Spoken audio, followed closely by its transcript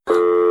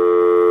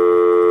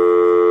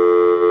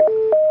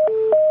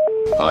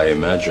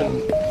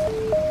imagine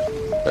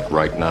that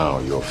right now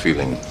you're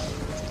feeling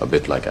a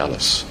bit like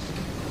Alice.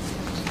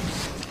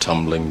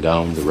 Tumbling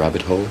down the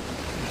rabbit hole?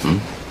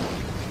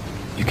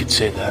 You could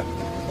say that.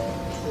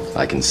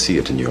 I can see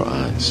it in your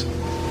eyes.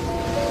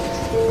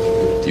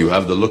 You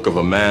have the look of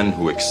a man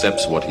who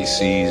accepts what he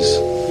sees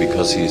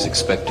because he is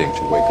expecting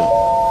to wake up.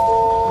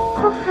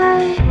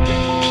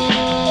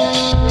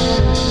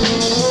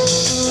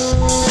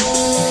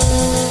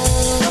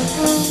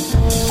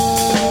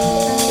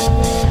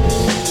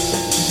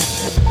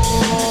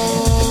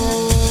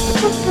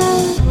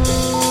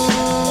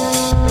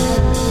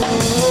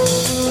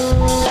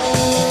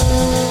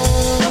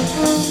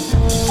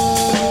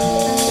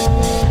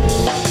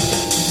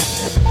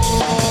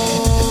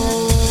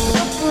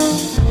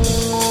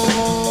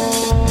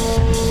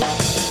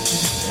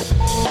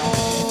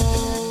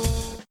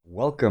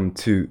 Welcome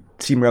to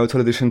Team Rabbit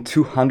Hole Edition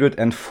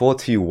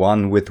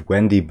 241 with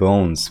Wendy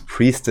Bones,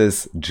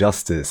 Priestess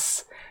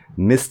Justice,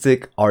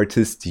 Mystic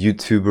Artist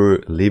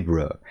YouTuber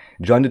Libra.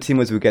 Join the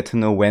team as we get to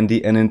know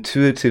Wendy, an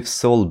intuitive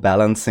soul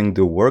balancing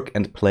the work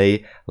and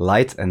play,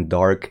 light and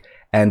dark,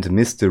 and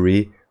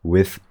mystery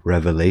with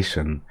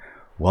revelation.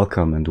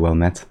 Welcome and well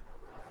met.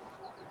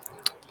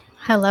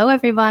 Hello,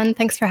 everyone.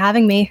 Thanks for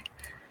having me.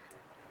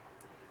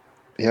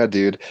 Yeah,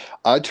 dude.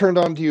 I turned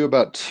on to you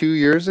about 2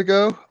 years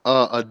ago.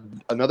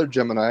 Another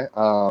Gemini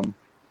I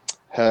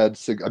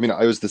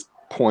was this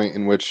point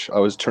in which I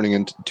was tuning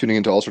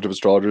into all sorts of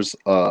astrologers,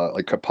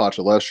 like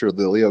Pacha Lesher,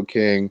 the Leo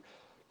King,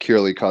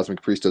 Kirli,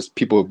 Cosmic Priestess,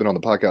 people who've been on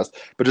the podcast,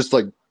 but just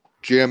like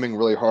jamming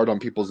really hard on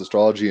people's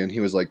astrology. And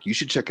he was like, you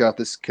should check out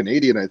this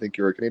Canadian. I think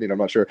you're a Canadian. I'm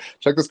not sure.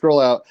 Check this girl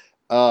out.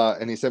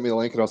 And he sent me the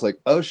link and I was like,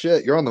 oh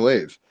shit, you're on the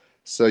wave.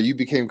 So you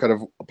became kind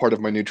of a part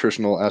of my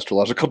nutritional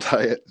astrological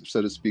diet,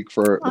 so to speak,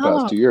 for the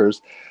past 2 years.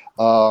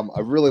 I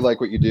really like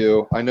what you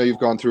do. I know you've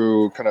gone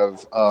through kind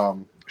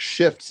of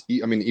shifts.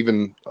 I mean,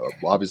 even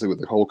obviously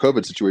with the whole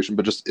COVID situation,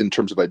 but just in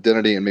terms of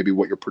identity and maybe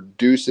what you're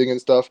producing and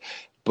stuff.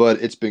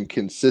 But it's been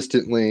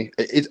consistently.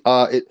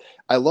 I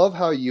love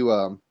how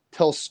you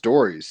tell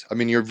stories. I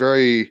mean, you're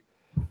very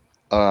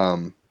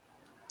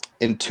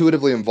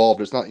intuitively involved.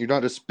 You're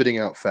not just spitting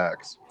out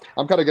facts.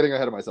 I'm kind of getting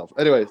ahead of myself.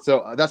 Anyway,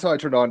 so that's how I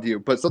turned on to you.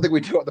 But something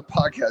we do on the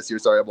podcast here,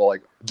 sorry, I'm all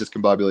like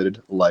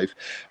discombobulated life.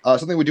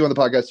 Something we do on the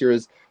podcast here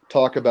is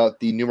talk about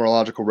the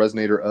numerological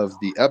resonator of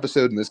the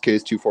episode. In this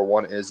case,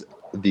 241 is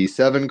the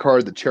 7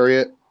 card, the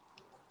Chariot.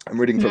 I'm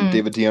reading from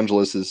David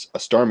DeAngelis' A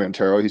Starman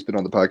Tarot. He's been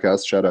on the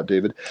podcast. Shout out,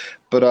 David.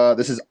 But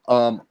this is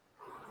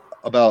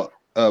about,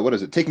 what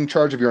is it? Taking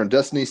charge of your own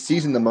destiny,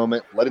 seizing the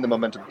moment, letting the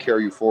momentum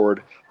carry you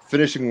forward,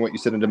 finishing what you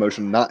set into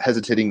motion, not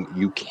hesitating.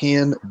 You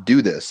can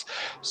do this.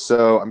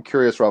 So I'm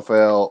curious,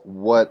 Raphael,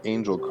 what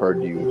angel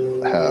card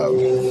you have?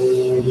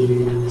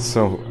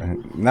 So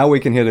now we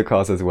can hear the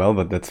cards as well,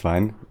 but that's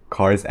fine.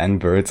 Cars and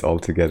birds all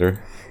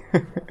together.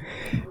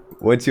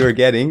 What you're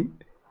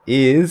getting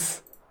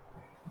is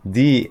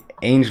the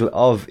Angel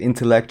of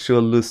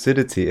Intellectual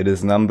Lucidity. It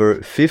is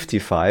number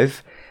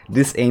 55.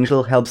 This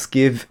angel helps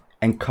give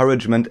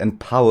encouragement and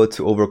power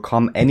to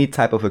overcome any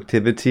type of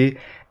activity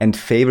and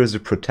favors the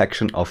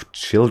protection of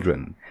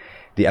children.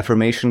 The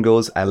affirmation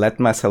goes, I let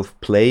myself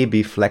play,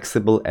 be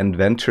flexible and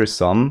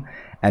venturesome.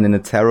 And in the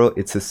tarot,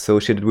 it's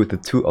associated with the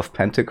 2 of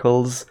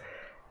Pentacles.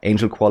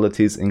 Angel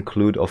qualities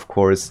include, of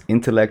course,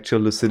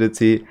 intellectual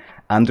lucidity,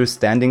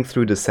 understanding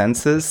through the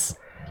senses,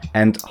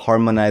 and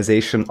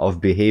harmonization of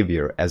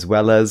behavior, as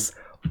well as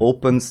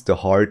opens the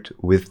heart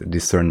with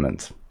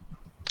discernment.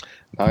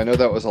 Now, I know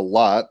that was a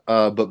lot,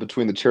 but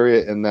between the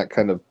Chariot and that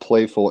kind of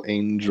playful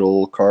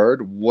angel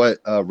card,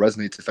 what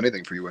resonates, if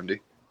anything, for you, Wendy?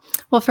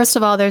 Well, first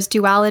of all, there's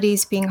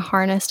dualities being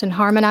harnessed and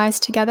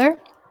harmonized together.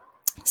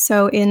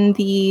 So in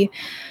the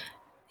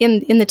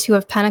 2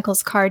 of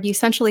Pentacles card, you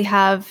essentially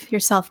have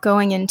yourself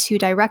going in 2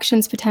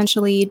 directions,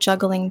 potentially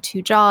juggling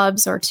 2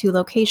 jobs or 2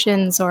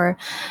 locations, or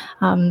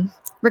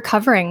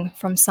recovering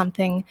from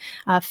something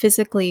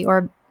physically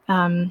or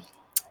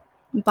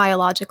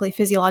biologically,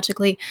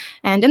 physiologically.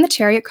 And in the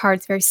Chariot card,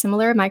 it's very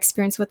similar. My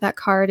experience with that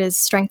card is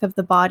strength of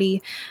the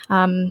body,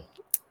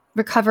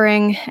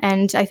 recovering.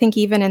 And I think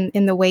even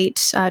in the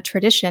Waite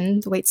tradition,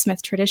 the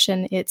Waite-Smith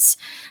tradition, it's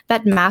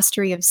that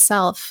mastery of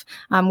self,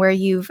 where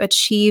you've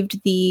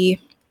achieved the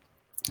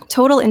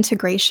total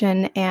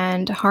integration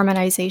and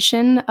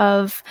harmonization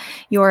of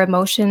your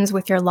emotions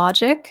with your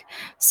logic.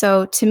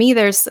 So to me,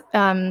 there's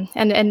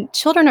and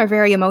children are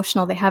very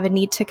emotional. They have a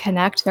need to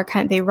connect.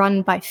 They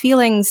run by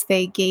feelings.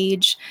 They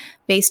gauge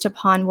based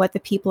upon what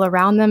the people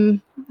around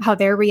them, how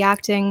they're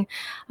reacting.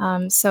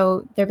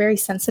 So they're very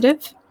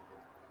sensitive.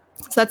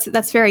 So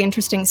that's very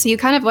interesting. So you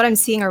kind of, what I'm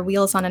seeing are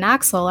wheels on an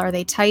axle. Are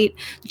they tight?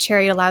 The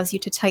Chariot allows you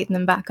to tighten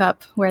them back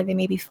up where they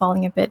may be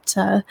falling a bit.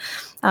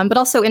 But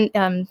also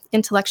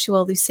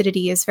intellectual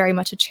lucidity is very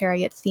much a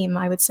Chariot theme,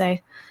 I would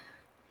say.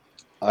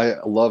 I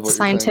love what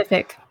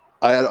scientific.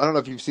 You're saying. I don't know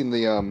if you've seen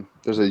the,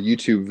 there's a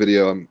YouTube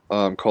video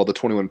called The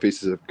 21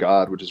 Faces of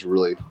God, which is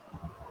really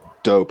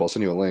dope. I'll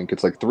send you a link.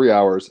 It's like 3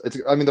 hours.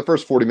 The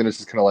first 40 minutes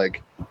is kind of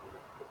like,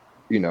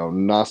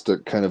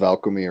 Gnostic kind of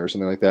alchemy or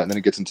something like that, and then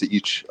it gets into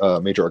each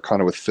major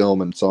arcana with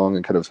film and song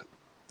and kind of.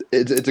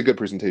 It's a good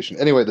presentation.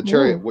 Anyway, the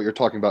chariot, what you're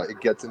talking about,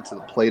 it gets into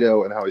the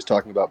Plato and how he's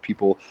talking about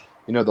people.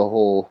 The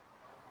whole.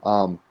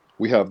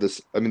 We have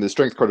this. I mean, the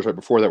strength card is right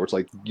before that, where it's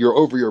like you're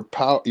over your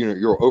power.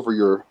 You're over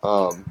your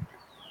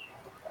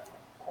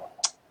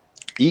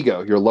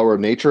ego, your lower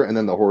nature, and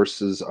then the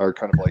horses are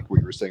kind of like what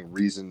you were saying,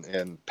 reason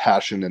and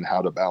passion and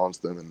how to balance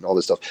them and all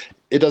this stuff.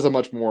 It does a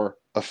much more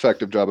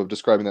effective job of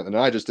describing that than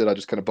I just did. I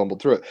just kind of bumbled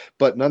through it,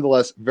 but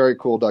nonetheless, very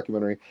cool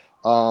documentary.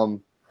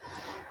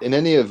 In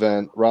any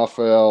event,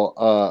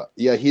 Raphael,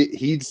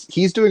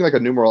 he's doing like a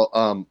numeral,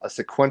 a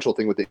sequential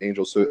thing with the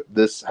angels. So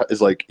this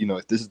is like,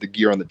 this is the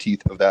gear on the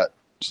teeth of that.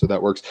 So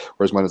that works.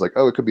 Whereas mine is like,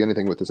 it could be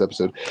anything with this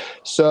episode.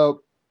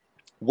 So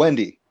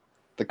Wendy,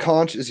 the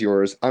conch is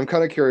yours. I'm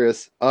kind of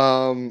curious.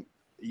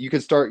 You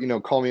could start,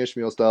 call me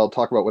Ishmael style,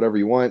 talk about whatever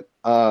you want.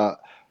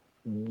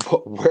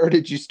 Where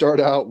did you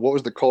start out? What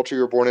was the culture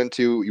you were born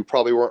into? You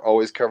probably weren't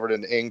always covered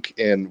in ink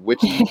and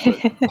witchy,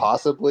 but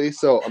possibly.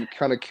 So I'm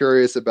kind of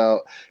curious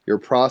about your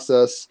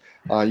process.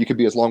 You could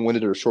be as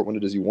long-winded or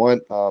short-winded as you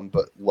want.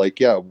 But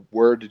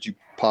where did you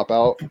pop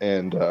out,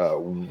 and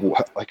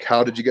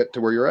how did you get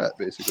to where you're at,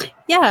 basically?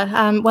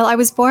 Yeah. Well, I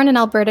was born in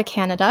Alberta,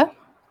 Canada.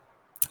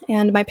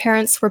 And my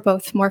parents were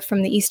both more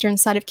from the eastern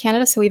side of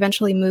Canada, so we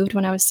eventually moved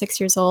when I was 6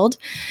 years old.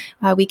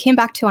 We came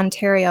back to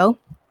Ontario,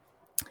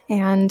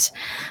 and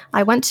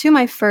I went to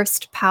my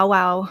first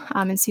powwow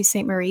in Sault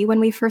Ste. Marie when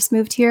we first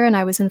moved here, and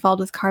I was involved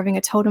with carving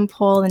a totem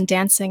pole and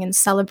dancing and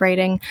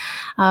celebrating.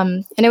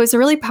 And it was a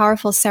really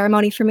powerful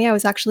ceremony for me. I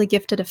was actually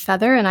gifted a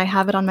feather, and I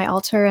have it on my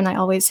altar, and I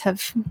always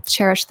have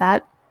cherished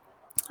that.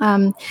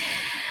 And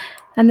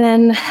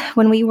then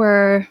when we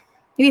were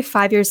maybe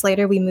 5 years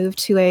later, we moved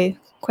to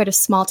quite a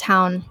small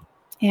town.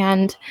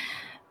 And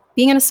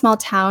being in a small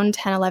town,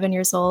 10, 11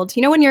 years old,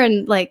 when you're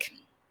in like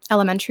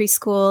elementary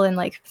school in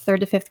like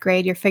 3rd to 5th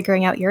grade, you're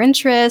figuring out your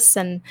interests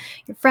and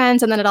your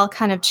friends, and then it all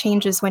kind of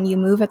changes when you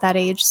move at that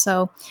age.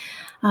 So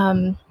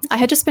I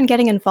had just been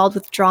getting involved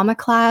with drama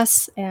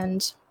class,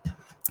 and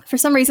for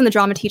some reason, the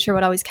drama teacher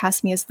would always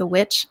cast me as the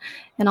witch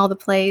in all the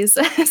plays.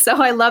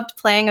 So I loved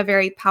playing a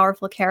very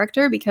powerful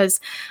character because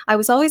I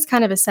was always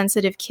kind of a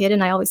sensitive kid,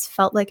 and I always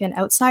felt like an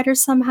outsider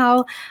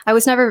somehow. I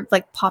was never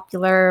like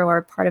popular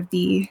or part of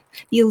the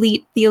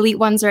elite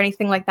ones or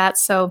anything like that.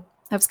 So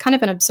I was kind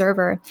of an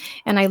observer,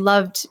 and I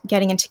loved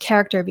getting into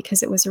character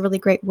because it was a really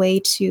great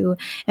way to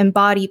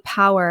embody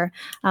power.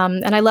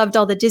 And I loved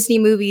all the Disney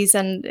movies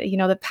and,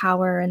 the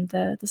power and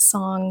the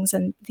songs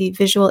and the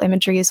visual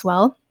imagery as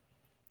well.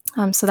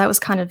 So that was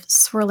kind of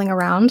swirling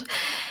around.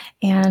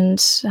 And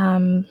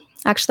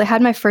actually I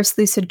had my first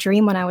lucid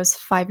dream when I was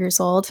 5 years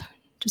old.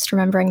 Just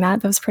remembering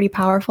that was pretty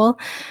powerful.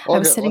 Okay, I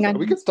was sitting on.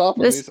 We can stop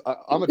on these.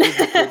 I'm a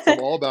Disney kid, so I'm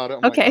all about it.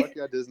 I'm okay. like, fuck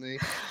yeah, Disney.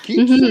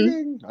 Keep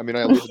singing. I mean,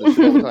 I listen to this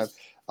shit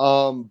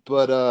all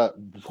the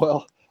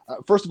time.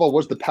 First of all,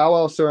 was the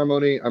powwow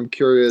ceremony? I'm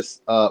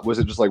curious. Was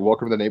it just like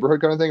welcome to the neighborhood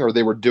kind of thing, or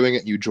they were doing it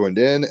and you joined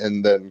in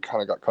and then kind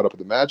of got caught up in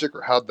the magic,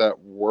 or how'd that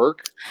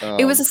work?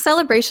 It was a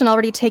celebration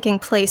already taking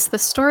place. The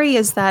story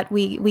is that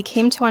we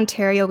came to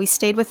Ontario. We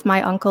stayed with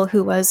my uncle,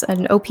 who was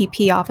an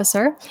OPP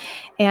officer,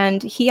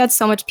 and he had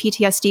so much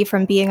PTSD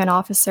from being an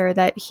officer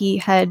that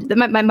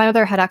my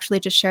mother had actually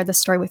just shared this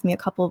story with me a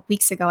couple of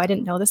weeks ago. I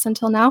didn't know this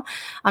until now.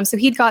 So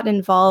he'd gotten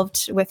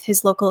involved with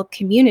his local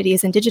community,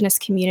 his Indigenous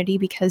community,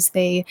 because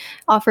they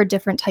offered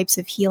different types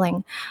of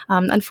healing.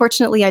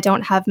 Unfortunately, I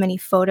don't have many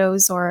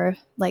photos or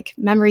like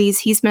memories.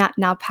 He's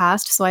now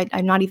passed, so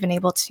I'm not even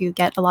able to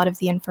get a lot of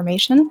the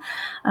information.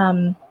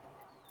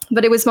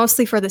 But it was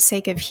mostly for the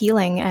sake of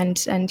healing,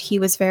 and he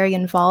was very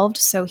involved.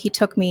 So he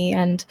took me,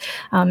 and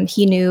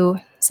he knew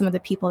some of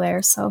the people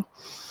there, so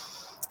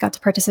got to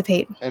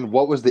participate. And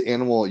what was the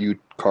animal you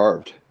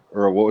carved,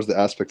 or what was the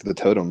aspect of the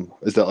totem?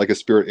 Is that like a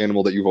spirit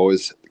animal that you've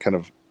always kind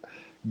of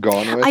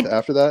gone with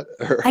after that?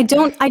 I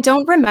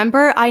don't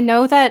remember. I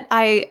know that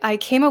I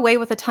came away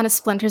with a ton of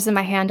splinters in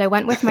my hand. I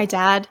went with my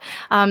dad.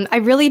 I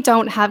really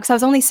don't have, because I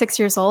was only 6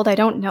 years old. I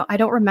don't know. I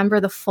don't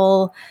remember the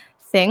full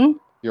thing.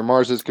 Your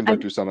Mars is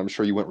conductor son. I'm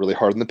sure you went really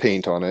hard in the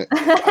paint on it.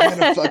 I'm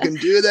gonna fucking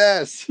do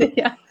this.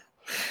 Yeah.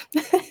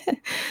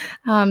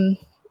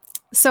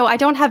 So I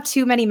don't have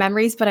too many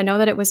memories, but I know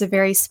that it was a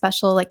very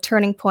special like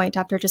turning point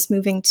after just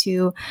moving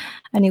to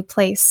a new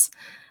place.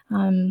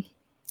 And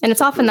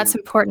it's often that's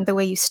important, the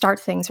way you start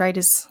things, right?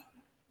 Is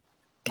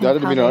that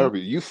didn't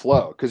mean you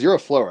flow, because you're a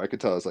flower. I could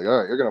tell. It's like, all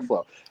right, you're gonna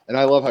flow, and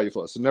I love how you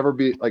flow. So never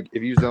be like,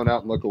 if you zone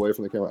out and look away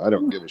from the camera, I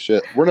don't give a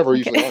shit. We're never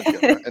usually on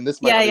camera, and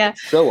this might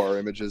show our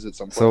images at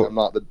some point. So, I'm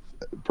not the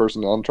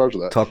person in charge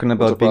of that. Talking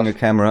about being a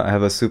camera, I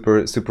have a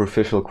super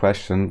superficial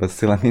question, but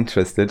still I'm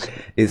interested.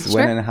 Is sure.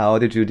 When and how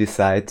did you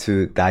decide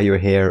to dye your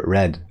hair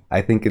red?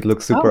 I think it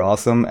looks super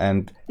awesome,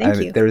 and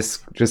there is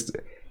just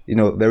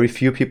very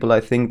few people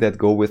I think that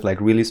go with like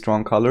really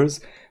strong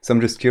colors. So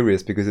I'm just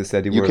curious, because you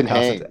said you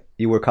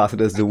were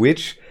casted as the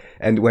witch,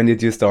 and when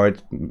did you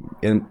start?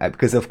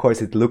 Because of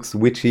course it looks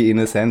witchy in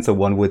a sense, so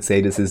one would say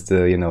this is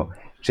the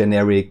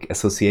generic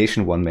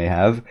association one may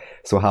have.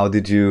 So how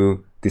did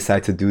you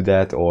decide to do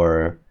that,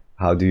 or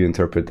how do you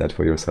interpret that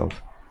for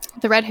yourself?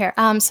 The red hair.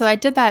 So I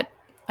did that,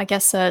 I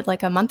guess,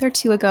 like a month or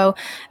two ago.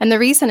 And the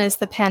reason is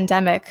the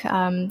pandemic.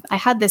 I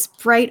had this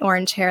bright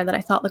orange hair that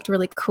I thought looked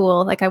really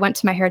cool. Like I went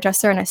to my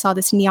hairdresser and I saw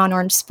this neon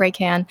orange spray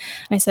can.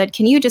 And I said,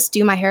 can you just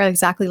do my hair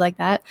exactly like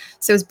that?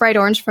 So it was bright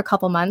orange for a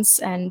couple months,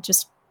 and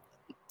just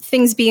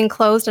things being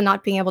closed and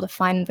not being able to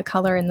find the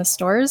color in the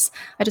stores,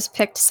 I just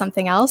picked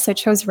something else. I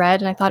chose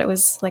red, and I thought it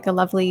was like a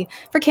lovely,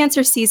 for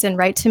Cancer season,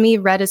 right? To me,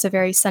 red is a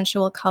very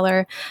sensual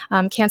color.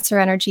 Cancer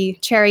energy,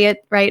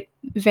 chariot, right?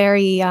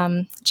 Very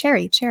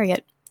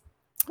chariot,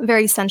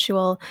 very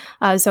sensual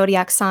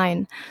zodiac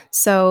sign.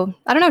 So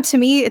I don't know, to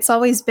me, it's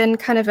always been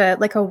kind of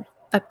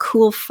a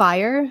cool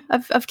fire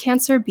of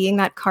Cancer being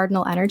that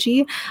cardinal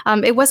energy.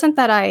 It wasn't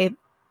that I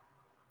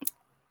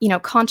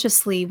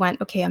consciously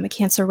went, okay, I'm a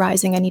Cancer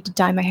rising, I need to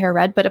dye my hair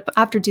red. But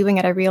after doing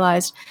it, I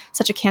realized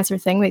such a Cancer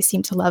thing, they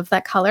seem to love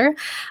that color.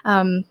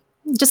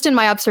 Just in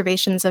my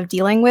observations of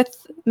dealing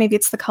with, maybe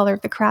it's the color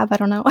of the crab, I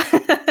don't know.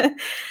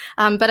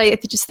 But I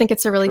just think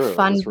it's a really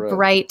fun,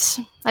 bright,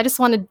 I just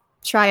want to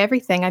try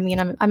everything. I mean,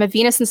 I'm a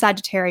Venus in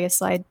Sagittarius,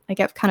 so I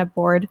get kind of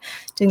bored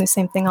doing the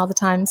same thing all the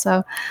time.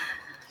 So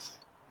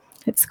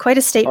it's quite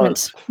a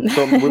statement. Right.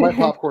 So we might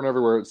popcorn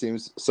everywhere, it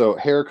seems. So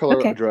hair color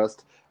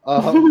addressed.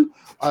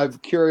 I'm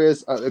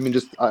curious. I mean,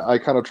 I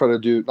kind of try to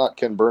do not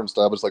Ken Burns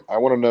style, but it's like I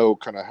want to know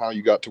kind of how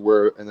you got to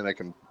where, and then I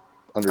can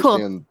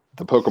understand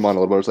the Pokemon a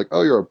little bit. It's like,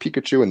 oh, you're a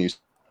Pikachu, and you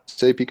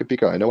say Pika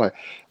Pika. I know why.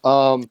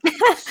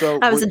 So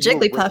I was a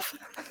Jigglypuff.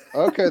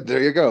 Okay,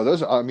 there you go.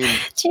 Those, I mean,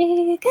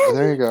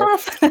 there you go.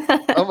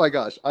 Oh my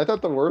gosh, I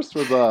thought the worst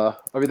was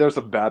I mean, there's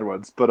some bad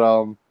ones, but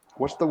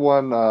what's the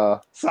one?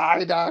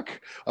 Psyduck.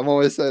 I'm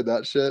always saying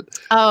that shit.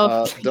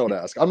 Oh, don't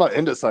ask. I'm not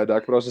into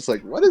Psyduck, but I was just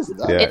like, what is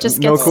that? Yeah. It just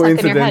no gets stuck in your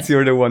coincidence. head.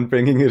 You're the one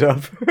bringing it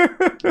up.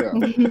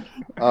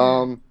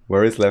 Yeah.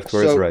 Where is left?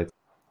 Where is right?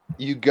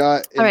 You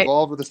got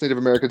involved with this Native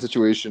American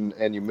situation,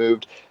 and you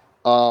moved.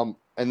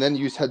 And then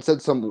you had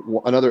said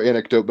another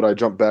anecdote, but I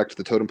jumped back to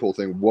the totem pole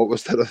thing. What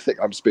was that other thing?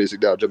 I'm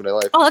spacing out. Gemini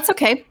Life. Oh, that's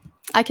okay.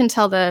 I can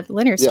tell the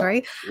linear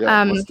story.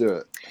 Yeah, let's do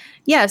it.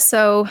 Yeah,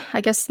 so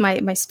I guess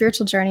my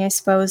spiritual journey, I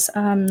suppose,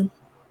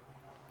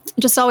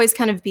 just always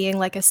kind of being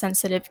like a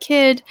sensitive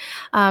kid.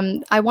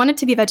 I wanted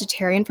to be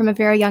vegetarian from a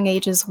very young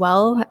age as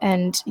well.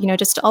 And,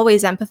 just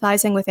always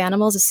empathizing with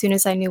animals. As soon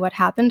as I knew what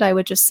happened, I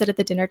would just sit at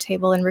the dinner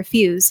table and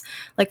refuse,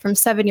 like from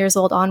 7 years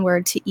old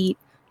onward, to eat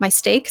my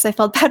steak because I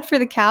felt bad for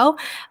the cow.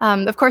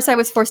 Of course, I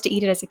was forced to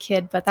eat it as a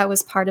kid, but that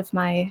was part of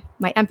my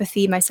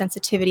empathy, my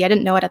sensitivity. I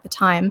didn't know it at the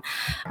time.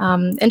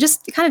 And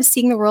just kind of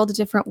seeing the world a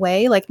different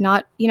way, like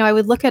not, I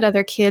would look at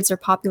other kids or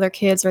popular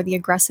kids or the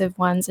aggressive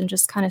ones and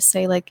just kind of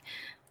say like,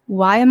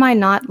 why am I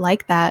not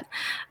like that?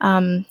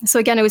 So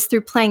again, it was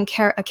through playing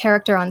a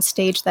character on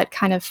stage that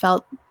kind of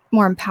felt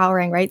more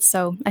empowering, right?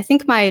 So I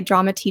think my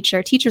drama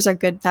teachers are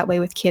good that way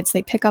with kids.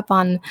 They pick up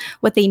on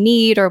what they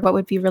need or what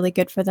would be really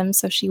good for them.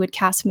 So she would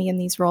cast me in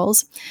these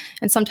roles,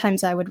 and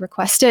sometimes I would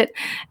request it.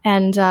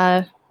 And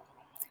that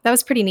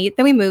was pretty neat.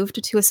 Then we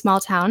moved to a small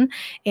town.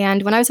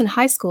 And when I was in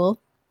high school,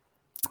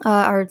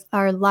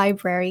 our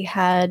library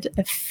had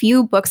a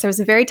few books. There was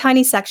a very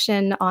tiny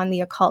section on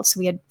the occult. So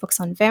we had books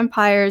on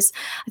vampires.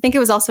 I think it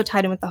was also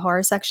tied in with the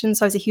horror section.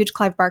 So I was a huge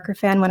Clive Barker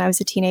fan when I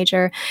was a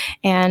teenager.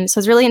 And so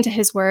I was really into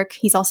his work.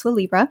 He's also a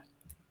Libra.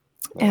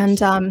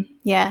 Nice. And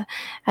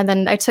and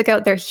then I took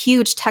out their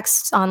huge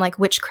texts on like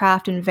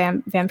witchcraft and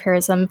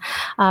vampirism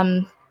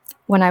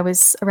when I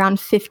was around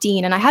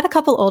 15. And I had a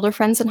couple older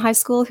friends in high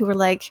school who were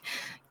like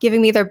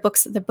giving me their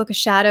books, the Book of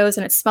Shadows,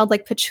 and it smelled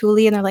like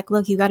patchouli. And they're like,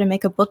 look, you got to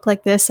make a book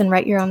like this and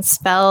write your own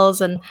spells.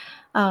 And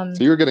so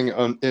you're getting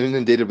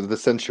inundated with the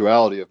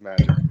sensuality of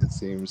magic, it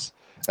seems,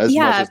 as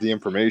much as the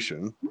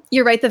information.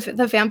 You're right.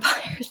 The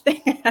vampire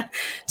thing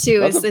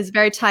too is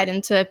very tied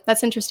into,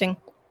 that's interesting.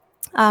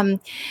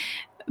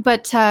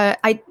 But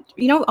I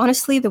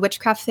honestly, the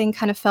witchcraft thing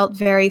kind of felt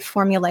very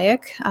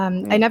formulaic.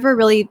 I never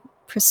really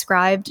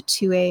subscribed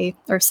to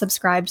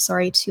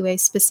a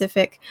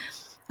specific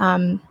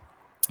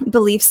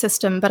belief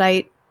system, but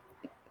I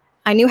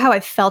knew how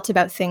I felt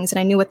about things, and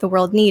I knew what the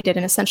world needed,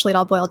 and essentially it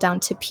all boiled down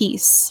to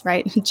peace,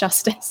 right?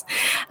 Justice.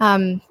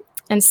 And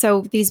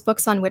so these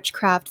books on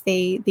witchcraft,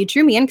 they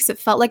drew me in because it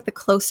felt like the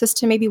closest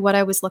to maybe what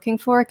I was looking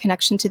for, a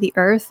connection to the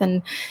earth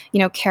and,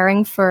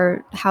 caring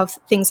for how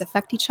things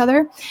affect each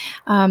other.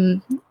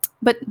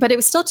 But it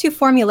was still too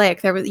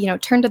formulaic. There was,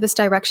 turn to this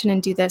direction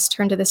and do this,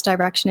 turn to this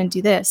direction and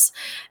do this.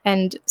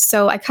 And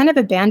so I kind of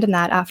abandoned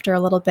that after a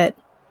little bit.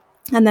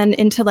 And then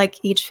into like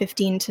age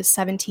 15 to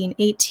 17,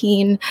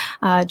 18,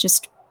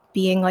 just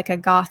being like a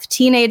goth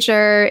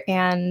teenager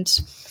and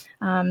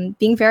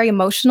being very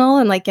emotional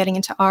and like getting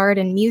into art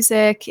and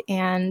music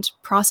and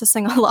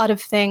processing a lot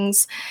of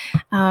things.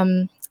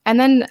 And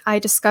then I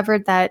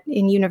discovered that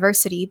in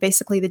university,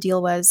 basically the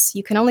deal was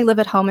you can only live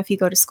at home if you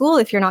go to school.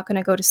 If you're not going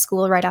to go to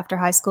school right after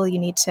high school, you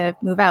need to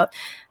move out.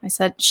 I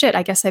said, shit,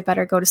 I guess I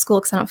better go to school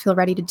because I don't feel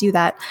ready to do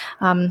that.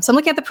 So I'm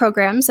looking at the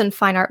programs, and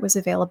fine art was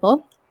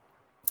available.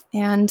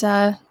 And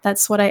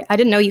that's what I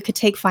didn't know you could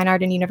take fine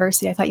art in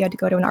university. I thought you had to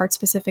go to an art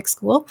specific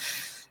school.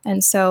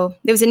 And so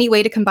it was a neat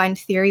way to combine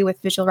theory with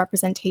visual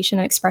representation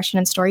and expression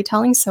and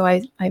storytelling. So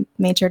I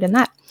majored in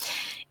that.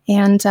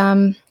 And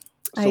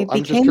So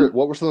I'm just curious,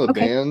 what were some of the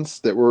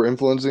bands that were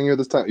influencing you at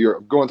this time?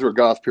 You're going through a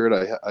goth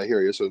period, I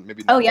hear you. So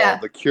maybe not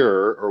The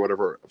Cure or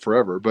whatever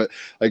forever, but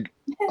like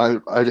I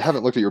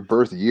haven't looked at your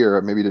birth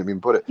year. Maybe you didn't even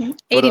put it.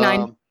 89.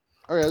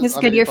 All right, it's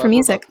a good year for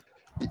music.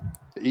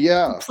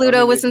 Yeah.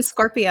 Pluto was in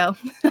Scorpio.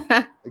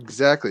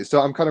 Exactly.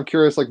 So I'm kind of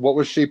curious, like, what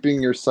was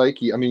shaping your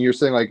psyche? I mean, you're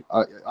saying, like,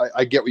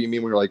 I get what you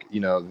mean when you're like,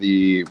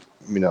 the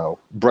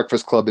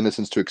Breakfast Club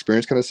Innocence to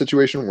Experience kind of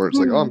situation where it's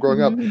like, oh, I'm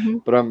growing up.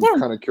 But I'm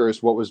kind of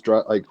curious, what was the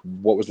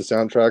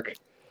soundtrack?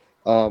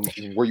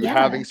 Were you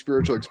having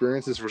spiritual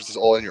experiences? Was this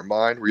all in your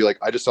mind? Were you like,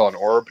 I just saw an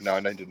orb, now I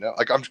need to know?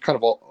 Like, I'm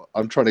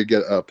trying to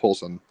get a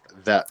pulse on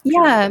that.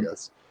 Period, I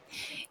guess.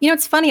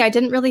 It's funny. I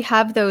didn't really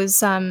have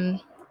those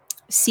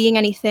seeing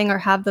anything or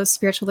have those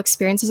spiritual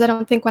experiences. I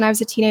don't think when I was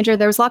a teenager.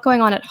 There was a lot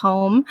going on at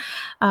home.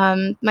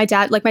 My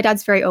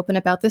dad's very open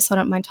about this, so I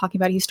don't mind talking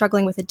about it. He was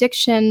struggling with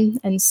addiction,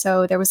 and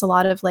so there was a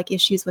lot of like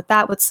issues with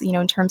that,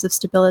 in terms of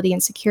stability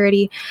and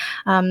security.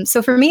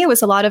 So for me, it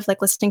was a lot of like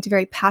listening to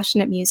very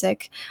passionate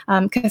music,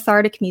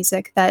 cathartic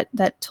music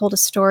that told a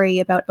story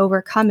about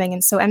overcoming.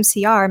 And so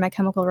MCR, My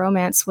Chemical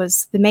Romance,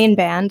 was the main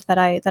band that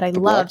I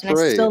loved, and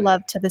I still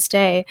love to this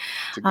day.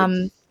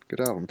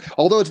 Good album.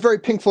 Although it's very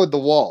Pink Floyd The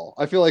Wall.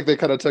 I feel like they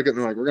kind of took it and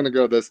they're like, we're going to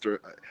go this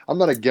direction. I'm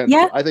not against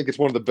it. I think it's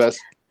one of the best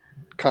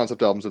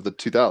concept albums of the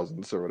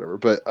 2000s or whatever.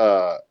 But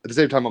at the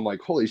same time, I'm like,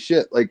 holy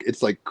shit. Like,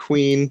 it's like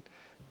Queen,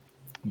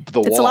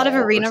 The Wall. It's a lot of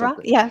arena rock.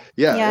 Yeah.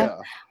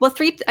 Well,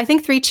 I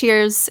think Three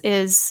Cheers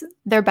is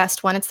their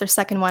best one. It's their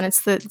second one.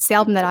 It's the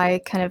album that I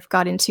kind of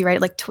got into,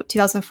 right? Like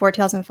 2004,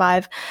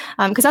 2005.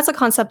 Because that's a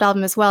concept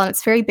album as well. And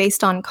it's very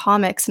based on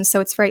comics. And so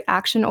it's very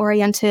action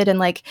oriented and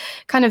like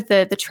kind of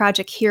the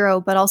tragic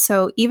hero. But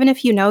also, even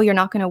if you know you're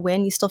not going to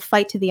win, you still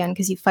fight to the end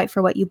because you fight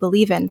for what you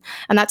believe in.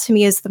 And that to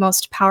me is the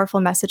most powerful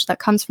message that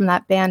comes from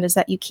that band, is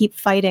that you keep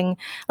fighting.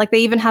 Like they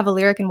even have a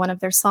lyric in one of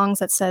their songs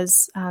that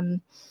says,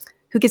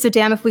 who gives a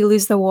damn if we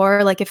lose the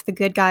war? Like if the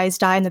good guys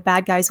die and the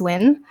bad guys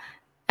win.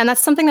 And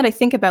that's something that I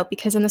think about,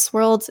 because in this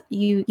world,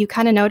 you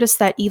kind of notice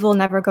that evil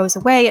never goes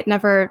away. It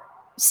never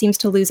seems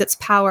to lose its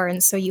power.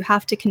 And so you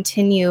have to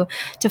continue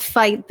to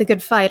fight the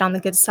good fight on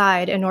the good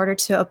side in order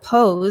to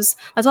oppose.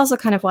 That's also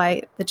kind of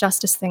why the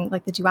justice thing,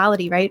 like the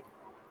duality, right?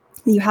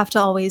 You have to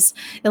always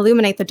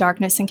illuminate the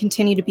darkness and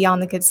continue to be on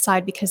the good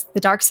side, because the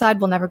dark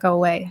side will never go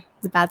away.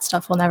 The bad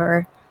stuff will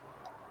never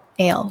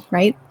ail,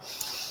 right?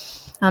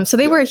 So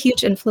they were a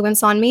huge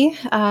influence on me.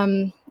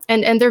 And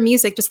their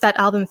music, just that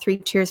album, Three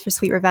Cheers for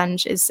Sweet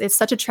Revenge, it's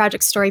such a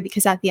tragic story,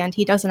 because at the end,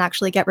 he doesn't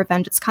actually get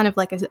revenge. It's kind of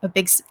like a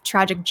big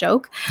tragic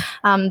joke.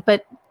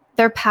 But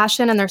their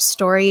passion and their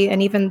story,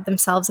 and even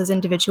themselves as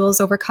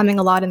individuals overcoming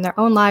a lot in their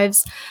own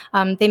lives,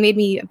 they made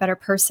me a better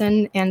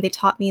person. And they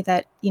taught me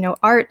that,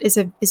 art is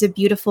a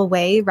beautiful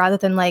way, rather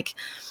than like,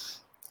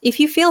 if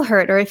you feel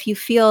hurt or if you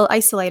feel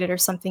isolated or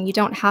something, you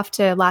don't have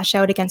to lash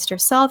out against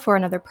yourself or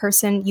another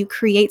person. You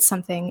create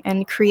something,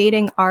 and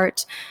creating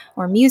art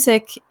or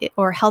music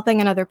or helping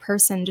another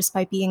person just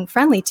by being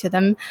friendly to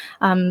them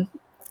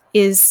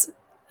is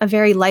a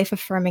very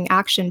life-affirming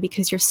action,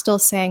 because you're still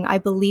saying, I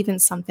believe in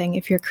something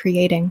if you're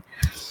creating.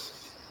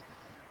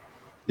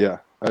 Yeah,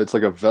 it's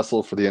like a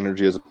vessel for the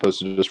energy as opposed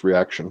to just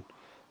reaction.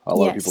 A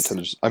lot of people tend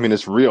to just,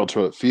 it's real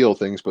to feel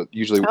things, but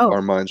usually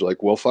our minds are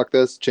like, well, fuck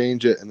this,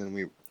 change it, and then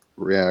we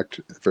react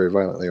very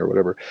violently or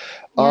whatever.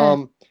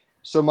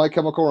 So My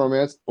Chemical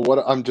Romance,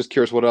 I'm just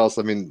curious, what else?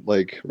 I mean,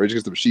 like Rage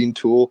Against the Machine,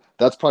 Tool,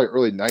 that's probably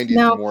early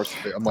 90s more.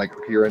 I'm like,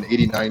 okay, you're an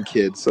 89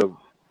 kid, so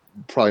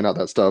probably not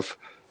that stuff.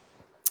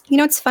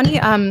 It's funny.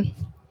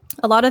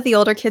 A lot of the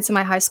older kids in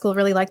my high school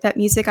really liked that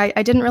music.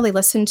 I didn't really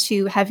listen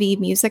to heavy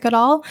music at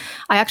all.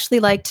 I actually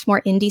liked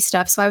more indie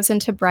stuff. So I was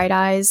into Bright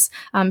Eyes,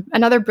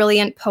 another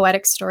brilliant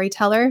poetic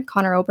storyteller,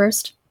 Conor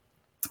Oberst.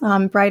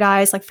 Bright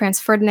Eyes, like Franz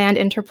Ferdinand,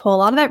 Interpol, a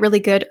lot of that really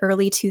good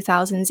early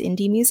 2000s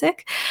indie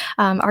music.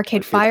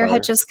 Arcade Fire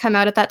had just come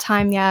out at that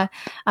time,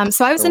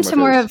 so I was into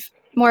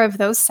more of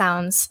those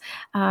sounds.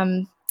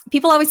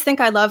 People always think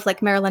I love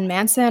like Marilyn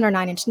Manson or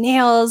Nine Inch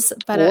Nails,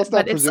 but let's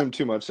not presume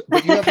too much.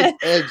 But you have this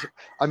edge.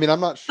 I'm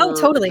not sure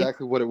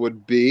exactly what it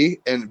would be,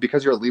 and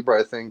because you're a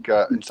Libra, I think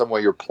in some way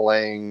you're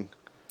playing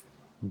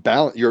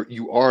balance.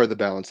 You are the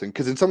balancing,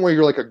 because in some way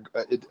you're like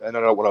and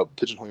I don't want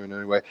to pigeonhole you in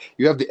any way.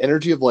 You have the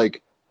energy of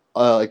like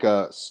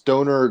a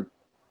stoner,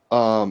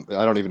 I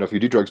don't even know if you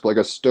do drugs, but like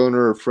a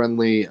stoner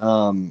friendly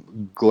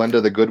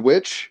Glenda the Good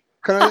Witch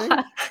kind of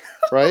thing,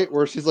 right?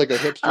 Where she's like a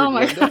hipster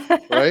Glenda,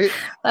 God. Right?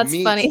 That's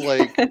meets funny.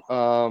 Like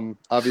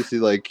obviously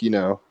like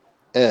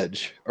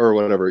Edge or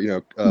whatever,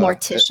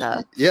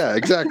 Morticia. Yeah,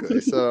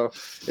 exactly. So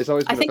it's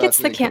always been a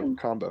fascinating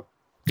combo.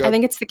 I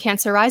think it's the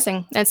Cancer rising.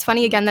 And it's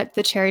funny again that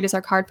the Chariot is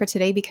our card for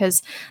today,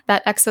 because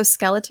that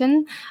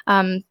exoskeleton,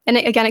 and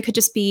again, it could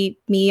just be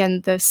me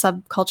and the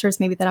subcultures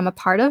maybe that I'm a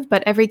part of,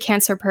 but every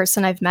Cancer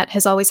person I've met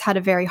has always had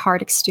a very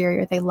hard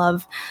exterior. They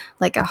love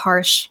like a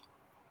harsh,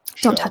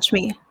 don't touch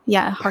me.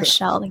 Yeah, harsh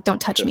shell, like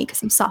don't touch me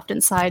because I'm soft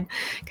inside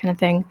kind of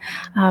thing.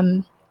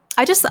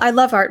 I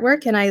love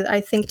artwork, and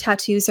I think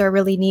tattoos are a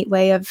really neat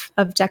way of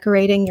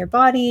decorating your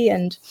body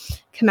and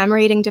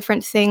commemorating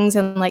different things,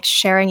 and like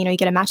sharing, you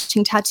get a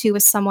matching tattoo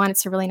with someone.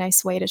 It's a really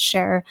nice way to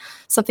share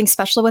something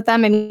special with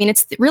them. I mean,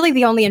 it's really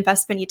the only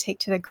investment you take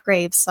to the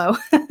grave. So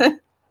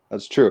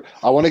That's true.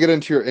 I want to get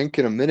into your ink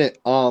in a minute.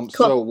 Cool.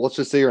 So let's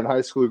just say you're in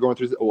high school, you're going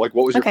through, like,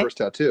 what was your Okay. first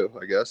tattoo,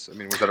 I guess? I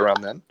mean, was that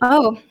around then?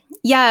 Oh,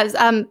 yeah.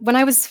 When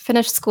I was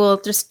finished school,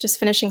 just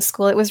finishing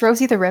school, it was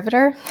Rosie the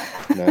Riveter.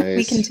 Nice.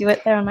 We can do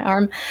it there on my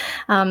arm.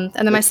 And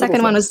then my Makes total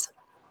second one sense.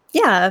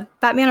 was,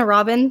 Batman and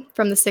Robin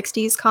from the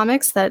 60s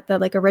comics, that the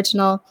like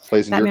original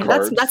Plays in your Batman.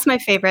 cards. That's my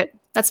favorite.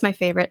 That's my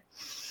favorite.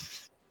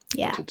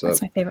 Yeah, What's that's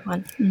up? my favorite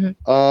one.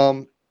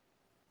 Mhm.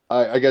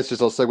 I guess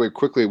just I'll segue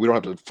quickly. We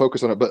don't have to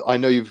focus on it, but I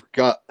know you've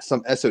got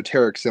some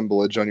esoteric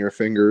symbolage on your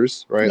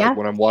fingers, right? Yeah. Like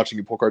when I'm watching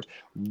you pull cards,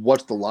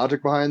 what's the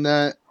logic behind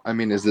that? I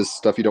mean, is this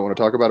stuff you don't want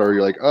to talk about, or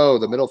you're like, oh,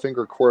 the middle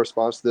finger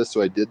corresponds to this,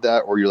 so I did that,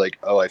 or you're like,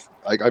 oh,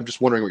 I'm just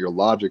wondering what your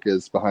logic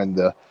is behind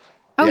the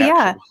Oh,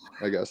 yeah. action,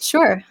 I guess.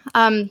 Sure.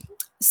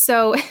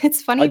 So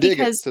it's funny I dig it,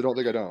 because so don't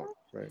think I don't.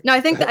 Right. no,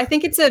 I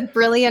think it's a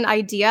brilliant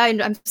idea,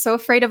 and I'm so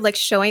afraid of like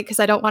showing it because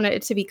I don't want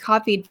it to be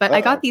copied. But I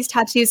Uh-oh. got these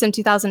tattoos in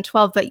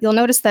 2012. But you'll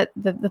notice that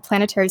the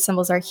planetary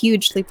symbols are a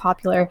hugely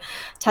popular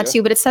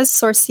tattoo. But it says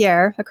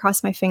sorcière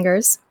across my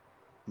fingers.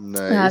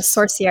 Nice.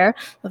 Sorcière,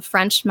 the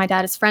French. My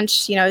dad is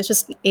French. It's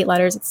just 8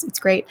 letters. It's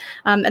great.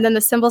 And then the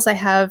symbols I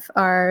have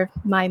are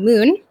my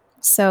moon.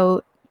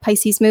 So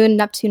Pisces moon,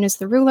 Neptune is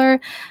the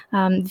ruler,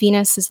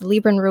 Venus is the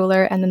Libran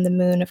ruler, and then the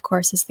moon, of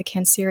course, is the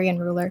Cancerian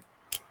ruler.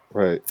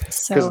 Right. Because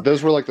So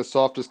those were like the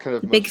softest kind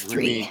of Big most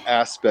three. dreamy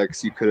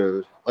aspects you could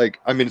have, like,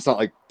 I mean, it's not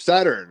like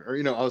Saturn or,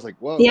 I was like,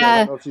 whoa, I Yeah.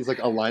 don't know if she's like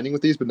aligning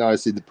with these, but now I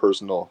see the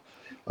personal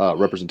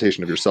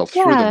representation of yourself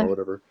through Yeah. them or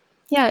whatever.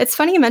 Yeah, it's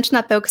funny you mention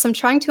that though, because I'm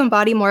trying to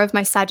embody more of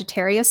my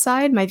Sagittarius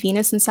side, my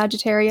Venus and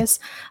Sagittarius.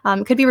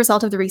 Could be a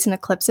result of the recent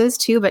eclipses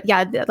too, but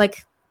yeah,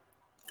 like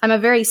I'm a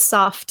very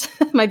soft,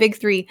 my big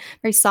 3,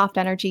 very soft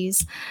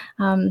energies.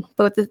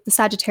 But the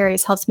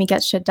Sagittarius helps me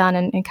get shit done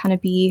and kind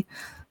of be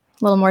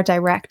a little more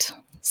direct.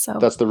 So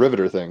That's the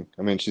Riveter thing.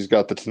 I mean, she's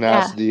got the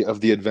tenacity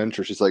of the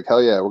adventure. She's like,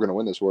 hell yeah, we're going to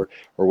win this war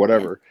or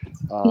whatever.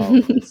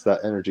 It's that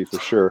energy for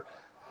sure.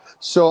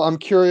 So I'm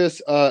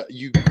curious,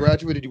 you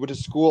graduated, you went to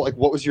school. Like,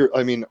 what was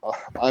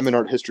I'm an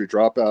art history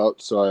dropout,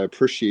 so I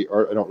appreciate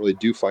art. I don't really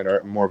do fine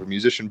art. I'm more of a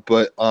musician,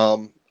 but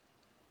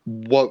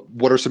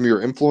what are some of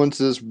your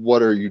influences?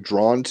 What are you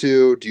drawn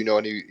to? Do you know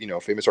any,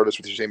 famous artists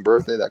with your same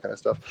birthday, that kind of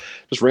stuff?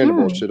 Just random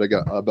bullshit I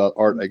got about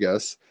art, I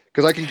guess.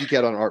 Because I can geek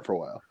out on art for a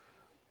while.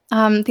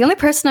 the only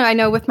person I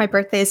know with my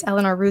birthday is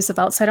Eleanor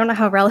Roosevelt, so I don't know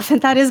how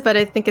relevant that is, but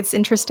I think it's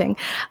interesting.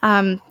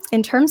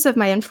 In terms of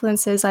my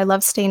influences, I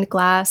love stained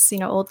glass,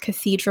 old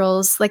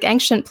cathedrals, like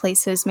ancient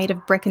places made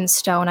of brick and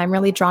stone. I'm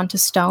really drawn to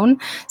stone.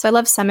 So I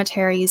love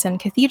cemeteries and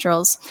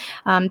cathedrals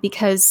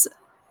because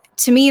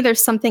to me,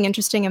 there's something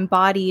interesting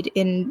embodied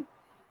in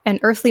an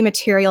earthly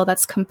material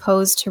that's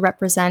composed to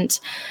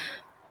represent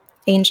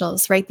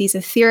angels, right? These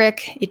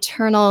etheric,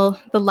 eternal,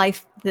 the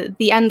life,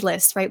 the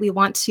endless, right? We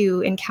want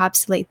to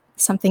encapsulate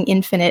something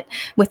infinite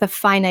with a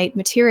finite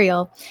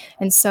material.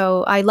 And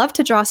so I love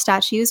to draw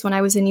statues. When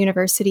I was in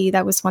university,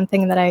 that was one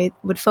thing that I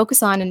would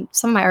focus on, and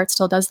some of my art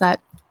still does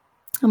that.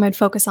 I'd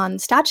focus on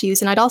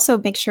statues, and I'd also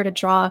make sure to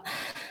draw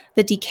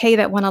the decay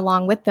that went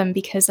along with them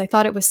because I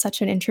thought it was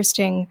such an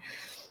interesting,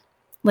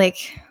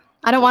 like,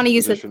 I don't want to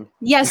use it. Juxtaposition.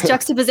 Yes,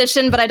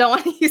 juxtaposition, but I don't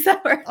want to use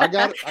that word. I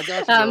got you,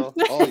 girl.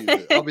 I'll use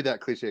it. I'll be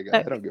that cliche guy.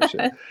 I don't give a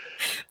shit.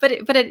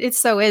 But it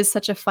so is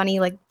such a funny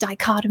like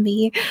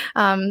dichotomy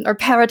or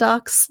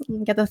paradox.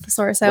 Get the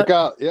thesaurus out.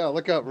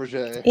 Look out,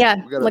 Roger. Yeah,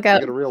 We look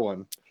out. got a real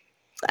one.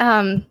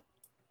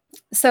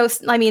 So,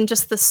 I mean,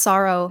 just the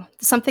sorrow,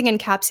 something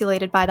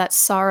encapsulated by that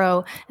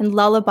sorrow and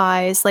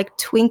lullabies, like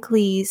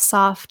twinkly,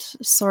 soft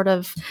sort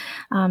of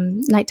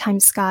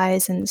nighttime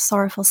skies and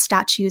sorrowful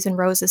statues and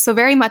roses. So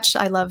very much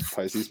I love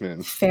Pisces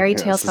moon. fairy Yeah,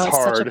 tales. this is How it's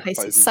such a hard.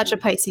 Pisces, such a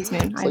Pisces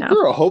moon. It's I like know.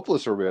 you're a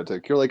hopeless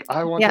romantic. You're like,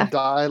 I want Yeah. to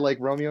die like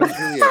Romeo and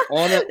Juliet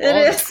on It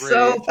a is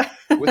so.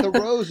 grave with a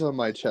rose on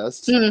my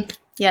chest,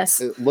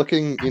 Yes.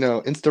 looking,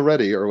 insta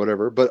ready or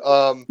whatever. But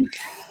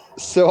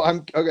so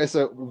I'm okay.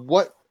 So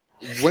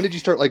when did you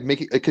start like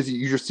making? Because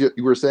you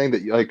were saying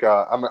that like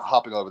I'm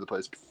hopping all over the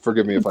place.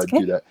 Forgive me if It's I do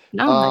okay. that.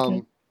 No, I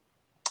can-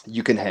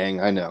 You can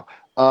hang. I know.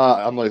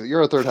 I'm like,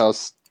 you're a third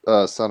house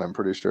son. I'm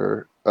pretty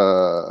sure.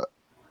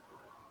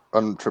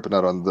 I'm tripping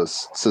out on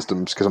this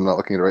systems because I'm not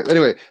looking at it right.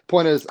 Anyway,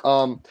 point is,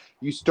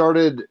 you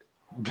started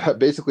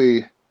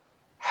basically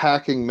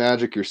hacking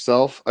magic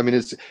yourself. I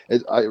mean,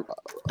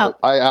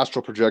 I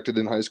astral projected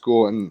in high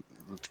school and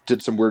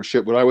did some weird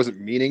shit when I wasn't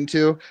meaning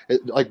to.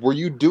 Like, were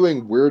you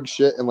doing weird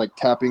shit and like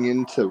tapping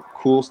into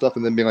cool stuff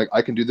and then being like,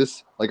 I can do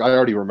this? Like, I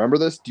already remember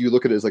this. Do you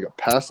look at it as like a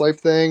past life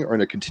thing or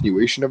in a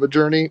continuation of a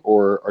journey?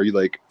 Or are you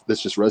like,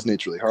 this just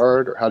resonates really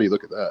hard? Or how do you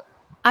look at that?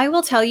 I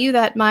will tell you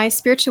that my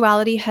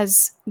spirituality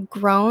has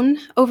grown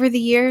over the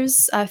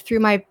years through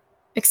my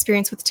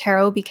experience with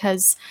tarot,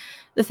 because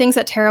the things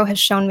that tarot has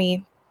shown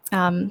me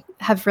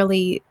have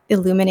really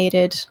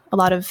illuminated a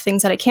lot of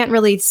things that I can't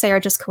really say are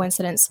just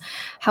coincidence.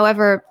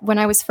 However, when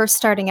I was first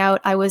starting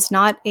out, I was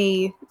not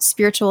a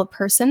spiritual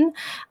person.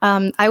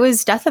 I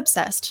was death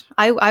obsessed.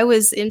 I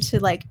was into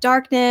like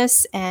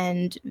darkness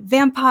and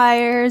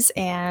vampires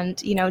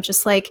and, you know,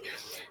 just like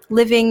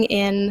living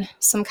in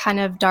some kind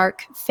of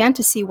dark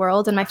fantasy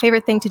world. And my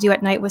favorite thing to do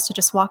at night was to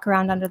just walk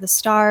around under the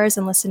stars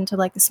and listen to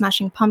like the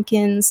Smashing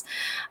Pumpkins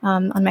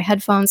on my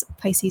headphones.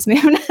 Pisces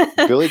moon.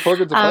 Billy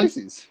Corgan's a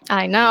Pisces.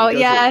 I know.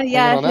 You guys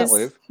Yeah. are hanging on that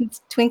wave.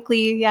 His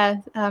twinkly. Yeah.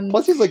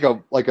 Plus, he's like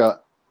a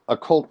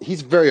occult.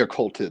 He's very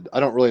occulted. I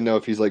don't really know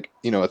if he's like,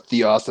 you know, a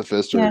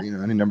theosophist or you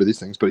know, any number of these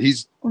things, but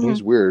he's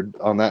weird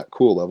on that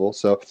cool level.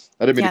 So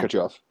I didn't mean to cut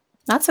you off.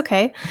 That's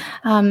okay.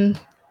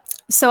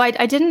 So I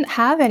didn't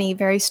have any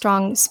very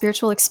strong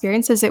spiritual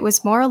experiences. It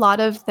was more a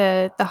lot of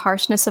the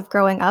harshness of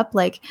growing up.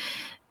 Like,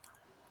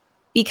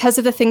 because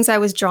of the things I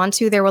was drawn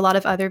to, there were a lot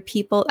of other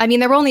people. I mean,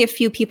 there were only a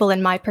few people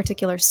in my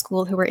particular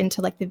school who were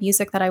into like the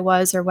music that I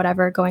was or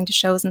whatever, going to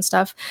shows and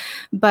stuff.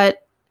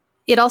 But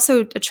it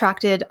also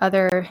attracted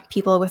other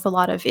people with a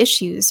lot of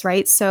issues,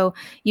 right? So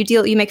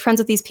you make friends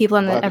with these people,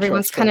 and then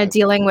everyone's kind of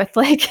dealing with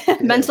like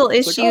mental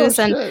issues,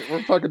 like, oh, shit,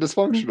 we're fucking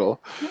dysfunctional.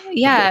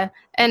 Yeah,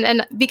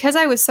 and because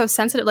I was so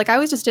sensitive, like I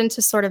was just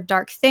into sort of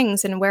dark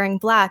things and wearing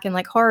black and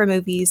like horror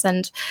movies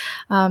and,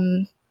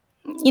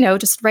 you know,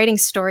 just writing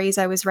stories.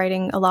 I was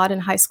writing a lot in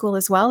high school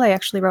as well. I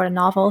actually wrote a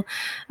novel.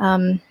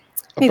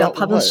 Maybe I'll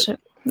publish it.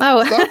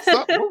 Oh,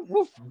 stop.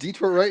 We'll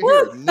detour right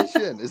here. Niche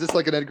in. Is this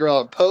like an Edgar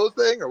Allan Poe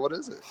thing, or what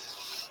is it?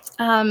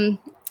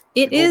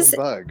 It is.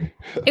 Bug.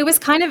 It was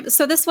kind of,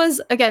 so this was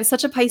again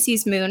such a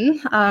Pisces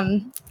moon.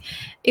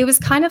 It was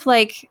kind of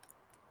like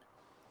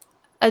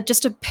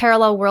just a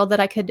parallel world that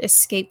I could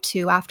escape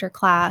to after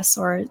class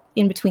or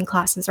in between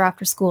classes or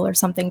after school or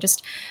something.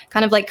 Just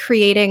kind of like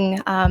creating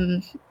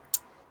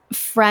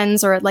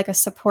friends or like a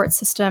support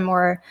system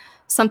or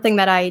something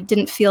that I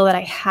didn't feel that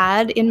I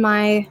had in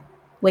my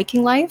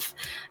waking life.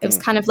 It was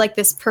kind of like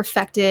this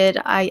perfected,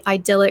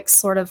 idyllic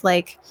sort of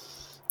like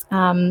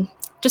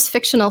just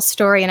fictional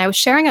story. And I was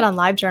sharing it on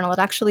LiveJournal. It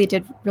actually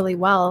did really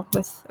well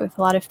with a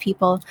lot of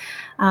people.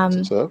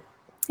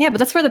 Yeah, but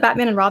that's where the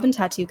Batman and Robin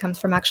tattoo comes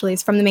from, actually.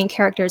 It's from the main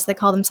characters. They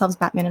call themselves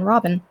Batman and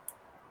Robin.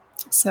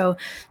 So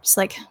just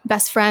like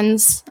best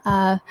friends.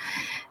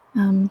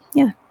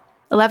 Yeah.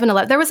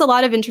 11. There was a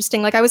lot of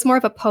interesting, like I was more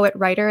of a poet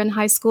writer in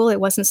high school. It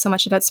wasn't so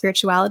much about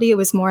spirituality. It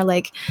was more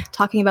like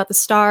talking about the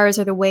stars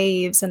or the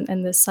waves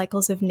and the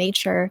cycles of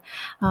nature.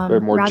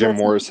 More Jim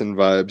Morrison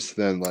vibes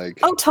than like.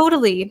 Oh,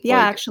 totally. Yeah,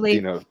 like, actually.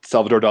 You know,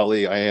 Salvador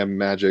Dali, I Am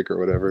Magic or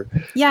whatever.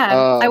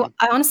 Yeah,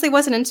 I honestly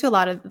wasn't into a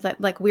lot of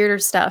that, like weirder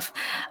stuff.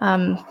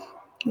 I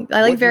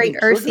like very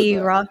earthy,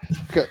 raw.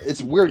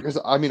 It's weird because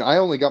I mean, I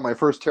only got my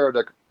first tarot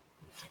deck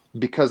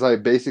because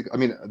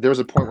there was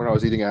a point when I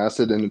was eating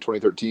acid in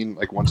 2013,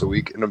 like once a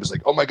week, and I was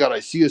like, oh my God,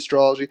 I see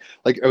astrology.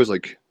 Like I was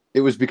like,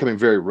 it was becoming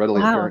very readily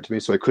apparent to me,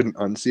 so I couldn't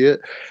unsee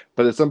it.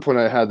 But at some point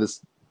I had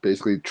this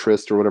basically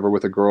tryst or whatever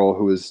with a girl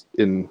who was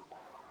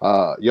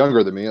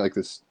younger than me, like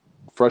this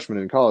freshman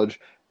in college.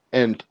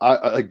 And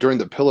I like during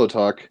the pillow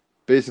talk,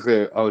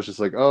 basically I was just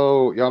like,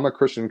 oh yeah, I'm a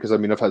Christian, because I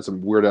mean, I've had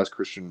some weird ass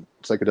Christian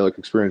psychedelic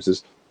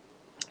experiences,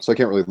 so I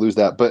can't really lose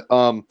that. But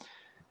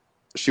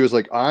she was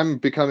like, I'm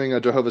becoming a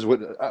Jehovah's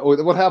Witness.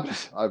 What happened?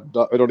 I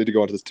don't need to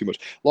go into this too much.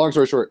 Long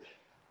story short,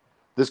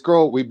 this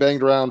girl, we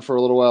banged around for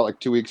a little while, like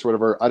 2 weeks or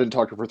whatever. I didn't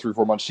talk to her for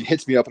 3-4 months. She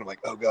hits me up and I'm like,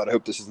 oh God, I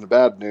hope this isn't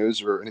bad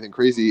news or anything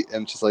crazy.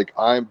 And she's like,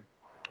 I'm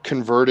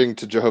converting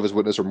to Jehovah's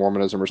Witness or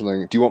Mormonism or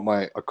something. Do you want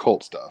my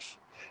occult stuff?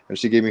 And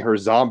she gave me her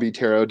zombie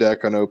tarot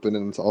deck unopened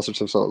and all sorts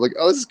of stuff. Like,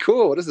 oh, this is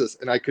cool. What is this?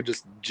 And I could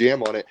just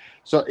jam on it.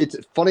 So it's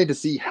funny to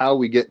see how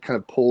we get kind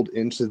of pulled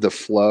into the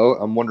flow.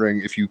 I'm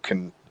wondering if you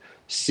can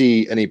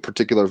see any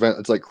particular event.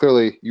 It's like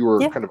clearly you were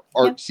kind of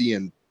artsy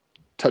and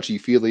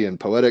touchy-feely and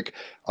poetic,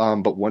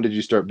 but when did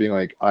you start being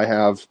like, I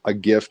have a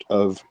gift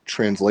of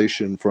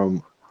translation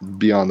from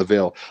beyond the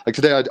veil? Like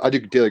today I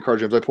do daily card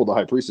jams. I pulled the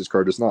High Priestess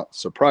card. It's not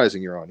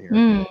surprising you're on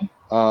here.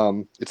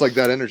 It's like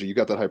that energy. You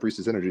got that High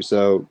Priestess energy.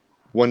 So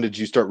when did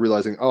you start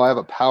realizing, oh, I have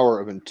a power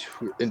of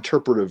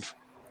interpretive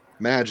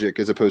magic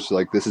as opposed to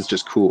like, this is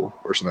just cool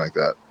or something like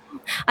that?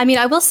 I mean,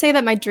 I will say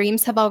that my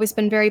dreams have always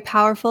been very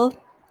powerful.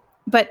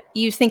 But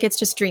you think it's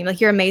just dream,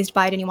 like you're amazed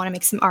by it and you want to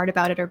make some art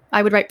about it, or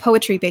I would write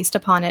poetry based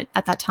upon it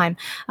at that time.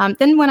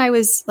 Then when I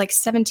was like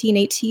 17,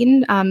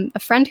 18, a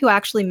friend who I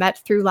actually met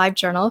through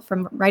LiveJournal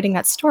from writing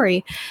that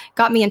story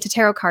got me into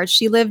tarot cards.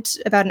 She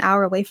lived about an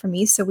hour away from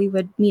me, so we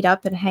would meet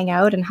up and hang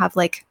out and have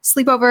like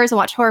sleepovers and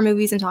watch horror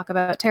movies and talk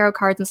about tarot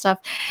cards and stuff.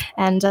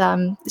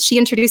 And she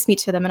introduced me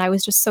to them, and I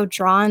was just so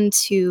drawn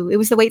to, it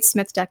was the Waite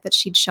Smith deck that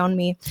she'd shown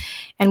me,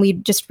 and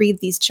we'd just read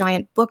these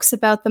giant books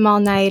about them all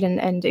night,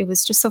 and it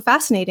was just so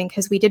fascinating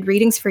because we did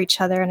readings for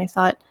each other, and I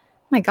thought,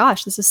 my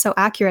gosh, this is so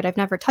accurate. I've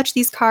never touched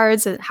these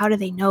cards. And how do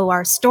they know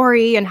our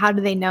story? And how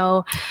do they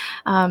know?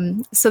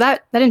 So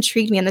that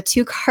intrigued me. And the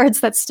two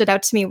cards that stood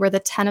out to me were the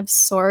Ten of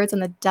Swords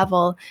and the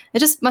Devil. It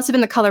just must have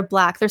been the color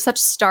black. They're such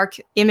stark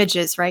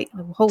images, right?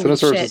 Holy Ten of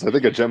Swords shit. is, I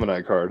think, a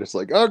Gemini card. It's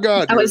like, oh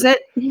god, Oh, is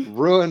it?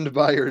 ruined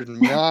by your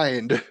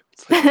mind.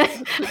 It's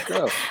like,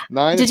 bro.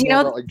 9 Did is you more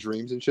know about like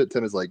dreams and shit.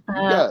 10 is like, you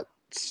got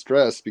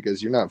stress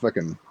because you're not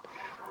fucking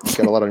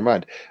got a lot on your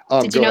mind.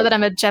 Did you know that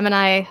I'm a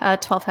Gemini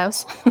 12th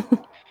house?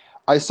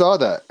 I saw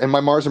that, and my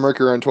Mars and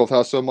Mercury are in 12th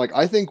house, so I'm like,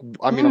 I think,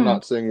 I mean, I'm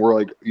not saying we're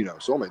like, you know,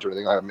 soulmates or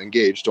anything. I'm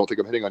engaged. Don't think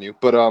I'm hitting on you,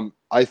 but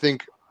I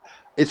think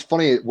it's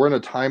funny. We're in a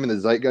time in the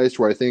zeitgeist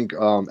where I think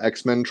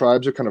X-Men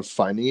tribes are kind of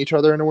finding each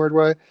other in a weird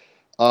way.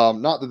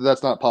 Not that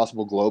that's not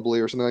possible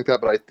globally or something like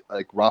that, but I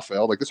like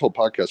Raphael. Like this whole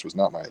podcast was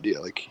not my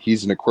idea. Like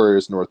he's an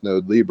Aquarius North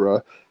Node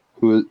Libra,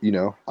 who, you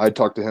know, I'd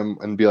talk to him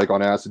and be like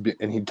on acid,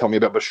 and he'd tell me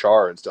about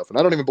Bashar and stuff. And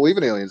I don't even believe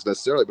in aliens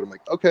necessarily, but I'm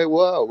like, okay,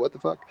 whoa, what the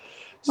fuck?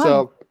 Wow.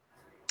 So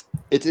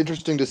it's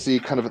interesting to see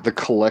kind of the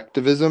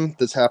collectivism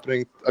that's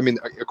happening. I mean,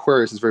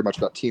 Aquarius is very much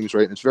about teams,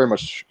 right? And it's very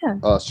much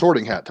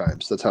sorting hat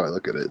times. That's how I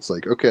look at it. It's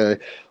like, okay,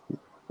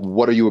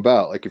 what are you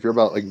about? Like if you're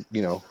about like,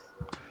 you know,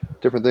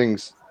 different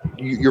things,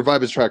 your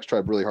vibe is Trax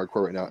Tribe really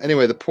hardcore right now.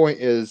 Anyway, the point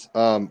is,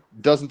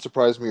 doesn't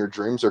surprise me your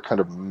dreams are kind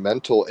of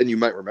mental, and you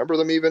might remember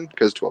them even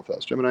because 12th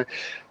house Gemini.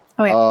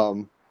 Oh,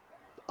 yeah.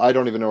 I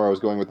don't even know where I was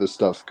going with this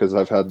stuff because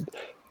I've had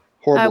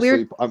horrible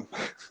sleep.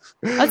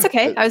 That's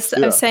okay. I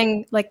was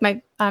saying like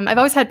I've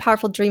always had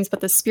powerful dreams,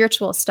 but the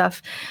spiritual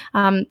stuff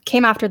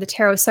came after the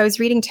tarot. So I was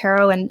reading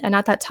tarot, and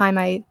at that time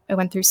I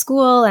went through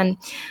school and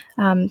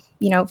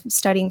you know,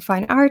 studying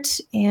fine art,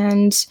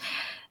 and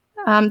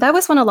that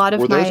was when a lot of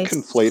were those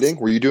conflating?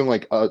 Were you doing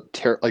like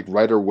like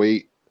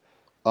Rider-Waite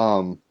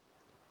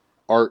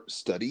art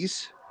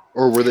studies,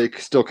 or were they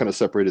still kind of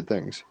separated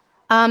things?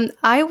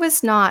 I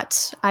was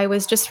not. I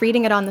was just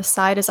reading it on the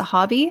side as a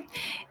hobby,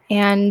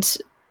 and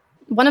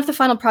one of the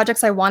final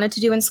projects I wanted to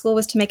do in school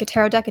was to make a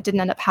tarot deck. It didn't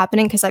end up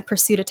happening because I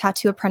pursued a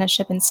tattoo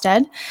apprenticeship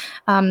instead.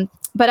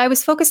 But I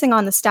was focusing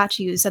on the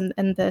statues and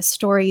the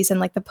stories and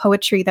like the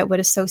poetry that would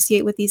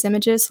associate with these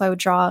images. So I would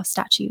draw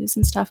statues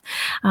and stuff.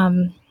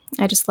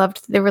 I just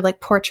loved, they were like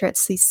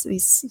portraits,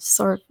 these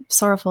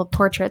sorrowful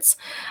portraits.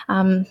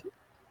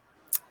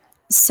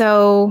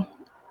 So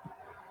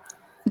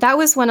that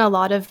was when a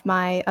lot of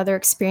my other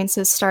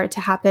experiences started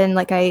to happen.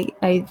 Like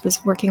I was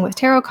working with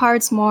tarot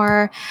cards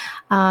more.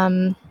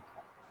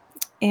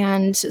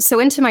 And so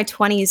into my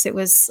 20s, it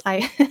was,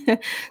 I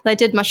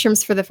did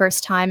mushrooms for the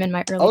first time in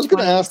my early 20s. I was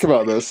going to ask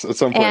about this at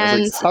some point. I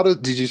was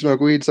like, did you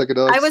smoke weed,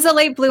 psychedelics? I was a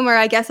late bloomer.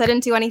 I guess I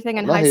didn't do anything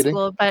in high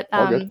school, but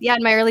yeah,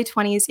 in my early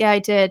 20s, yeah, I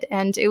did.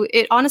 And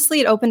it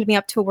honestly, it opened me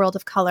up to a world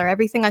of color.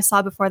 Everything I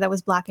saw before that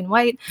was black and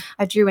white.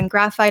 I drew in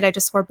graphite. I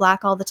just wore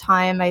black all the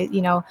time.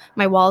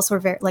 My walls were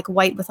very like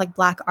white with like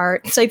black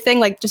art type thing,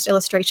 like just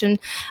illustration.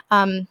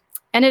 And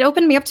it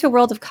opened me up to a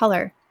world of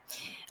color.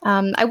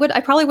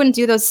 I probably wouldn't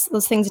do those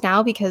things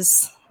now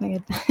because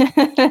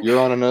you're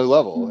on another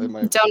level.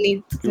 Don't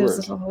need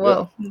those.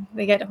 Whoa,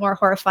 they get more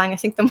horrifying, I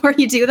think, the more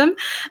you do them.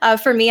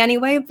 For me,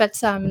 anyway.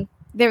 But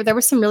there were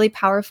some really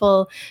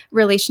powerful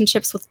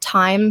relationships with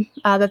time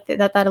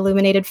that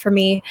illuminated for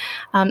me.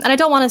 And I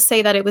don't want to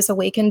say that it was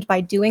awakened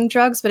by doing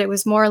drugs, but it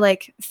was more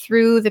like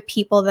through the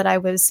people that I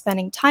was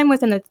spending time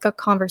with and the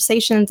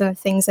conversations and the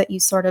things that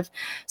you sort of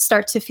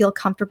start to feel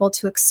comfortable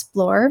to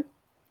explore.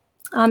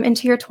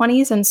 Into your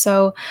 20s. And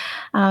so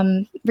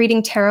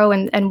reading tarot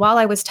and while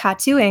I was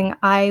tattooing,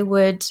 I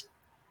would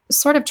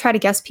sort of try to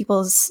guess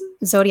people's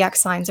zodiac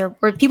signs or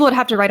people would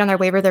have to write on their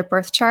waiver their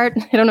birth chart.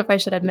 I don't know if I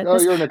should admit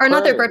this. Or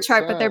not their birth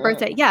chart, but their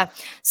birthday. Yeah.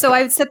 So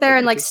I would sit there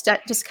and like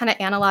just kind of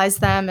analyze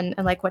them and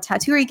like, what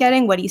tattoo are you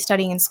getting? What are you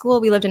studying in school?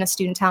 We lived in a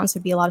student town, so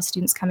there'd be a lot of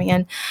students coming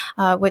in.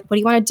 What do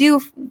you want to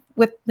do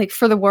with like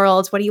for the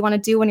world? What do you want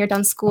to do when you're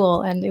done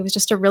school? And it was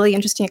just a really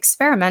interesting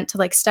experiment to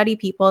like study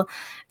people.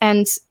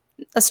 And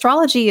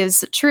astrology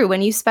is true.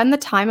 When you spend the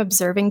time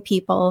observing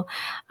people,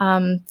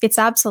 it's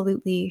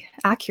absolutely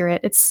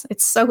accurate. It's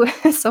so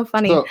so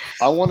funny. So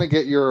I want to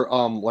get your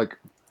like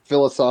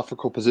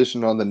philosophical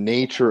position on the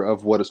nature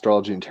of what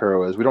astrology and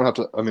tarot is. We don't have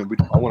to. I mean,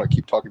 I want to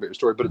keep talking about your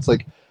story, but it's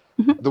like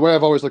the way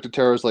I've always looked at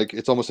tarot is like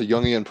it's almost a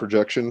Jungian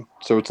projection.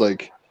 So it's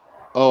like,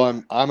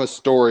 oh, I'm a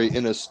story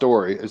in a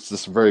story. It's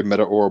this very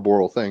meta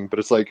Ouroboros thing, but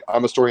it's like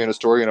I'm a story in a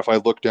story, and if I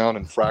look down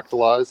and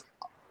fractalize,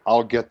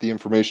 I'll get the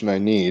information I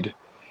need.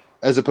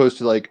 As opposed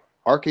to like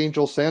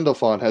Archangel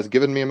Sandalphon has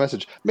given me a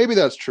message. Maybe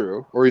that's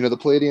true. Or, the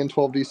Palladian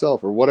 12D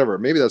self or whatever.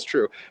 Maybe that's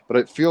true. But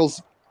it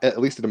feels, at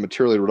least at a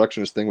materially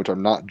reductionist thing, which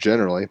I'm not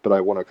generally, but I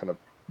want to kind of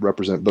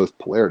represent both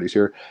polarities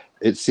here.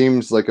 It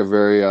seems like a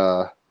very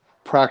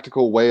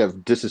practical way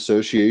of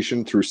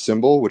disassociation through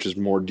symbol, which is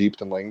more deep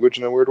than language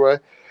in a weird way.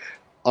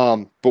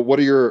 But what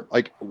are your,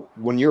 like,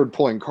 when you're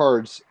pulling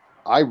cards,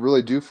 I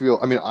really do feel,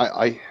 I mean,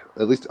 I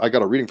at least I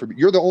got a reading from you.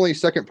 You're the only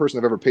second person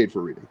I've ever paid for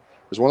a reading.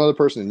 There's one other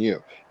person and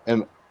you.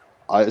 And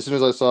as soon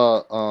as I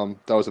saw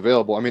that was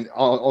available, I mean,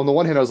 on the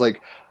one hand, I was like,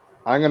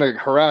 I'm gonna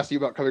harass you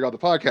about coming on the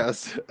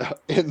podcast,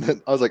 and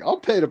then I was like, I'll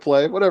pay to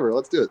play, whatever,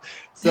 let's do it.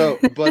 So,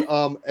 but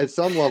at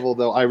some level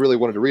though, I really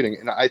wanted a reading,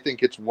 and I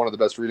think it's one of the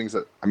best readings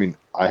that, I mean,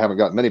 I haven't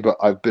got many, but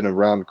I've been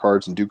around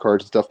cards and do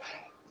cards and stuff.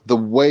 The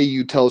way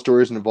you tell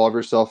stories and involve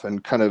yourself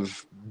and kind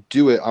of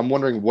do it, I'm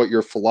wondering what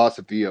your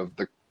philosophy of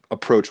the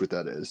approach with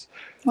that is.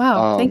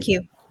 Wow, thank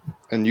you.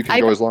 And you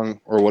can go as long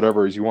or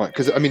whatever as you want,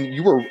 because I mean,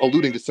 you were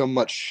alluding to so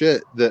much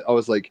shit that I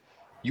was like,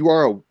 you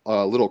are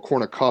a little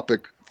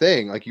cornucopic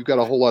thing. Like, you got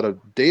a whole lot of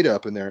data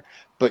up in there,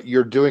 but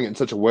you're doing it in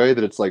such a way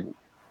that it's like,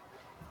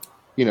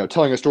 you know,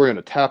 telling a story on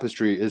a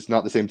tapestry is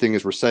not the same thing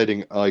as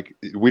reciting, like,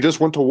 we just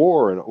went to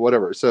war and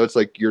whatever. So it's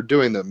like you're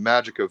doing the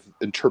magic of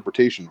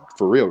interpretation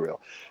for real.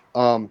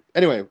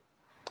 Anyway,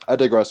 I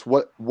digress.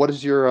 What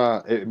is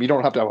your you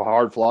don't have to have a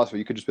hard philosophy.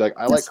 You could just be like,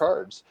 I like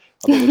cards.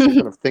 But what's your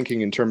kind of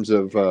thinking in terms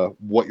of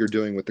what you're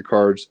doing with the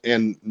cards?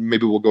 And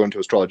maybe we'll go into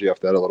astrology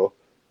after that a little.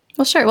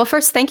 Well, sure. Well,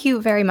 first, thank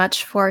you very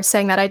much for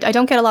saying that. I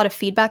don't get a lot of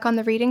feedback on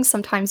the readings.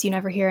 Sometimes you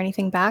never hear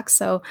anything back.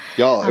 So,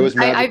 y'all, it was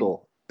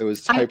magical. It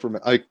was hyper.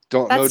 I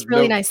don't know. That's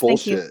really no nice.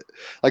 Bullshit. Thank you.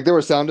 Like, there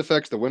were sound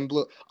effects. The wind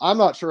blew. I'm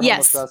not sure how much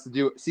Yes. that has to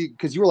do. See,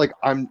 because you were like,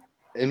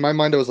 in my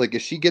mind, I was like,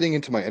 is she getting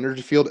into my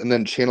energy field and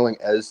then channeling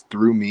Ez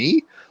through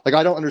me? Like,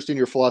 I don't understand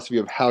your philosophy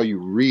of how you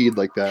read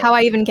like that. How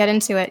I even get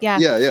into it. Yeah.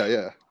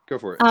 Yeah. Go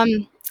for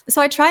it.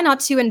 So I try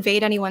not to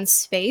invade anyone's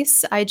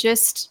space.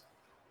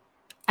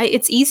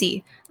 It's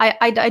easy.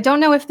 I don't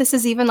know if this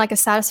is even like a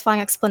satisfying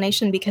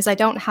explanation, because I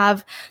don't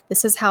have,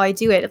 this is how I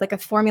do it, like a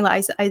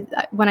formula.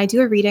 When I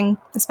do a reading,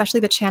 especially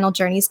the channel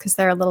journeys, because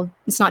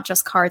it's not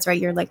just cards, right?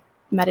 You're like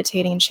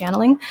meditating and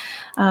channeling.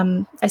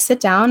 I sit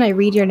down, I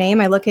read your name,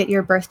 I look at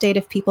your birth date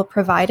if people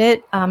provide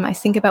it. I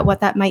think about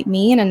what that might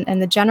mean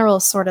and the general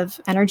sort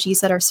of energies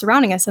that are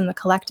surrounding us in the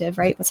collective,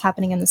 right? What's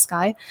happening in the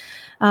sky.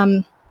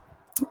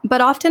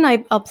 But often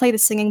I'll play the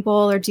singing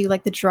bowl or do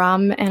like the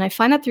drum, and I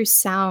find that through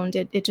sound,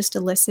 it just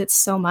elicits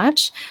so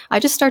much. I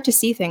just start to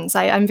see things.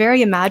 I'm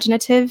very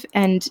imaginative,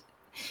 and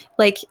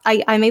like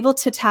I'm able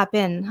to tap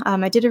in.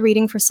 I did a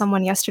reading for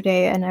someone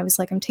yesterday, and I was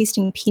like, I'm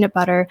tasting peanut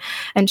butter.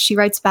 And she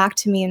writes back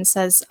to me and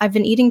says, I've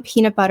been eating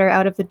peanut butter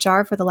out of the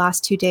jar for the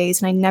last 2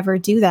 days, and I never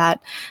do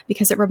that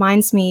because it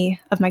reminds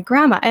me of my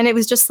grandma. And it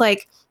was just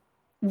like,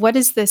 what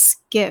is this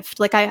gift?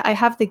 Like I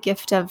have the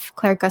gift of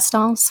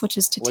clairgustance, which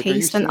is to Like,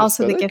 taste, and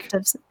also the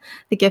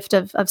gift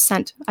of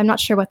scent. I'm not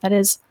sure what that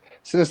is.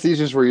 Synesthesia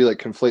is where you like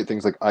conflate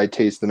things, like I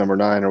taste the number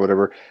 9 or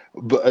whatever.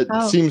 But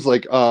it seems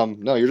like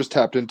no, you're just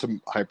tapped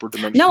into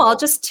hyperdimensional. No, I'll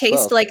just taste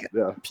stuff. like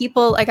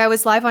people. Like I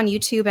was live on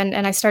YouTube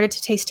and I started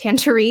to taste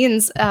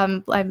tangerines.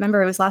 I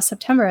remember it was last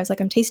September. I was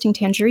like, I'm tasting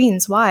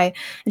tangerines. Why?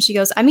 And she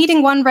goes, I'm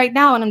eating one right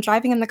now and I'm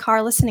driving in the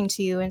car listening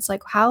to you. And it's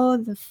like, how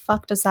the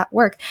fuck does that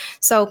work?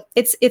 So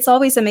it's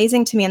always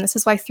amazing to me. And this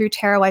is why through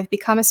tarot I've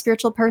become a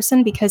spiritual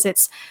person, because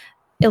it's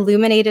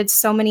illuminated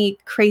so many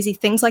crazy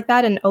things like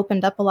that and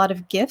opened up a lot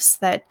of gifts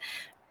that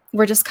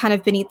were just kind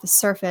of beneath the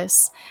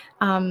surface.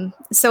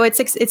 So it's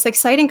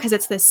exciting because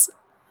it's this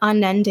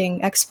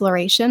unending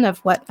exploration of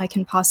what I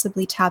can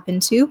possibly tap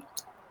into.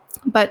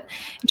 But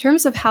in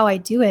terms of how I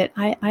do it,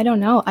 I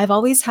don't know. I've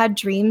always had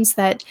dreams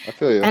that I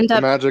feel you. end The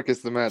up magic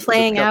is the magic.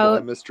 playing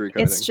out. Mystery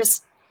kind of It's thing.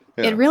 just,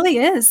 Yeah. it really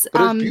is.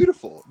 But it's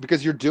beautiful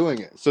because you're doing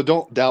it. So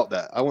don't doubt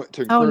that. I want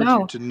to encourage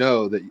no. you to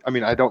know that. I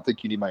mean, I don't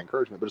think you need my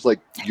encouragement, but it's like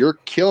you're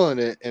killing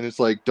it, and it's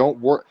like don't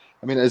work.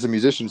 I mean, as a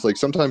musician, it's like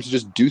sometimes you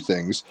just do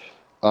things,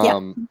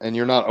 and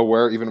you're not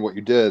aware even what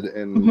you did,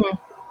 and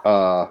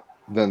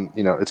then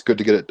it's good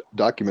to get it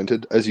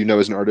documented. As you know,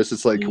 as an artist,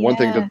 it's like one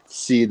thing to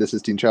see the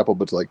Sistine Chapel,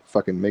 but to like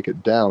fucking make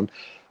it down.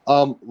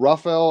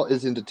 Raphael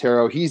is into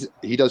tarot.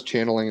 He does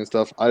channeling and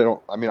stuff.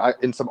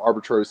 In some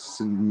arbitrary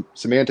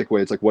semantic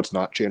way, it's like what's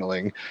not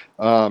channeling,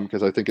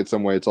 because I think in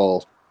some way it's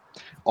all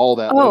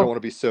that. But I don't want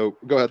to be so.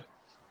 Go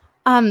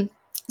ahead.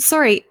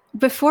 Sorry.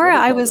 Before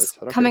I was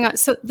coming on,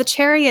 so the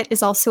Chariot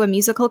is also a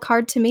musical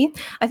card to me.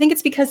 I think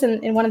it's because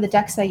in one of the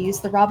decks I use,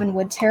 the Robin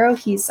Wood Tarot,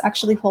 he's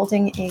actually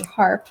holding a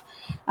harp.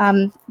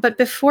 But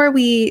before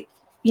we,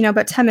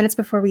 about 10 minutes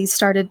before we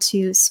started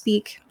to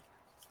speak,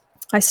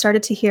 I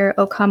started to hear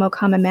O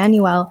Come,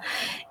 Emmanuel,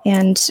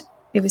 and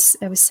I was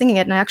singing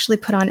it, and I actually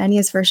put on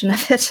Enya's version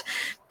of it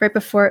right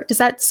before. Does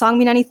that song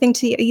mean anything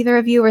to either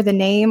of you, or the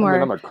name, or? I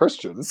mean, I'm a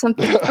Christian.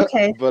 Something.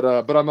 Okay. but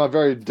I'm a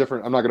very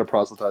different. I'm not going to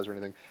proselytize or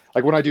anything.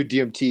 Like when I do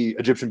DMT,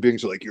 Egyptian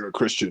beings are like, "You're a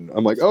Christian."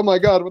 I'm like, "Oh my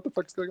god, what the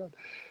fuck's going on?"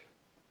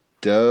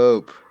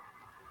 Dope.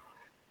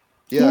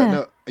 Yeah,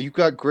 no, you've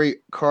got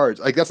great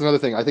cards. Like that's another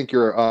thing. I think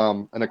you're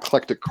an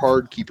eclectic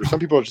card keeper. Some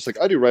people are just like,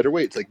 "I do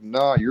Rider-Waite." It's like,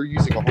 nah, you're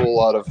using a whole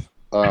lot of.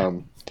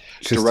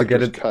 Just to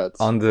get it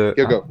cuts. on the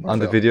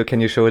the video, can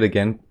you show it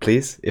again,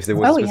 please? If there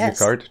was a specific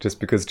card,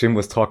 just because Jim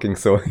was talking,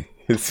 so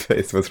his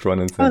face was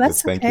front and center.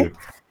 That's Thank okay. you.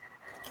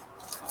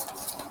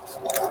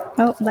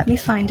 Oh, let me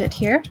find it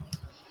here.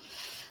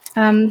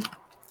 I'm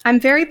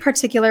very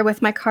particular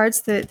with my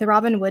cards. The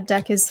Robin Wood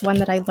deck is one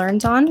that I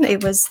learned on.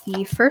 It was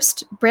the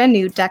first brand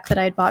new deck that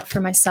I had bought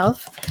for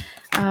myself.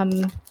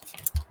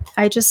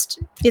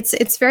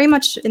 it's very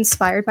much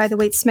inspired by the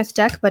Waite-Smith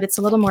deck, but it's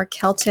a little more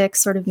Celtic,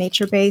 sort of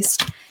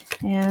nature-based,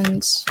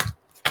 and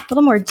a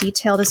little more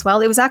detailed as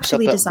well. It was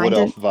actually Got that designed wood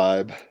elf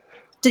vibe.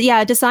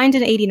 designed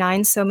in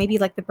 '89, so maybe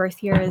like the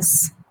birth year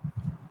is.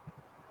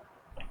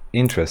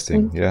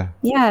 Interesting. Yeah.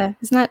 Yeah,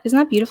 isn't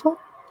that beautiful?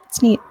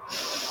 It's neat.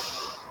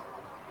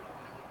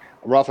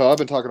 Raphael, I've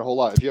been talking a whole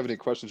lot. If you have any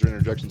questions or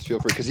interjections, feel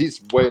free, because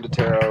he's way into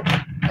tarot.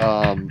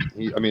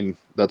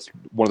 That's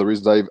one of the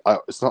reasons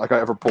it's not like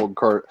I ever pulled a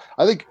card.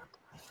 I think,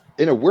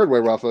 in a weird way,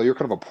 Raphael, you're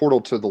kind of a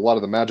portal to a lot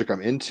of the magic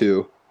I'm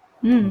into,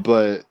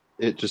 but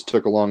it just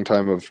took a long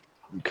time of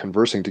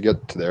conversing to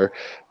get to there.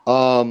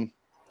 Do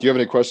you have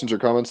any questions or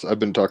comments? I've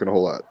been talking a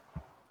whole lot.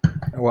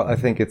 Well, I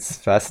think it's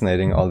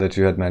fascinating, all that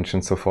you had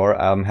mentioned so far.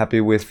 I'm happy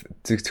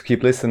to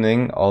keep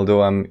listening,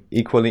 although I'm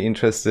equally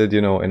interested,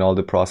 in all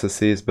the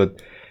processes,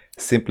 but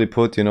simply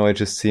put, it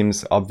just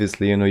seems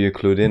obviously, you're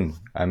clued in.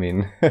 I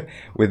mean,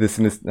 with this,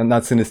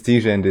 not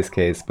synesthesia in this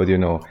case, but,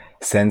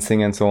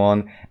 sensing and so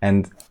on.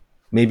 And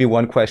maybe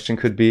one question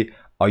could be,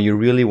 are you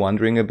really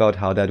wondering about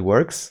how that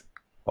works?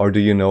 Or do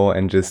you know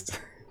and just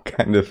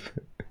kind of...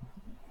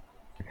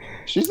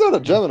 She's not a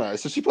Gemini,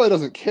 so she probably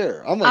doesn't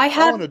care. I'm like,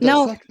 I want to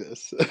dissect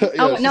this.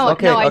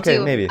 I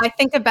do. Maybe. I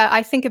think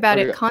about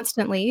it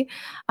constantly.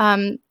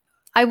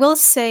 I will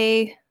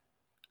say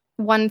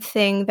one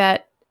thing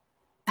that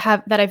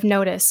I've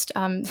noticed,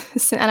 and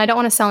I don't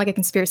want to sound like a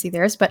conspiracy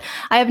theorist, but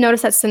I have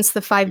noticed that since the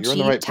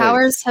 5G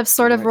towers have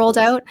sort of rolled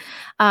out,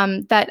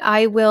 that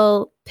I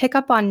will pick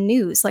up on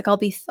news. Like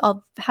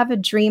I'll have a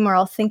dream or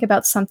I'll think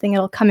about something,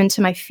 it'll come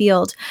into my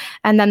field,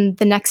 and then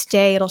the next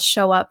day it'll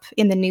show up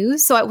in the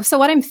news. So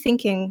what I'm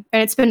thinking,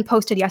 and it's been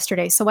posted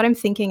yesterday. So what I'm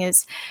thinking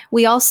is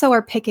we also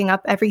are picking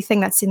up everything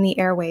that's in the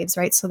airwaves,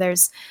 right? So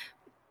there's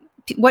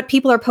what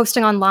people are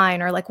posting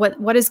online, or like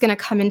what is going to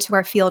come into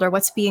our field, or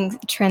what's being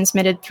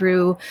transmitted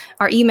through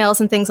our emails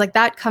and things like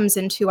that comes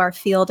into our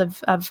field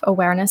of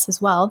awareness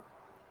as well.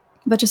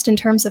 But just in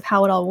terms of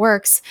how it all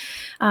works,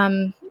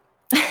 I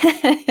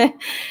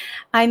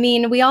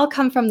mean, we all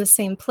come from the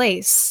same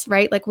place,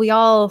 right? Like we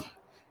all,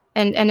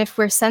 and if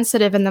we're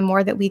sensitive, and the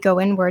more that we go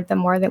inward, the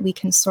more that we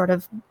can sort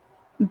of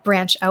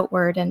branch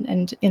outward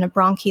and in a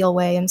bronchial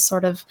way and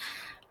sort of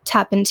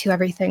tap into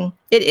everything.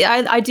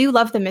 I do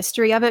love the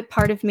mystery of it.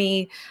 Part of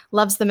me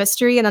loves the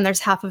mystery, and then there's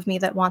half of me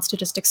that wants to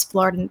just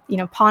explore it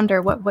and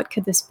ponder what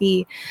could this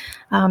be.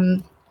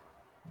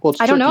 Well,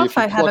 I don't know if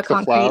I have a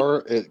concrete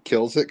flower, it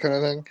kills it kind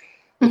of thing.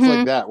 It's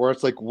like that, where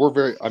it's like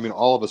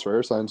all of us are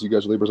air signs. You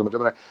guys are Libras, I'm a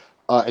Gemini,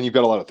 and you've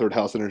got a lot of third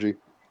house energy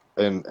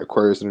and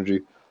Aquarius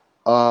energy.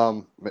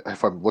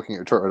 If I'm looking at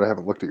your chart right, I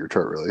haven't looked at your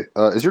chart really.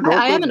 Is your North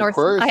I am a Node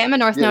Aquarius? I am a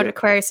North Node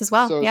Aquarius as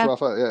well. So yeah.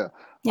 Raphael, yeah.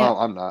 Yeah.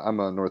 I'm not. I'm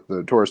a North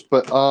Node Taurus.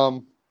 But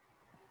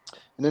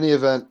in any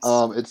event,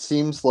 it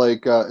seems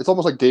like it's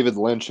almost like David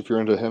Lynch, if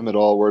you're into him at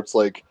all, where it's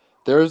like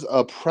there's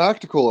a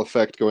practical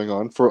effect going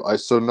on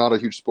so not a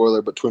huge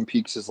spoiler, but Twin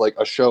Peaks is like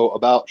a show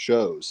about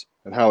shows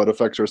and how it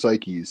affects our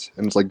psyches.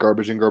 And it's like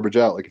garbage in, garbage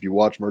out. Like if you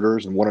watch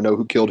murders and want to know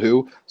who killed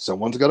who,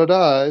 someone's got to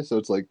die. So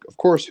it's like, of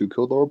course, who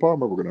killed Laura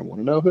Palmer? We're going to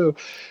want to know who.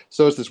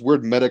 So it's this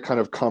weird meta kind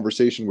of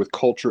conversation with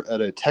culture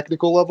at a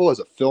technical level as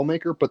a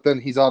filmmaker, but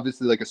then he's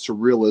obviously like a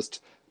surrealist,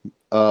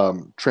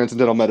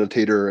 transcendental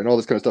meditator and all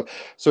this kind of stuff.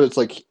 So it's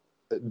like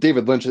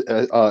David Lynch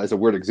is a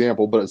weird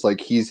example, but it's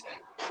like he's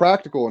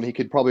practical and he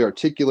could probably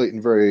articulate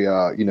in very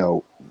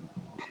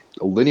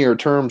linear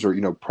terms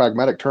or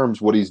pragmatic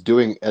terms what he's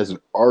doing as an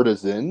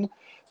artisan.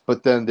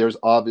 But then there's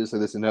obviously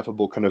this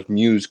ineffable kind of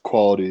muse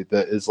quality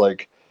that is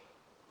like,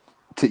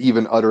 to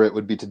even utter it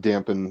would be to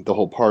dampen the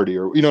whole party,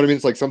 or you know what I mean?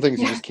 It's like some things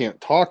you just can't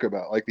talk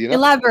about, like the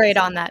elaborate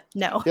on that.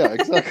 No. Yeah,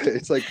 exactly.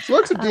 It's like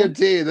smoke some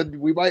DMT, then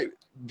we might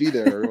be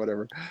there or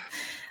whatever.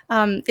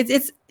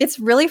 It's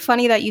really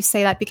funny that you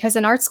say that, because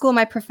in art school,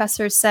 my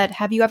professors said,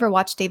 have you ever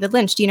watched David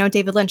Lynch? Do you know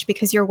David Lynch?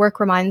 Because your work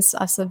reminds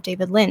us of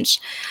David Lynch.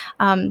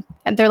 And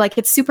they're like,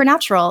 it's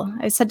supernatural.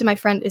 I said to my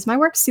friend, is my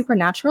work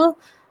supernatural?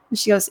 And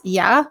she goes,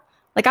 yeah.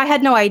 Like I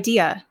had no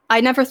idea.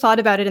 I never thought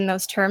about it in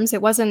those terms.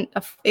 It wasn't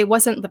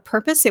the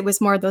purpose. It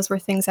was more, those were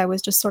things I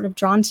was just sort of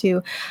drawn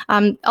to.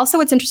 Also,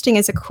 what's interesting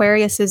is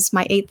Aquarius is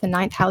my 8th and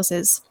 9th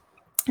houses.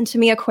 And to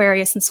me,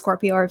 Aquarius and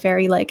Scorpio are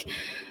very like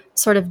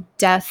sort of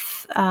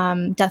death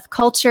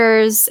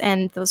cultures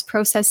and those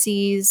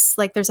processes.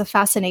 Like there's a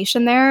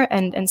fascination there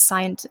and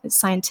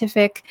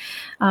scientific.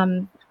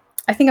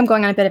 I think I'm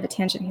going on a bit of a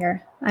tangent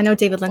here. I know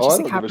David Lynch is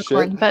a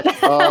Capricorn, but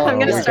I'm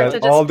going to start to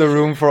just... all the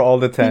room for all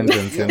the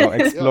tangents,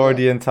 explore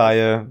the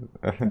entire...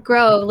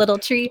 grow a little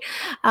tree.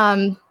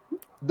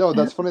 No,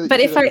 that's funny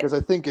that you say that, because I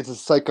think it's a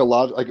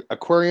psychological, like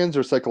Aquarians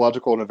are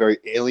psychological in a very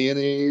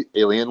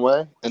alien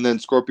way, and then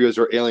Scorpios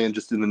are alien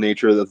just in the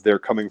nature that they're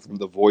coming from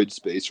the void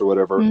space or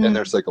whatever, and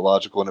they're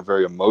psychological in a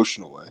very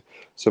emotional way.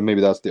 So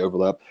maybe that's the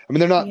overlap. I mean,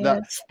 they're not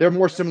that, they're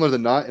more similar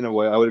than not in a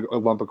way. I would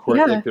lump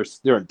Aquarius, like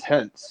they're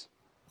intense.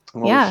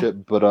 And all this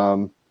shit, but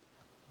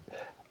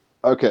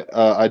okay,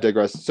 I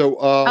digress. So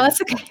that's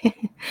okay.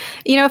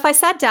 If I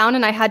sat down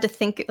and I had to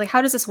think, like,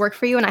 how does this work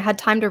for you, and I had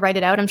time to write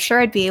it out, I'm sure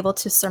I'd be able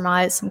to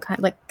surmise some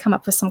kind, like, come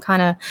up with some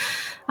kind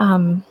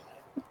of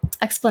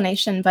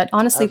explanation, but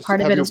honestly,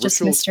 part of Have it your is just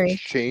rituals mystery.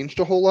 changed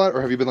a whole lot,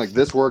 or have you been like,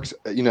 this works?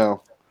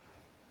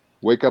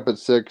 Wake up at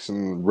 6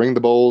 and ring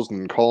the bowls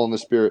and call on the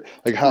spirit.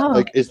 Like how? Oh.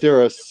 Like, is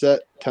there a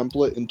set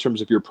template in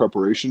terms of your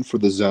preparation for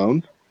the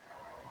zone?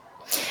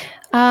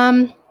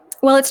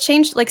 Well, it's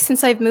changed like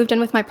since I've moved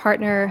in with my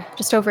partner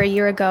just over a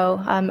year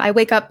ago. I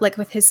wake up like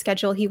with his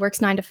schedule. He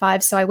works 9 to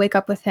 5, so I wake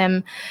up with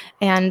him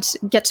and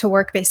get to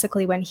work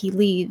basically when he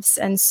leaves.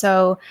 And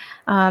so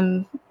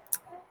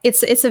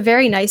it's a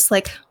very nice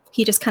like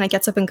he just kind of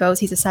gets up and goes.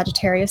 He's a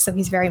Sagittarius, so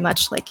he's very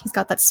much like he's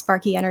got that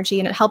sparky energy,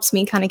 and it helps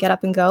me kind of get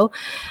up and go.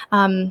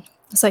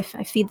 So I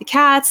feed the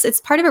cats. It's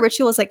part of a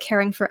ritual is like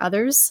caring for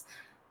others.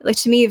 Like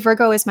to me,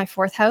 Virgo is my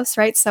 4th house,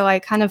 right? So I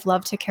kind of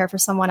love to care for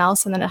someone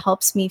else, and then it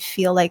helps me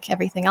feel like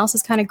everything else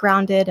is kind of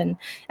grounded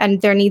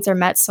and their needs are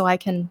met, so I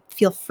can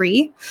feel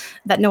free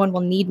that no one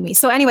will need me.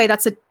 So anyway,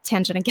 that's a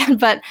tangent again,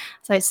 but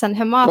so I send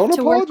him off Don't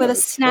to work with a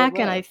apologize. snack,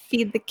 Don't and lie. I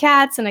feed the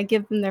cats, and I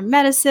give them their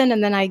medicine,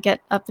 and then I get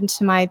up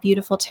into my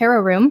beautiful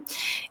tarot room,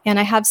 and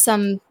I have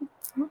some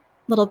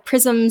little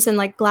prisms and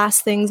like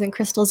glass things and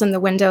crystals in the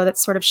window that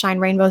sort of shine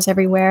rainbows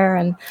everywhere,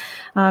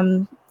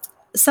 and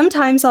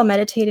sometimes I'll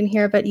meditate in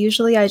here, but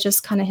usually I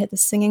just kind of hit the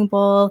singing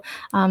bowl,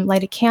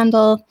 light a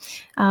candle,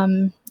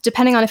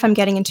 depending on if I'm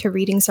getting into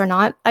readings or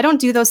not. I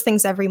don't do those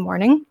things every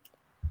morning.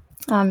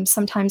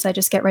 Sometimes I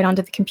just get right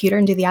onto the computer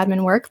and do the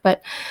admin work,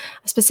 but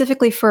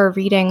specifically for a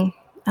reading,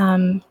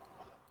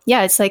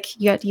 yeah, it's like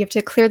you have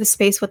to clear the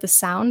space with the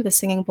sound, the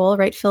singing bowl,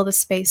 right? Fill the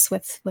space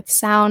with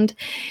sound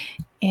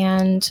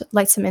and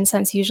light some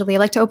incense. Usually I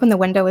like to open the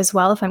window as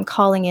well if I'm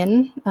calling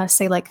in,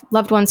 say like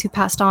loved ones who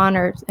passed on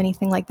or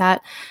anything like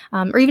that,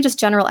 or even just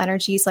general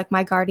energies like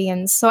my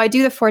guardians. So I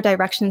do the 4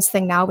 directions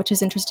thing now, which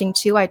is interesting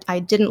too. I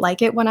didn't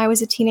like it when I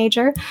was a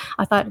teenager.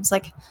 I thought it was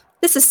like,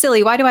 this is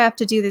silly. Why do I have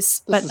to do this?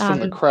 This is from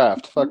The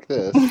Craft. Fuck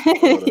this.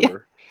 Or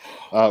whatever.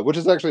 Which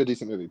is actually a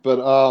decent movie. But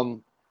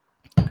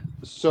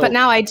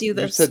now I do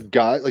this. You said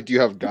guide. Like, do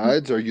you have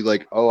guides? Or are you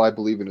like, oh, I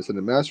believe in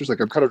Ascended Masters? Like,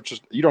 I'm kind of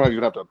just. You don't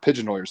even have to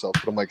pigeonhole yourself.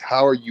 But I'm like,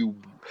 how are you?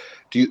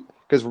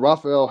 Because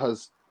Raphael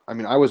has. I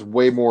mean, I was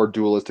way more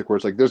dualistic, where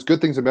it's like there's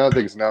good things and bad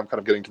things. And now I'm kind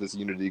of getting to this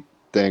unity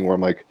thing where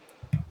I'm like,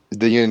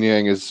 the yin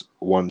yang is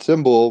one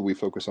symbol. We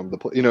focus on the.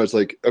 It's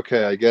like,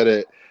 okay, I get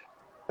it.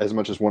 As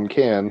much as one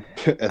can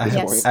at this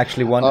point.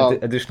 Actually, one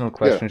additional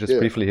question,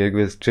 briefly here,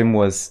 because Jim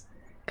was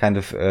kind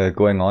of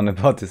going on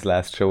about this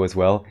last show as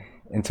well,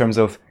 in terms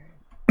of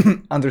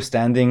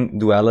understanding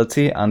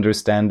duality,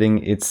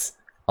 understanding it's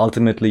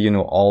ultimately,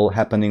 all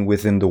happening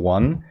within the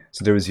one.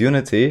 So there is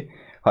unity.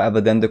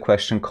 However, then the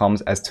question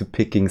comes as to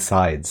picking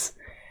sides.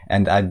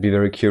 And I'd be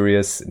very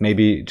curious,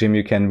 maybe Jim,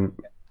 you can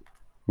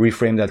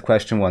reframe that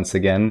question once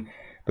again,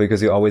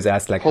 because you always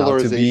ask like how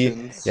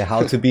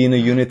to be in a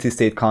unity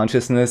state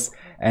consciousness.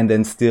 And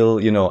then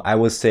still, I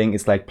was saying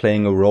it's like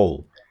playing a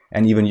role.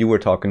 And even you were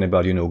talking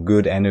about,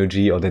 good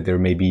energy, or that there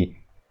may be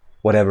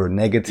whatever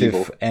negative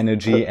evil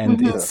energy.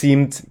 And it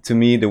seemed to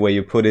me, the way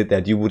you put it,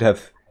 that you would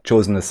have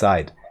chosen a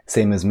side.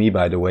 Same as me,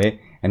 by the way.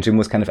 And Jim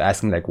was kind of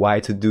asking like why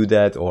to do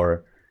that,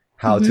 or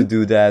how to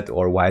do that,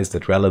 or why is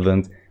that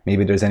relevant?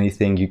 Maybe there's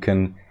anything you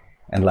can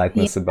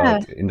enlighten us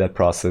about in that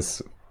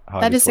process.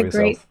 That is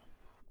a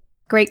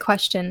great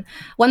question.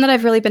 One that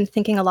I've really been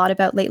thinking a lot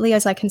about lately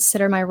as I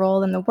consider my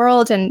role in the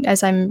world and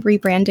as I'm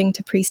rebranding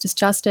to Priestess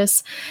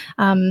Justice.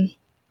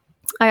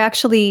 I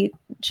actually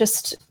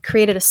just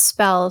created a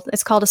spell.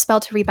 It's called A Spell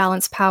to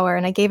Rebalance Power,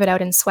 and I gave it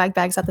out in swag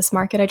bags at this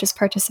market I just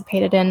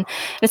participated in. And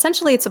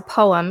essentially, it's a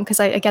poem, because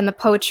again, the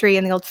poetry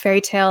and the old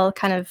fairy tale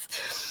kind of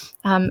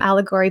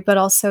allegory, but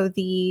also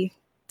the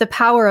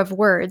power of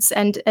words.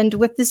 And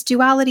with this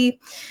duality,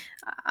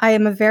 I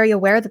am very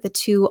aware that the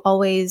two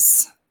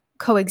always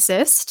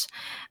coexist.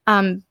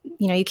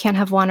 You can't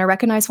have one or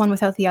recognize one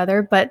without the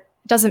other, but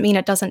it doesn't mean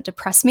it doesn't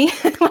depress me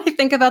when I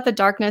think about the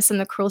darkness and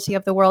the cruelty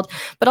of the world,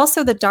 but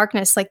also the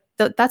darkness, like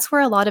that's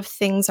where a lot of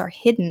things are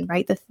hidden,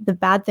 right? The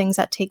bad things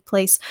that take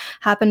place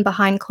happen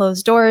behind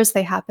closed doors.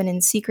 They happen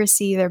in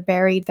secrecy. They're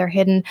buried, they're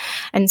hidden.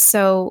 And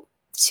so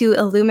to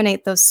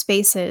illuminate those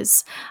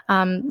spaces.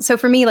 So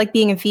for me, like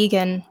being a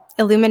vegan,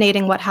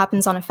 illuminating what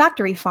happens on a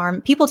factory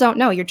farm, people don't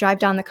know. You drive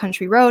down the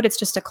country road, it's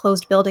just a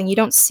closed building. You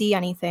don't see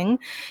anything.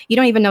 You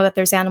don't even know that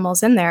there's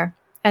animals in there.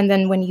 And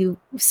then when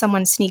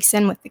someone sneaks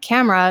in with the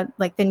camera,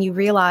 like then you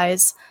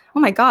realize,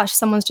 oh my gosh,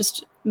 someone's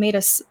just made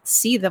us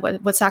see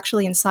what's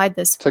actually inside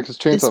this Texas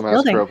Chainsaw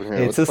Massacre up in here.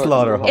 It's a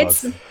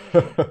slaughterhouse.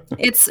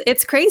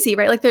 It's crazy,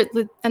 right? Like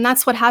and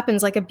that's what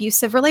happens, like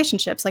abusive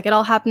relationships, like it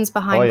all happens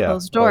behind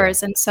closed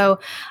doors. And so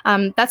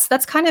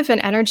that's kind of an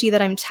energy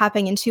that I'm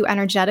tapping into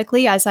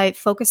energetically. As I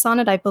focus on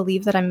it, I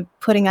believe that I'm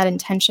putting that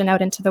intention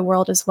out into the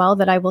world as well,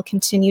 that I will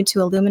continue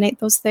to illuminate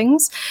those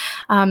things.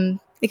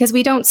 Because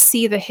we don't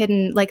see the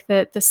hidden, like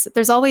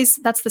there's always,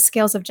 that's the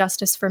scales of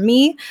justice for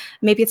me.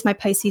 Maybe it's my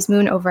Pisces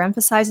moon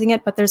overemphasizing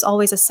it, but there's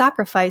always a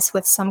sacrifice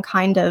with some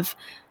kind of,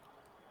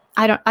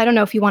 I don't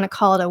know if you want to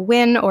call it a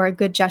win or a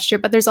good gesture,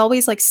 but there's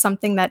always like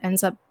something that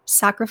ends up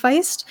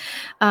sacrificed.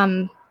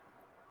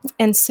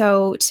 And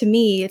so to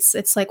me,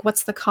 it's like,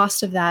 what's the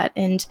cost of that?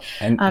 And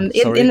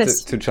sorry in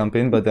this, to jump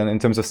in, but then in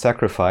terms of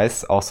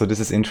sacrifice, also this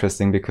is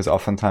interesting because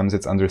oftentimes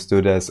it's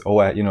understood as, oh,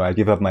 I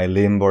give up my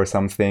limb or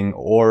something,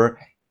 or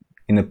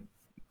in a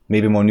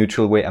maybe more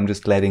neutral way, I'm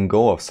just letting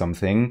go of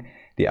something.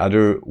 The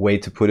other way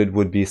to put it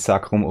would be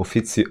sacrum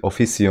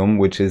officium,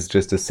 which is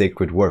just a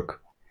sacred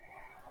work.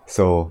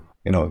 So,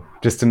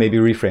 just to maybe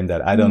reframe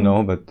that. I don't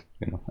know, but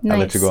I'll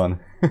let you go on.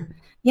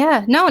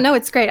 Yeah, no,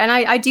 it's great. And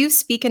I do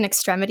speak in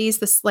extremities.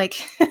 This,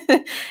 like,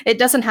 it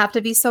doesn't have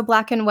to be so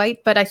black and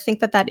white, but I think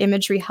that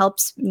imagery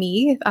helps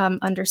me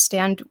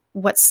understand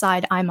what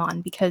side I'm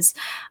on, because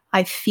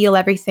I feel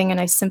everything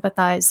and I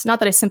sympathize. Not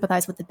that I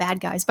sympathize with the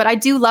bad guys, but I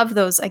do love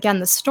those, again,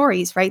 the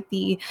stories, right?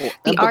 The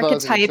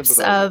archetypes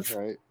of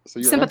right? So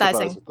you're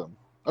sympathizing with them.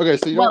 Okay,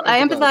 so you well, I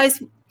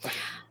empathize.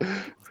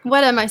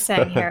 What am I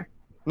saying here?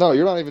 No,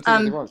 you're not even saying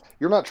anything wrong.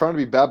 You're not trying to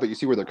be bad, but you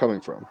see where they're coming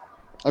from.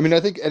 I mean, I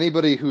think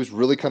anybody who's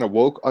really kind of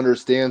woke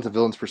understands a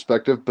villain's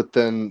perspective, but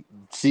then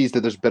sees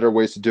that there's better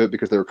ways to do it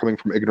because they were coming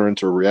from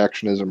ignorance or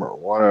reactionism or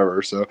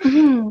whatever. So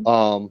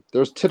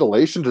there's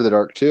titillation to the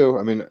dark too.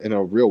 I mean, in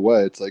a real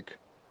way, it's like,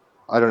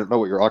 I don't know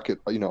what your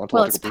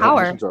ontological it's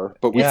power. are,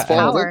 but we Yeah,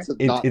 fall power.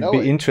 into it'd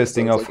be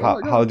interesting so of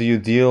like, oh how do you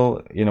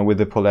deal, with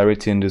the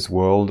polarity in this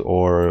world,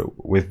 or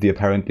with the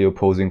apparently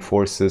opposing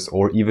forces,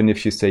 or even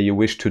if you say you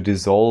wish to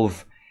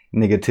dissolve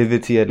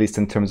negativity, at least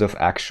in terms of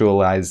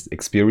actualized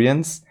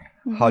experience.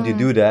 How do you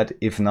do that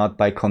if not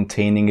by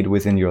containing it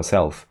within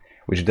yourself?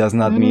 Which does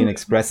not mean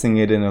expressing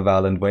it in a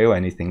violent way or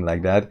anything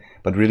like that,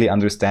 but really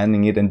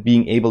understanding it and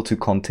being able to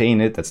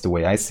contain it. That's the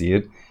way I see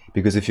it.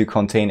 Because if you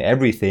contain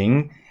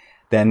everything,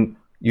 then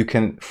you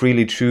can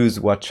freely choose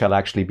what shall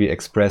actually be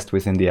expressed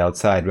within the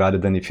outside, rather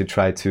than if you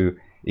try to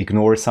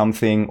ignore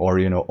something or,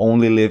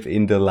 only live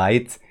in the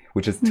light,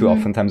 which is too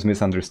oftentimes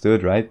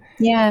misunderstood, right?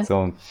 Yeah.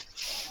 So...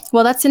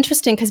 Well, that's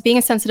interesting, because being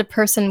a sensitive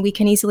person, we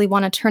can easily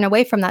want to turn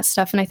away from that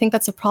stuff. And I think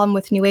that's a problem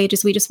with New Age,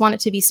 is we just want it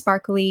to be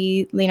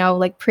sparkly,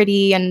 like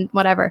pretty and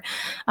whatever.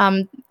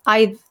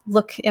 I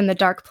look in the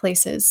dark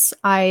places.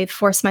 I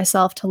force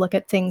myself to look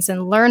at things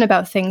and learn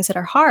about things that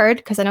are hard,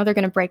 because I know they're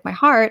going to break my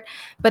heart.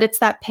 But it's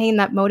that pain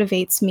that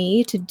motivates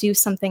me to do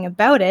something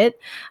about it,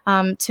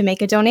 to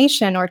make a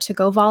donation or to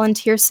go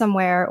volunteer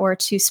somewhere or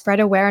to spread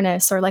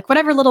awareness, or like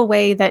whatever little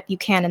way that you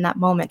can in that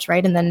moment,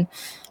 right? And then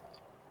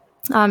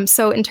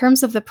so in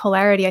terms of the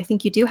polarity, I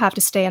think you do have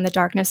to stay in the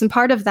darkness. And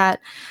part of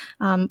that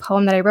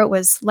poem that I wrote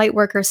was, light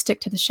workers stick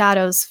to the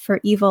shadows,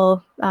 for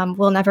evil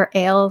will never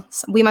ail.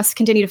 We must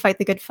continue to fight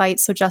the good fight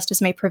so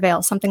justice may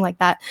prevail, something like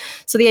that.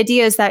 So the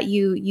idea is that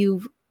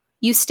you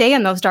stay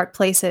in those dark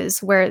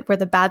places where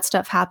the bad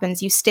stuff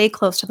happens. You stay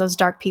close to those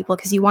dark people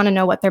because you want to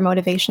know what their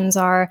motivations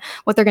are,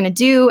 what they're going to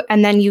do.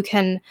 And then you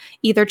can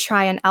either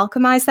try and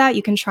alchemize that.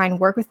 You can try and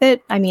work with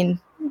it. I mean,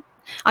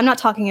 I'm not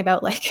talking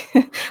about like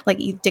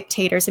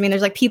dictators. I mean,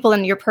 there's like people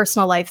in your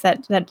personal life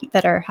that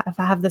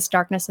have this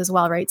darkness as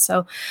well, right?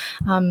 So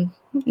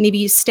maybe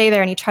you stay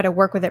there and you try to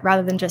work with it,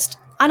 rather than just,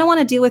 I don't want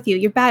to deal with you.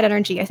 You're bad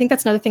energy. I think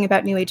that's another thing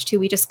about New Age too.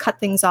 We just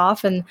cut things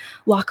off and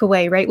walk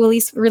away, right?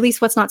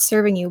 Release what's not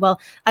serving you. Well,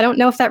 I don't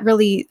know if that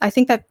really, I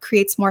think that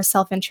creates more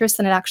self-interest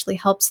than it actually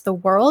helps the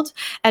world.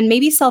 And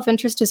maybe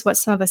self-interest is what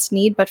some of us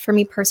need. But for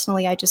me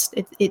personally,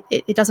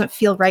 it doesn't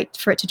feel right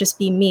for it to just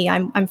be me.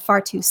 I'm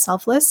far too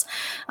selfless.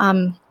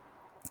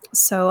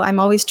 So I'm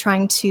always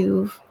trying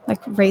to like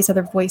raise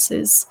other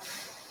voices.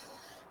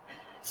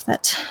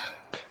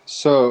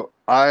 So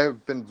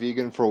I've been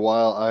vegan for a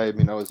while. I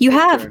was. You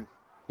have?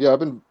 Yeah, I've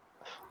been.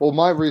 Well,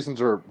 my reasons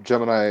are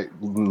Gemini,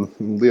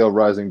 Leo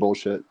rising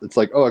bullshit. It's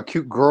like, oh, a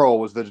cute girl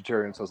was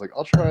vegetarian, so I was like,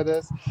 I'll try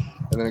this,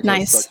 and then it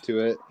kind of stuck to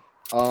it.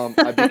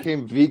 I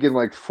became vegan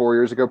like 4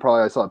 years ago.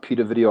 Probably I saw a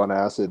PETA video on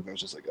acid, and I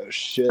was just like, oh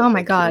shit. Oh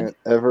my god.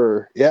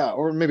 Yeah,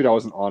 or maybe I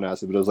wasn't on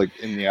acid, but I was like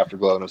in the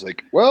afterglow, and I was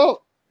like,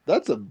 well,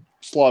 that's a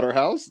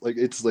slaughterhouse. Like,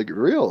 it's like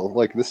real.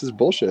 Like, this is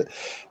bullshit.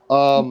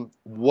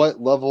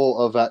 What level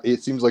of that?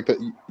 It seems like that.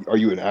 Are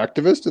you an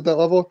activist at that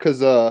level?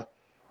 Because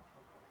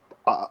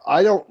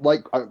I don't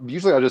like.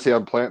 Usually, I just say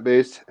I'm plant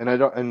based, and I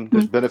don't. And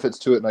there's benefits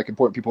to it, and I can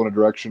point people in a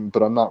direction.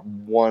 But I'm not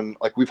one.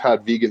 Like, we've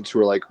had vegans who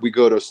are like, we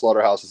go to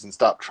slaughterhouses and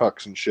stop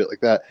trucks and shit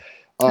like that.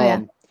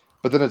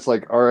 But then it's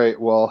like, all right,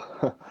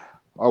 well.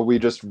 Are we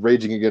just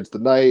raging against the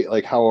night?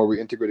 Like, how are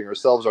we integrating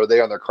ourselves? Are they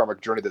on their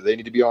karmic journey that they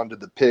need to be on? Did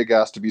the pig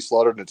ask to be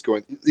slaughtered? And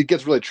it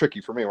gets really tricky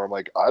for me, where I'm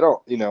like, I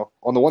don't,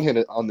 on the one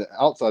hand, on the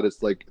outside,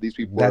 it's like these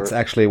people That's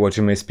actually what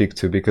you may speak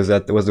to, because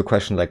that was the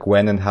question, like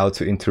when and how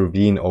to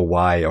intervene, or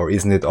why, or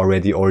isn't it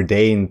already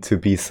ordained to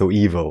be so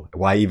evil?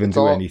 Why even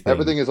do anything?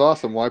 Everything is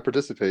awesome. Why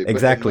participate?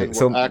 Exactly.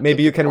 So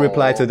maybe you can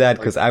reply to that,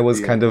 because I was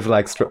kind of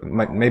like,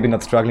 maybe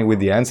not struggling with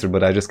the answer,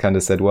 but I just kind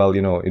of said, well,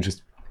 it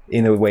just,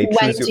 in a way,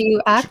 when do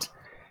you act?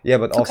 Yeah,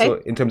 but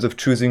also in terms of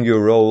choosing your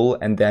role,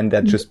 and then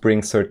that just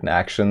brings certain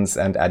actions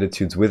and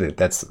attitudes with it.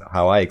 That's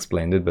how I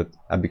explained it, but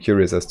I'd be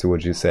curious as to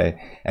what you say.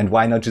 And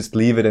why not just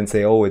leave it and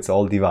say, oh, it's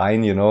all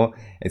divine,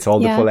 it's all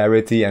the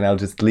polarity, and I'll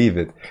just leave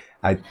it.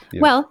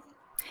 Well,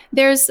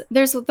 There's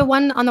the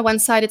one on the one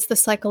side, it's the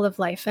cycle of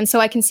life. And so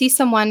I can see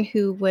someone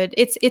who would,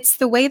 it's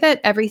the way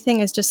that everything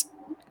is just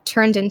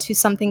turned into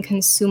something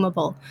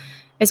consumable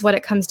is what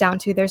it comes down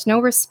to. There's no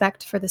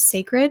respect for the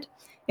sacred.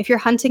 If you're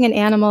hunting an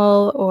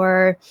animal,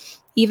 or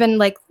even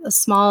like a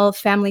small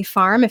family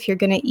farm, if you're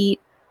going to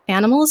eat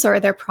animals or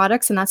their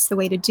products, and that's the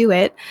way to do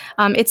it,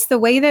 it's the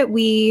way that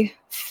we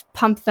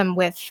pump them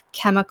with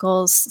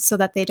chemicals so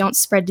that they don't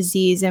spread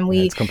disease, and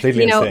we, it's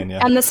completely insane,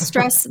 yeah. And the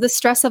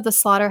stress of the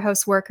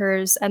slaughterhouse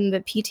workers and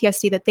the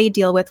PTSD that they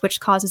deal with, which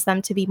causes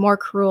them to be more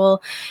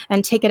cruel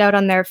and take it out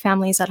on their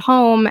families at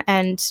home.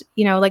 And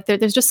like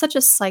there's just such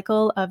a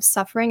cycle of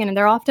suffering, and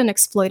they're often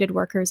exploited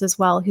workers as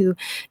well who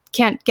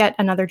can't get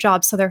another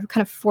job, so they're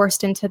kind of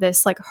forced into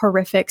this like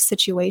horrific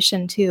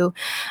situation too.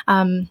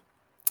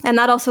 And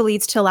that also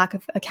leads to a lack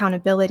of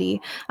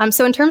accountability.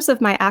 So in terms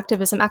of my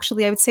activism,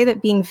 actually, I would say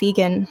that being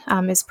vegan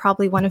is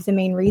probably one of the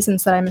main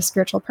reasons that I'm a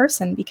spiritual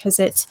person, because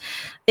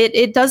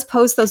it does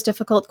pose those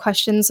difficult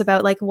questions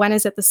about like, when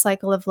is it the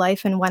cycle of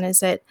life and when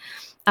is it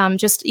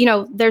just,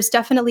 there's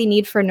definitely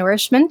need for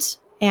nourishment,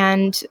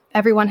 and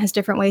everyone has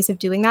different ways of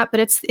doing that. But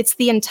it's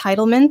the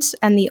entitlement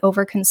and the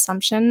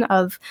overconsumption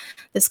of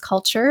this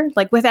culture,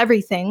 like with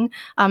everything,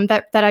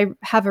 that I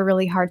have a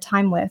really hard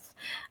time with.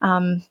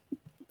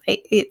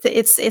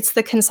 It's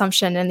the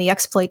consumption and the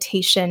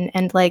exploitation,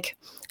 and like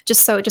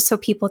just so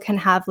people can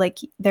have like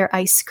their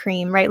ice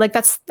cream, right? Like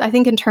that's, I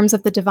think, in terms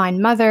of the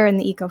Divine Mother and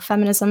the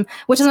ecofeminism,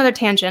 which is another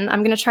tangent.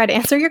 I'm going to try to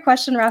answer your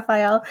question,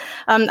 Raphael.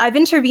 I've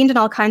intervened in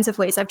all kinds of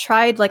ways. I've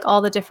tried like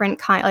all the different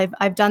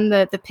I've done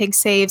the pig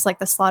saves, like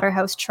the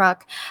slaughterhouse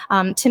truck.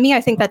 To me, I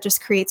think that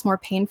just creates more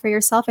pain for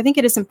yourself. I think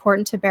it is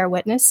important to bear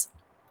witness.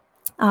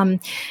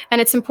 And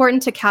it's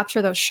important to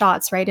capture those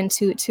shots, right? And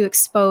to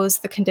expose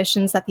the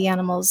conditions that the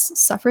animals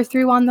suffer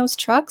through on those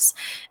trucks,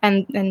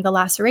 and the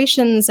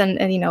lacerations and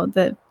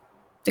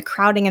the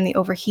crowding and the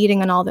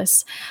overheating and all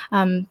this.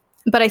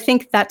 But I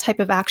think that type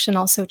of action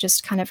also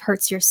just kind of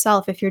hurts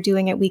yourself if you're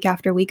doing it week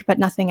after week, but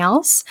nothing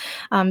else.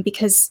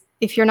 Because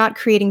if you're not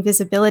creating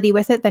visibility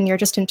with it, then you're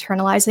just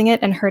internalizing it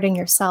and hurting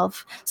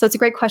yourself. So it's a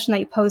great question that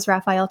you pose,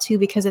 Raphael, too,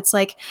 because it's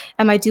like,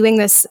 am I doing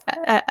this,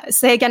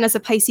 say again, as a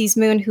Pisces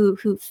moon who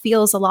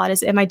feels a lot,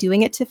 am I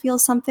doing it to feel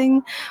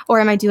something, or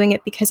am I doing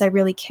it because I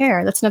really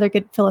care? That's another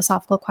good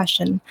philosophical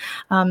question.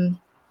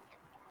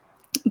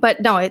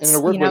 But no, it's,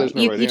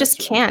 you just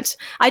can't.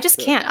 I just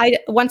can't.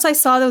 Once I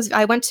saw those,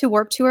 I went to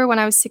Warped Tour when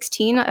I was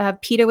 16.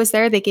 PETA was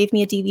there. They gave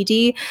me a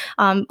DVD.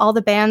 All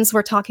the bands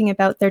were talking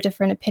about their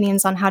different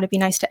opinions on how to be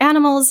nice to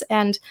animals,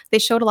 and they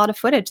showed a lot of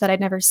footage that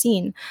I'd never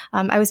seen.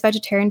 I was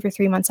vegetarian for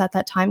 3 months at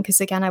that time because,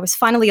 again, I was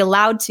finally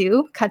allowed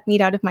to cut meat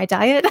out of my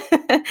diet.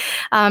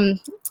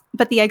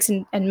 But the eggs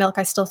and milk,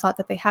 I still thought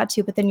that they had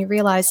to. But then you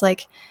realize,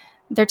 like,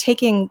 they're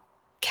taking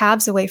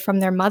calves away from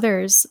their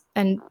mothers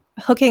and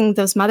hooking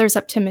those mothers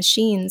up to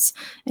machines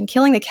and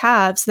killing the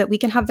calves so that we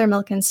can have their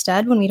milk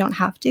instead when we don't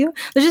have to.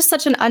 There's just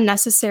such an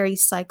unnecessary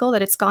cycle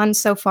that it's gone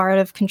so far out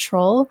of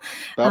control.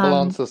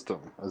 Babylon system,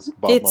 as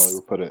Bob Marley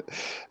would put it.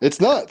 It's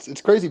nuts.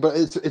 It's crazy, but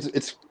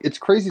it's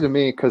crazy to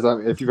me because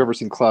if you've ever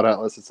seen Cloud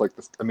Atlas, it's like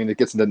this. I mean, it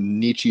gets into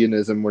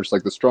Nietzscheanism, where it's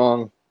like the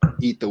strong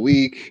eat the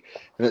weak,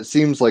 and it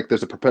seems like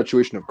there's a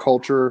perpetuation of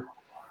culture,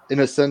 in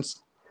a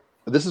sense.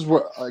 This is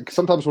where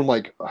sometimes when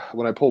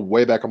I pull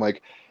way back, I'm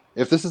like,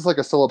 if this is like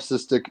a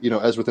solipsistic,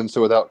 as within,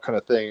 so without kind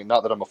of thing,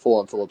 not that I'm a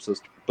full-on solipsist,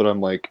 but I'm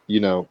like,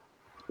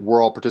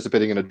 we're all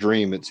participating in a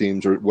dream, it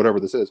seems, or whatever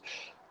this is.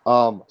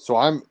 So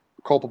I'm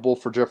culpable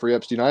for Jeffrey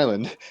Epstein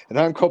Island, and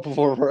I'm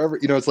culpable for every,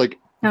 it's like,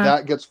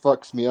 that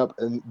fucks me up.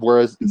 And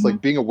whereas it's like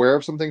being aware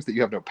of some things that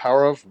you have no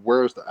power of,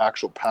 whereas the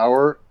actual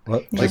power.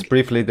 Well, just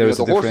briefly, there's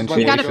a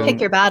differentiation. You got to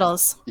pick your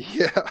battles.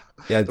 Yeah.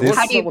 Yeah. The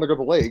horses don't want to go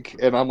to the lake,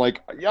 and I'm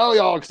like,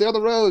 y'all, stay on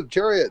the road,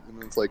 chariot.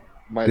 And it's like,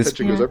 my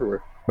attention goes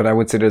everywhere. But I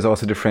would say there's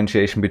also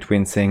differentiation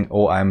between saying,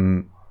 oh,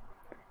 I'm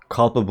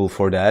culpable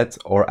for that,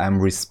 or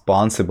I'm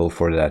responsible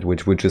for that,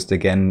 which would just,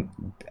 again,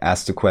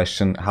 ask the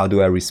question, how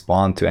do I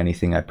respond to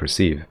anything I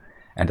perceive?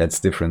 And that's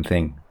a different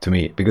thing to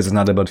me, because it's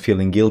not about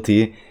feeling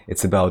guilty.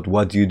 It's about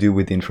what do you do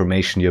with the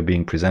information you're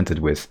being presented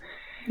with.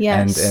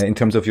 Yes. And in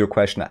terms of your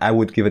question, I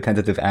would give a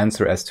tentative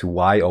answer as to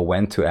why or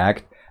when to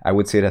act. I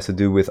would say it has to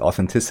do with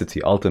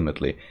authenticity,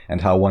 ultimately, and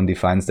how one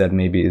defines that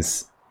maybe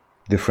is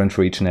different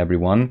for each and every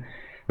one.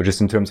 But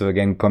just in terms of,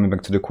 again, coming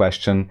back to the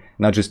question,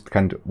 not just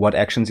kind of what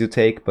actions you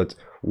take, but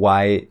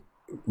why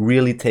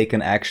really take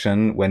an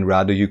action when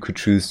rather you could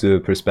choose the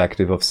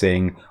perspective of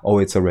saying, oh,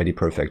 it's already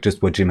perfect,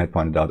 just what Jim had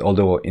pointed out.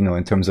 Although,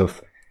 in terms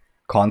of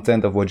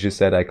content of what you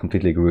said, I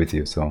completely agree with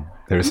you. So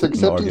there's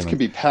acceptance can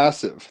be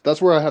passive.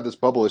 That's where I have this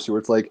bubble issue where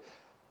it's like,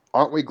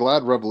 aren't we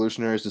glad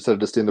revolutionaries decided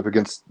to stand up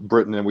against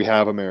Britain and we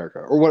have America?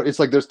 Or what? It's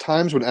like there's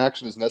times when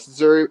action is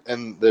necessary,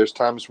 and there's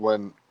times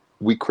when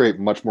we create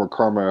much more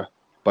karma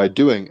by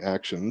doing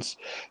actions.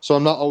 So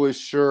I'm not always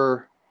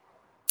sure.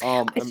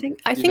 I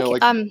think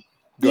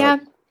yeah.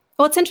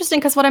 Well, it's interesting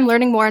because what I'm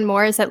learning more and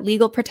more is that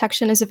legal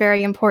protection is a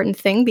very important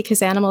thing,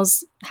 because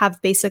animals have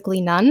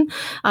basically none,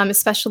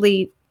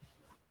 especially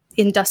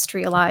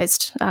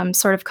industrialized,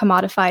 sort of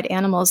commodified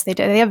animals.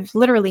 They have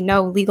literally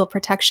no legal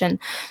protection,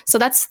 so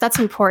that's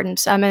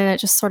important. And it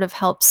just sort of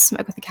helps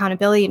with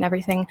accountability and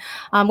everything.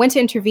 When to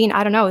intervene,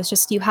 I don't know. It's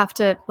just you have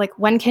to, like,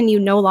 when can you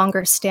no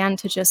longer stand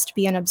to just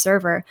be an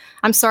observer?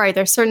 I'm sorry,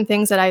 there's certain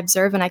things that I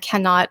observe and I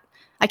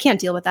can't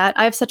deal with that.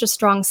 I have such a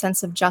strong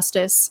sense of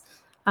justice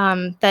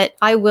that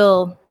I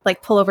will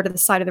like pull over to the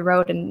side of the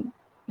road and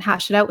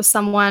hash it out with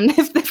someone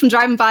if I'm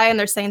driving by and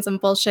they're saying some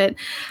bullshit.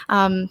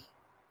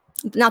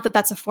 Not that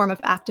that's a form of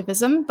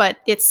activism, but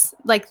it's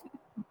like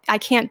I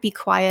can't be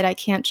quiet. I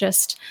can't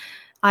just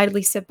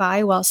idly sit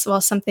by while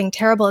something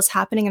terrible is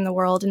happening in the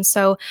world. And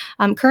so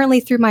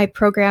currently through my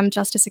program,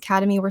 Justice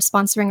Academy, we're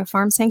sponsoring a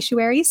farm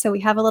sanctuary. So we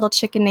have a little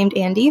chicken named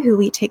Andy who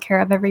we take care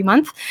of every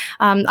month.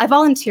 I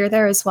volunteer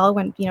there as well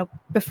when,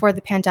 before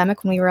the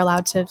pandemic, when we were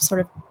allowed to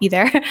sort of be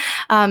there.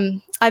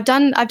 I've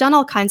done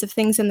all kinds of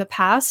things in the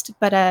past,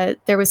 but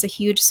there was a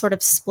huge sort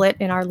of split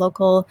in our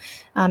local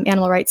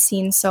animal rights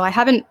scene. So I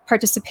haven't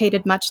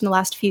participated much in the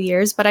last few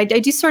years, but I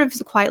do sort of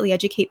quietly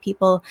educate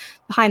people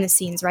behind the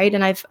scenes, right?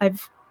 And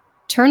I've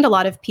turned a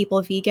lot of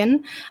people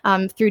vegan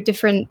through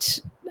different,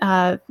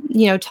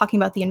 talking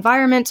about the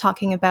environment,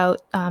 talking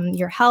about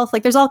your health.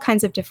 Like there's all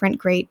kinds of different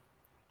great,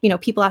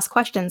 people ask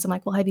questions. I'm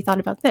like, well, have you thought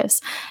about this?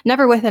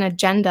 Never with an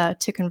agenda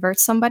to convert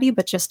somebody,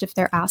 but just if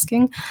they're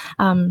asking.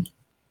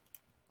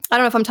 I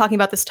don't know if I'm talking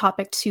about this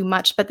topic too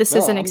much, but this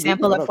is an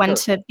example of when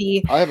to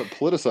be. I haven't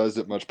politicized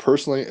it much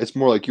personally. It's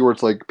more like yours.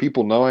 It's like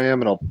people know I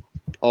am, and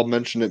I'll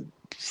mention it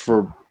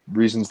for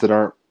reasons that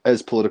aren't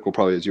as political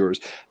probably as yours,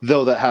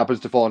 though that happens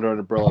to fall under an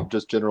umbrella of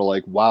just general,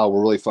 like, wow, we're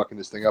really fucking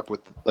this thing up with,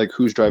 like,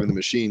 who's driving the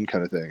machine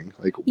kind of thing.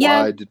 Like,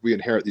 why did we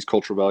inherit these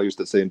cultural values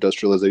that say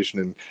industrialization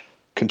and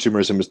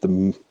consumerism is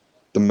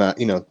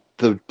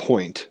the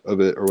point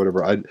of it or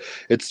whatever?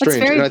 It's strange.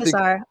 It's very and I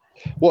bizarre.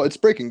 Well, it's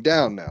breaking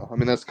down now. I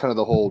mean, that's kind of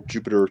the whole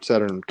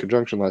Jupiter-Saturn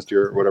conjunction last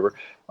year or whatever.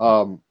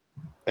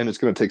 And it's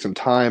going to take some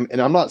time. And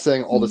I'm not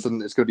saying all of a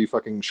sudden it's going to be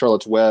fucking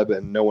Charlotte's Web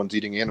and no one's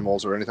eating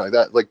animals or anything like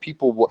that. Like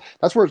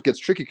that's where it gets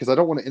tricky because I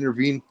don't want to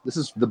intervene. This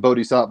is the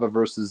Bodhisattva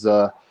versus,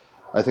 I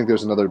think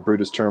there's another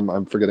Buddhist term.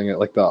 I'm forgetting it,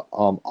 like the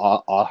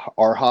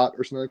Arhat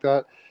or something like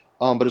that.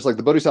 But it's like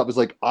the Bodhisattva is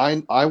like,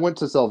 I went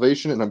to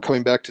salvation and I'm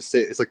coming back to say,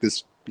 it's like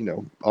this,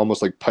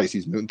 almost like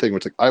Pisces moon thing where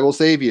it's like, I will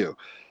save you.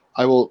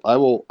 I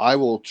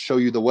will show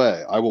you the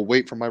way. I will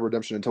wait for my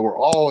redemption until we're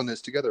all in this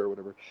together or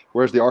whatever.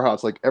 Whereas the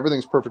Arhat's like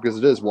everything's perfect as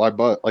it is. Why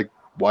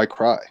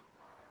cry?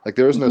 Like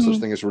there is no such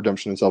thing as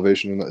redemption and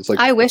salvation. And it's like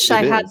I wish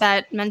I had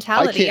that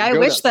mentality. I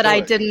wish that I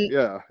didn't.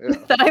 Yeah.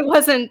 That I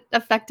wasn't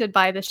affected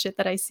by the shit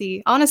that I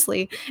see.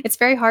 Honestly, it's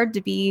very hard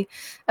to be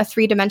a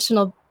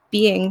three-dimensional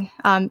being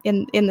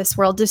in this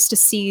world. Just to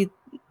see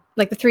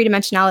like the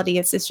three-dimensionality.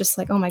 It's just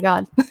like, oh my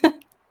god.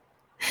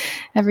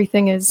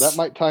 Everything is that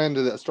might tie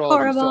into the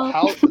astrology. horrible.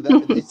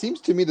 So it seems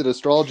to me that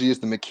astrology is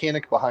the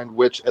mechanic behind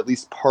which at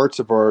least parts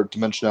of our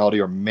dimensionality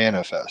are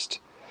manifest.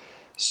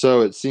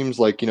 So it seems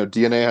like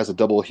DNA has a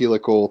double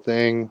helical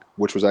thing,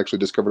 which was actually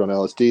discovered on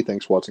LSD.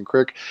 Thanks, Watson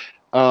Crick.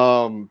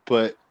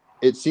 But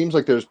it seems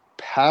like there's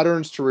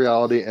patterns to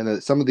reality, and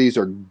that some of these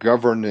are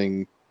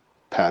governing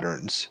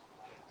patterns.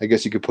 I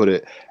guess you could put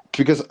it.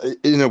 Because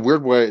in a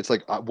weird way, it's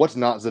like, what's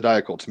not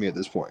zodiacal to me at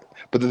this point?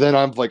 But then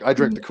I'm like, I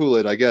drank the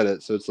Kool-Aid, I get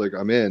it. So it's like,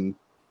 I'm in.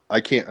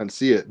 I can't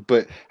unsee it.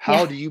 But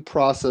how do you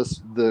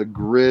process the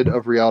grid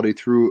of reality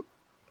through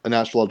an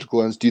astrological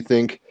lens? Do you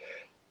think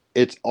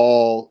it's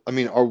all,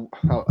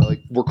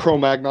 were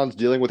Cro-Magnons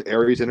dealing with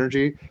Aries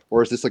energy?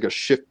 Or is this like a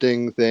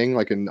shifting thing?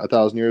 Like in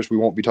 1,000 years, we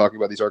won't be talking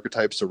about these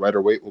archetypes, so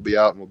Rider Waite will be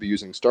out and we'll be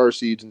using star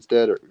seeds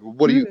instead? Or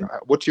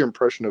what's your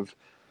impression of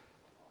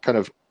kind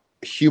of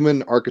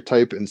human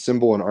archetype and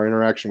symbol and our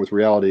interaction with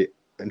reality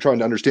and trying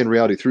to understand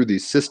reality through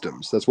these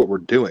systems? That's what we're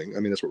doing. I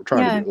mean, that's what we're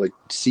trying to do, like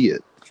see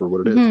it for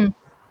what it is.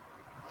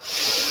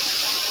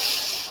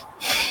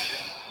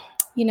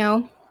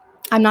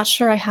 I'm not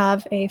sure I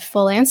have a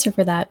full answer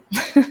for that.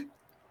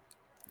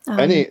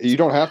 You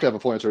don't have to have a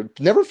full answer.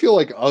 Never feel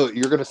like,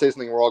 you're going to say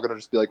something, we're all going to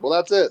just be like, well,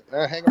 that's it.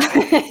 Hang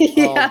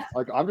on.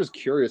 I'm just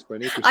curious by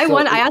nature. I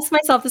ask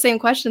myself the same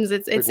questions.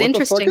 It's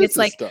interesting. It's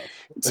like,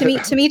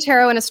 to me,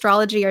 tarot and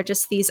astrology are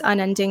just these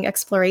unending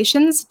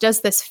explorations.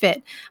 Does this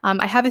fit?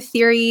 I have a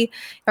theory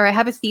or I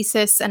have a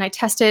thesis and I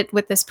test it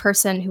with this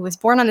person who was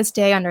born on this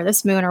day under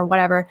this moon or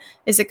whatever.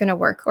 Is it going to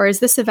work? Or is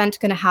this event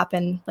going to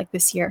happen like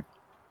this year?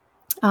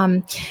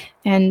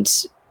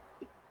 And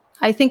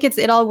I think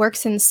it all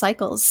works in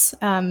cycles.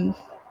 I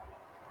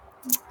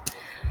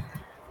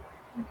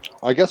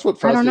guess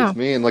what fascinates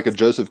me in like a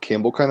Joseph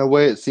Campbell kind of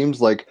way, it seems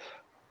like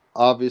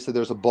obviously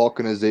there's a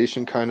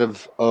balkanization kind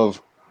of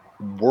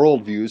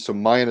worldviews. So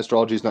Mayan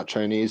astrology is not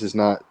Chinese, is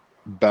not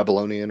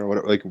Babylonian or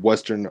whatever, like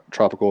Western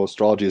tropical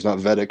astrology is not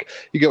Vedic.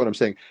 You get what I'm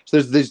saying? So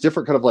there's these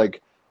different kind of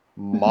like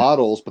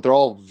models, but they're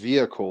all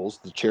vehicles,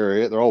 the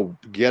chariot, they're all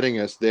getting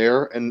us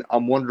there. And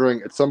I'm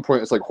wondering at some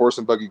point it's like horse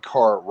and buggy,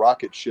 car,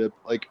 rocket ship,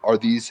 like are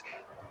these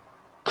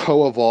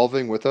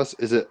co-evolving with us?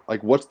 Is it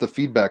like, what's the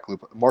feedback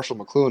loop? Marshall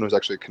McLuhan, who's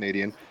actually a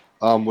Canadian,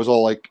 was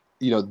all like,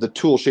 the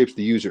tool shapes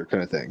the user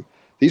kind of thing.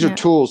 these Yeah. are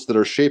tools that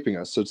are shaping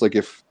us. So it's like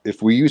if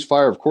we use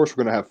fire, of course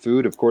we're going to have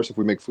food. Of course, if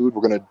we make food,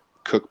 we're going to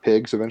cook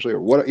pigs eventually,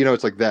 or what,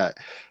 it's like that.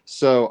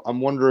 So I'm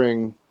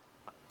wondering,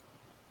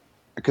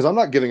 because I'm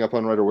not giving up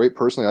on Rider-Waite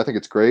personally. I think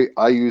it's great.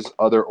 I use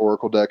other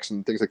Oracle decks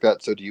and things like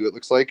that. So do you, it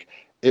looks like.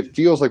 It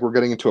feels like we're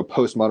getting into a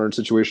postmodern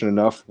situation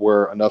enough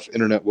where enough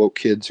internet woke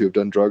kids who have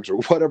done drugs or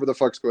whatever the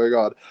fuck's going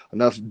on,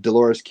 enough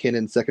Dolores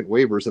Cannon second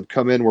waivers have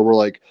come in where we're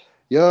like,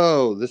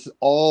 yo, this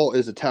all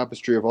is a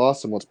tapestry of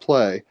awesome. Let's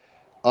play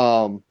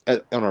on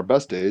our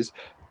best days.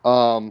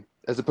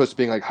 As opposed to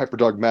being like hyper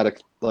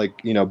dogmatic, like,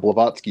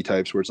 Blavatsky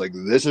types where it's like,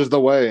 this is the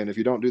way. And if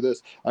you don't do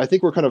this, I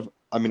think we're kind of,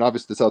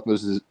 obviously the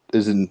Southmost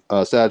is in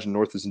Sag and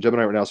North is in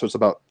Gemini right now. So it's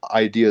about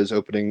ideas,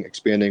 opening,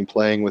 expanding,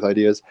 playing with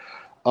ideas.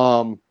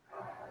 I'm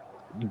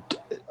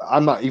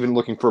not even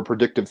looking for a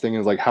predictive thing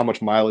as like how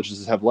much mileage does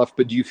this have left,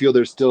 but do you feel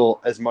there's still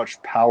as much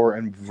power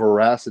and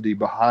veracity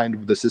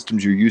behind the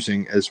systems you're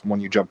using as when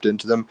you jumped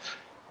into them?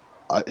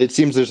 It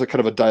seems there's a kind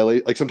of a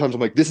dilate. Like sometimes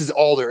I'm like, this is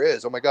all there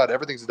is. Oh my God,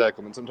 everything's a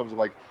declim. And sometimes I'm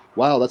like,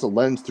 wow, that's a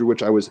lens through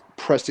which I was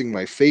pressing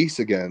my face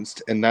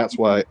against, and that's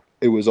why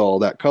it was all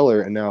that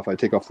color. And now if I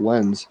take off the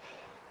lens,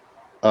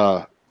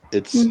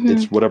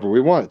 it's whatever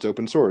we want. It's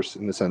open source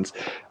in the sense.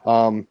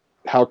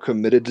 How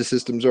committed to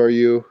systems are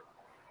you?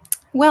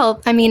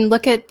 Well,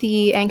 look at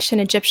the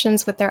ancient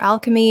Egyptians with their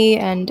alchemy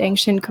and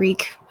ancient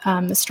Greek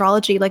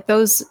astrology. Like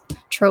those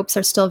tropes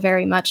are still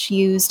very much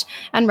used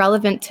and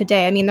relevant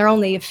today. They're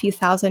only a few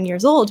thousand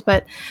years old,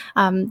 but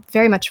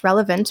very much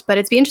relevant. But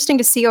it'd be interesting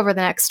to see over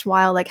the next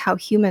while, like how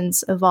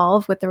humans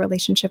evolve with the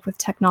relationship with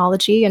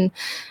technology. And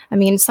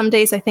some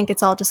days I think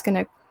it's all just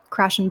going to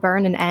crash and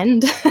burn and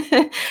end.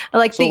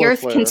 Like the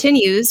Earth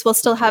continues, we'll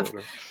still have.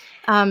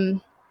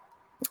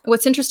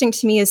 What's interesting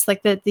to me is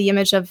like the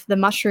image of the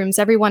mushrooms.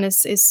 Everyone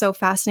is so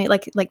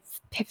fascinated, like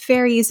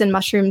fairies and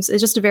mushrooms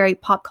is just a very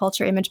pop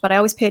culture image, but I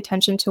always pay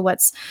attention to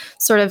what's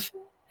sort of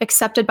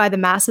accepted by the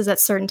masses at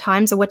certain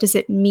times and what does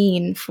it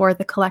mean for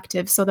the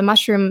collective. So the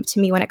mushroom, to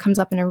me, when it comes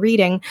up in a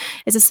reading,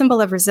 is a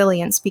symbol of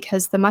resilience,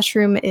 because the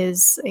mushroom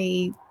is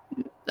a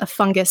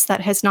fungus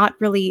that has not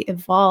really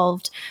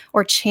evolved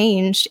or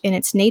changed in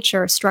its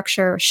nature,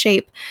 structure, or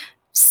shape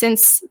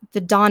since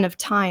the dawn of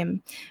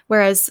time.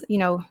 Whereas,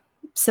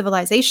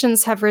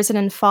 civilizations have risen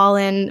and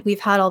fallen. We've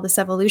had all this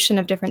evolution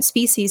of different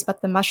species,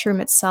 but the mushroom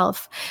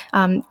itself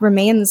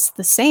remains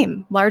the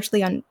same,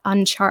 largely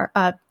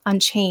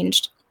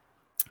unchanged.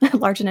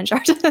 Large and in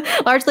charge,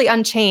 largely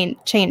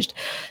unchanged.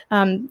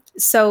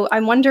 So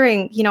I'm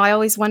wondering, I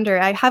always wonder,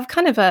 I have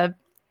kind of a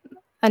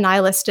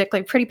nihilistic,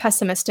 like pretty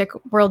pessimistic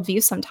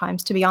worldview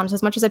sometimes, to be honest,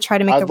 as much as I try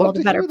to make the world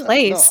a better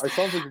place. No, it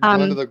sounds like you're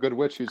Glenda the Good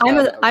Witch who's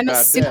I'm a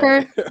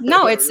super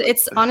no,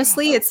 it's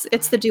honestly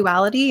it's the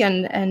duality,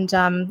 and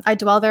I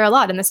dwell there a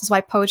lot, and this is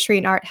why poetry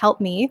and art help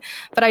me.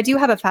 But I do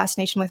have a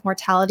fascination with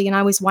mortality, and I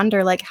always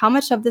wonder, like, how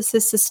much of this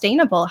is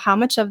sustainable? How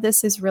much of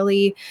this is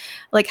really,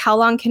 like, how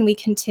long can we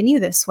continue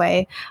this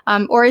way?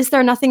 Or is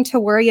there nothing to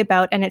worry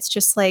about, and it's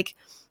just like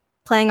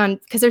playing on,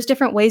 because there's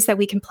different ways that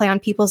we can play on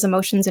people's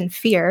emotions and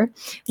fear.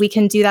 We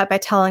can do that by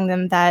telling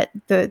them that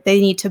they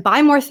need to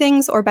buy more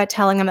things, or by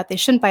telling them that they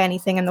shouldn't buy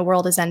anything and the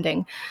world is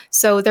ending.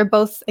 So they're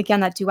both,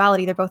 again, that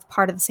duality, they're both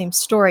part of the same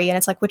story. And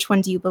it's like, which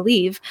one do you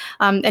believe?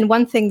 And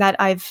one thing that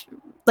I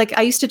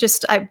used to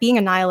just, being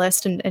a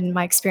nihilist and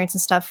my experience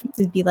and stuff,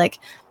 would be like,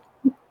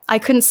 I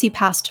couldn't see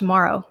past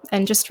tomorrow.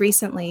 And just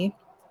recently,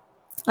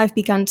 I've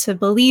begun to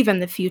believe in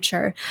the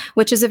future,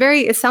 which is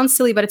it sounds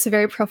silly, but it's a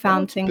very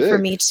profound thing for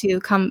me to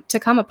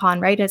come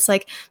upon, right? It's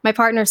like, my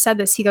partner said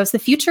this, he goes, the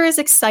future is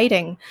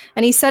exciting.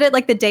 And he said it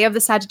like the day of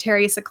the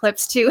Sagittarius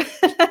eclipse too.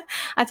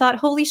 I thought,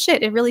 holy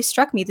shit, it really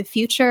struck me. The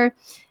future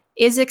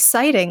is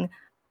exciting.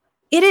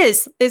 It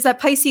is that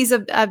Pisces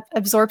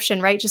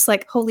absorption, right? Just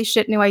like, holy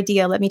shit, new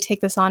idea. Let me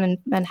take this on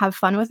and have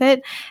fun with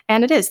it.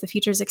 And it is, the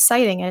future is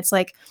exciting. And it's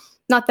like,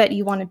 not that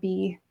you want to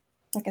be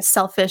like a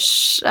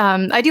selfish,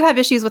 I do have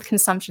issues with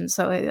consumption,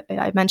 so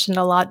I mentioned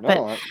a lot,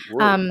 but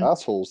we're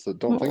assholes that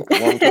don't think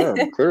long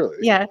term, clearly.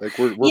 Yeah. Like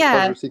we're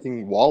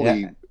pleasure-seeking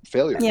Wally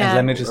failure. Yeah. And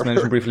let me just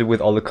mention briefly with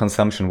all the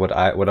consumption, what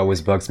always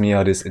bugs me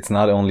out is it's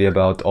not only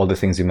about all the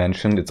things you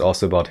mentioned, it's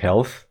also about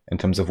health in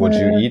terms of what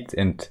you eat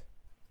and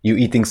you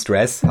eating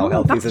stress, how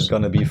healthy is it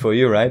going to be for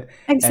you, right?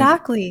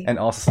 Exactly. And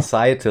also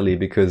societally,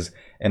 because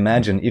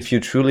imagine if you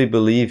truly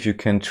believe you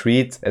can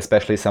treat,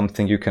 especially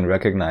something you can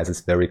recognize as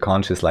very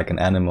conscious, like an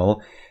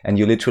animal, and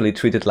you literally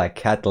treat it like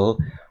cattle.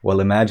 Well,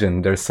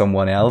 imagine there's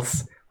someone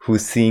else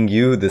who's seeing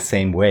you the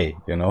same way,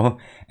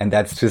 and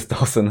that's just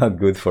also not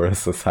good for a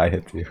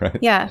society, right?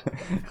 Yeah.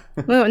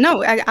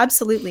 No,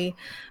 absolutely.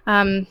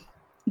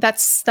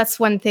 That's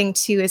one thing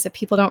too, is that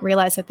people don't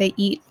realize that they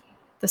eat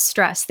the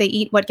stress. They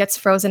eat what gets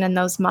frozen in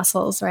those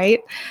muscles, right?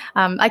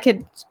 I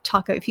could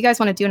talk, if you guys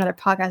want to do another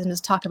podcast and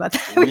just talk about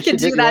that, we could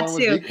do that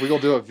too. We'll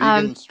do a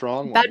vegan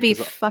strong one. That'd be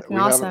fucking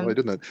awesome. Really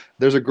done that.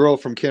 There's a girl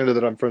from Canada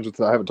that I'm friends with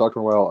that I haven't talked to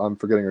in a while. I'm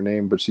forgetting her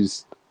name, but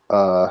she's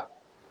really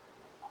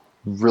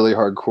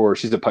hardcore.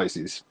 She's a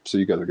Pisces, so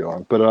you guys will get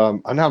along. But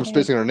now I'm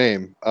spacing her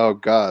name. Oh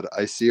God,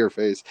 I see her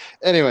face.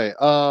 Anyway,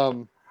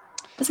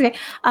 that's okay.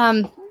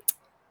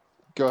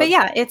 Go But ahead.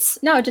 yeah,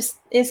 it's no, just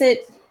is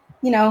it,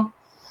 you know,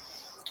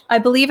 I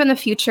believe in the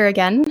future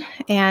again,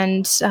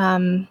 and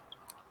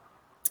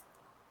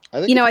I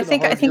think you know, it's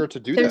been a hard year think to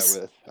do that there's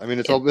with. I mean,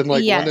 it's all been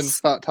like London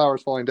yes,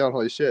 towers falling down.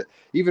 Holy shit!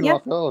 Even yeah,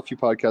 Raphael a few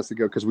podcasts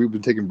ago, because we've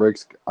been taking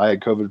breaks. I had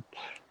COVID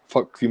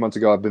a few months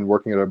ago. I've been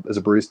working as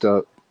a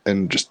barista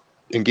and just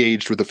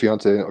engaged with the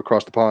fiance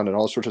across the pond and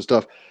all sorts of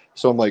stuff.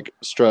 So I'm like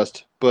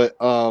stressed. But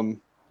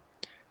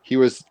he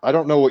was. I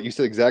don't know what you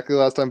said exactly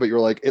last time, but you were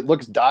like, it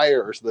looks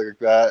dire or something like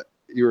that.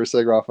 You were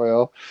saying,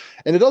 Raphael,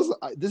 and it does.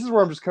 This is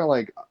where I'm just kind of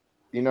like,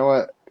 you know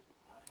what?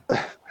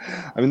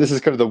 I mean, this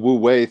is kind of the Wu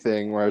Wei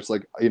thing where it's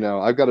like, you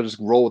know, I've got to just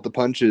roll with the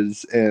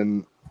punches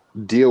and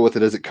deal with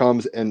it as it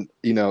comes. And,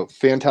 you know,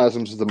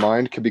 phantasms of the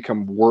mind can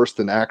become worse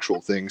than actual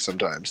things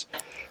sometimes.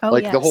 oh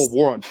Like the whole yes,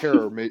 war on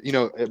terror, you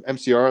know,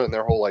 MCR and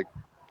their whole like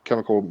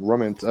chemical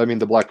romance. I mean,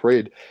 the Black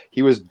Parade,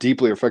 he was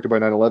deeply affected by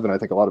 9/11. I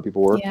think a lot of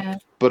people were. yeah.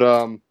 But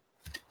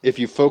if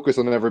you focus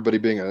on everybody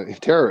being a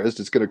terrorist,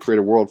 it's going to create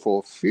a world full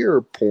of fear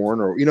porn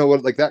or, you know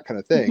what, like that kind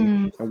of thing.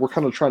 Mhm. And we're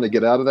kind of trying to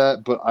get out of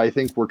that. But I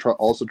think we're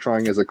also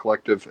trying as a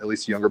collective, at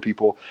least younger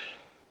people,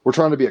 we're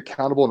trying to be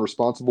accountable and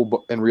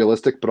responsible and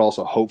realistic, but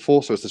also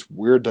hopeful. So it's this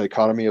weird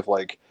dichotomy of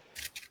like,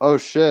 oh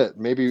shit,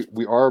 maybe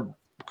we are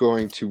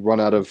going to run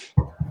out of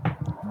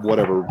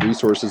whatever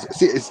resources.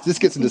 See, this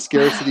gets into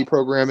scarcity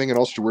programming and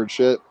all sorts of weird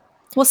shit.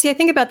 Well, see, I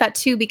think about that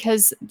too,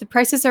 because the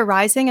prices are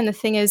rising. And the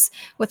thing is,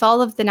 with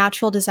all of the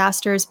natural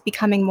disasters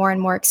becoming more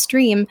and more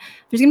extreme,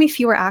 there's going to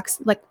be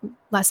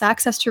less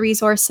access to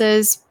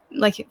resources.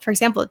 Like, for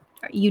example,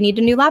 you need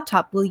a new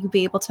laptop. Will you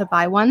be able to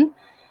buy one?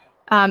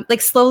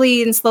 Like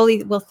slowly and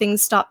slowly, will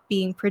things stop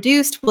being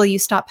produced? Will you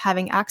stop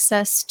having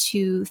access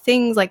to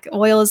things like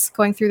oil is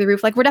going through the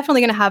roof? Like we're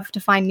definitely going to have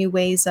to find new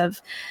ways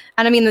of,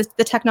 and I mean,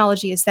 the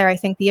technology is there. I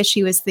think the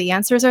issue is the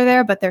answers are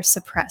there, but they're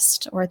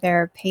suppressed or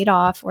they're paid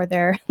off or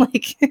they're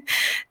like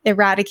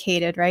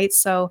eradicated. Right.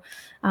 So,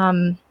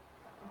 I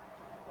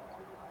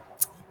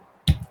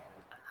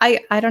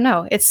don't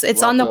know. It's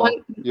on the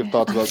one. You have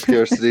thoughts about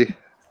scarcity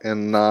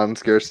and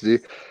non-scarcity,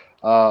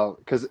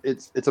 because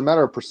it's a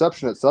matter of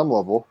perception at some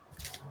level.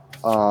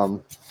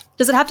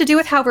 Does it have to do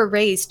with how we're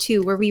raised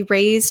too? Were we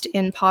raised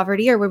in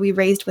poverty or were we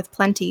raised with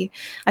plenty?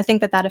 I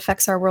think that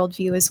affects our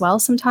worldview as well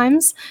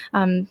sometimes.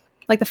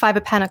 Like the Five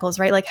of Pentacles,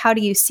 right? Like how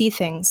do you see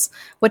things?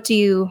 What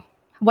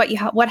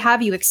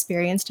have you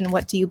experienced and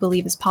what do you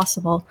believe is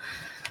possible?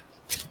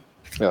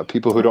 Yeah,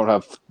 people who don't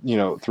have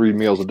 3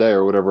 meals a day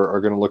or whatever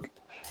are going to look.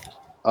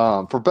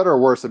 For better or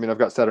worse, I mean, I've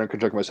got Saturn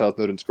conjunct my South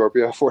Node in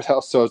Scorpio, 4th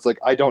house, so it's like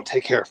I don't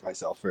take care of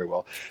myself very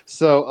well.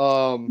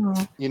 So,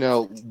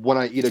 when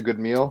I eat a good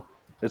meal,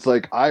 it's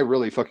like I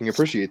really fucking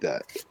appreciate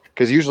that,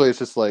 because usually it's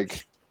just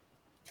like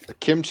a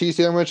kimchi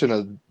sandwich and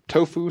a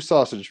tofu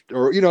sausage,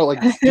 or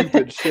like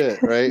stupid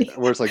shit, right?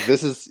 Where it's like,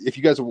 this is, if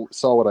you guys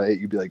saw what I ate,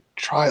 you'd be like,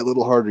 try a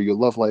little harder, you'll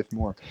love life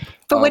more.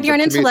 But when you're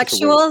an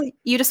intellectual,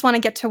 you just want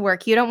to get to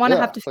work. You don't want to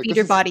have to feed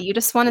your body. You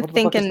just want to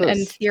think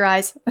and your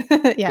eyes.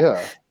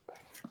 Yeah.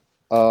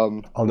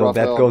 Although Raphael,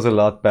 that goes a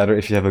lot better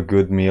if you have a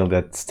good meal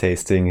that's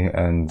tasting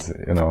and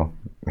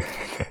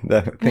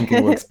that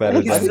thinking works better.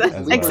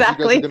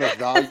 Exactly. You guys are going to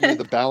value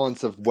the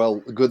balance of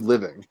good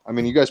living. I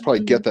mean, you guys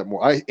probably get that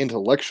more. I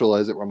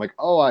intellectualize it where I'm like,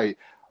 oh, I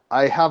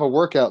have a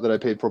workout that I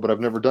paid for, but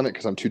I've never done it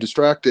because I'm too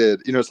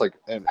distracted. It's like,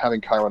 and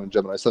having Chiron and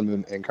Gemini, Sun,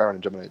 Moon, and Chiron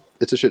and Gemini,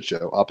 it's a shit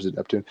show, opposite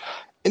Neptune.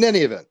 In any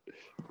event,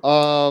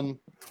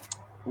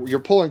 you're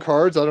pulling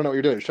cards. I don't know what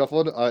you're doing.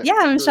 Shuffling? Yeah,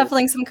 I'm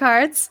shuffling some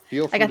cards.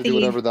 Feel free to do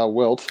whatever thou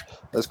wilt,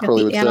 as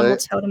Curly would say. Animal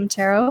Totem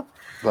Tarot.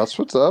 That's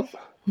what's up.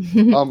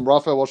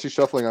 Raphael, while she's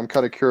shuffling, I'm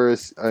kind of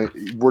curious.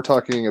 We're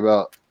talking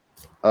about,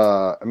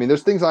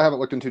 there's things I haven't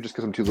looked into just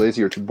because I'm too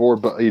lazy or too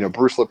bored, but,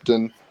 Bruce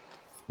Lipton,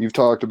 you've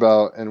talked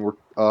about, and we're,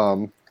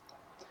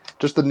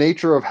 just the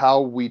nature of how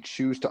we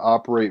choose to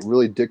operate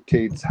really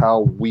dictates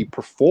how we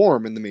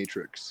perform in the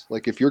Matrix.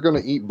 Like, if you're going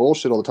to eat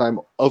bullshit all the time,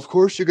 of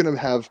course you're going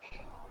to have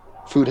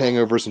food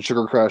hangovers and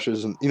sugar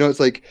crashes, and it's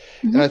like,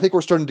 and I think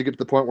we're starting to get to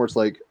the point where it's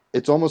like,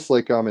 it's almost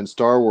like in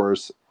Star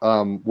Wars,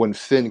 when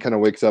Finn kind of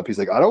wakes up, he's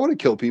like, I don't want to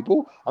kill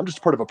people. I'm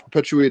just part of a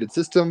perpetuated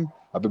system.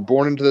 I've been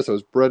born into this. I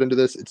was bred into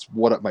this. It's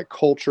what my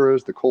culture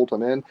is, the cult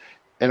I'm in.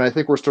 And I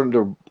think we're starting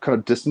to kind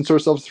of distance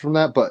ourselves from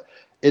that, but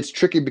it's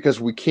tricky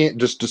because we can't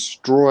just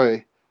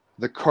destroy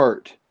the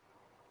cart.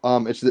 I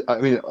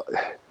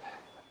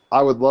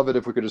would love it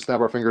if we could just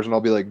snap our fingers and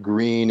all be like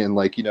green and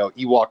like,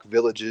 Ewok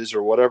villages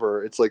or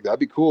whatever. It's like, that'd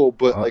be cool,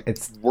 but like,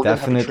 it's we're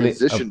definitely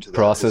transition a to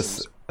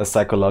process, a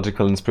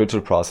psychological and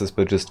spiritual process,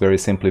 but just very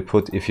simply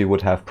put, if you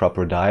would have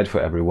proper diet for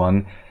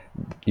everyone,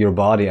 your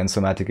body and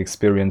somatic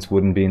experience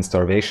wouldn't be in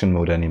starvation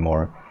mode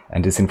anymore.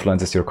 And this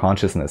influences your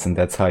consciousness. And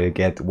that's how you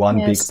get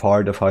big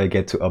part of how you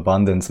get to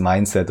abundance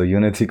mindset or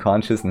unity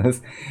consciousness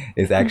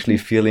is actually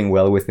feeling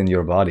well within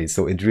your body.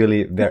 So it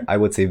really, I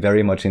would say,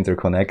 very much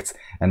interconnects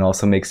and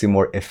also makes you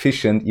more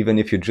efficient, even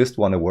if you just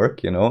want to work,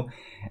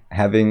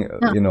 having,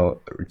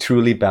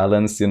 truly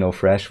balanced,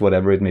 fresh,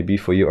 whatever it may be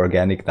for you,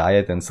 organic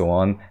diet and so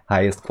on,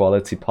 highest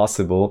quality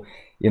possible,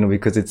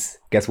 because it's,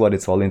 guess what,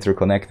 it's all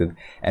interconnected.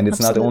 And it's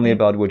not only Absolutely.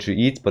 about what you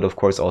eat, but of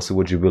course also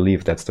what you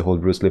believe. That's the whole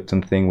Bruce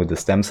Lipton thing with the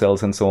stem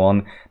cells and so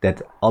on,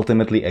 that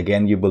ultimately,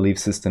 again, your belief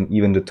system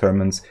even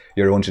determines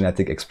your own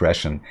genetic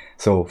expression.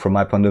 So from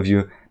my point of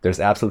view, there's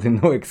absolutely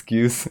no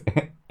excuse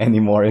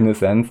anymore, in a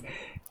sense.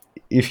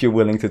 If you're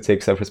willing to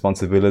take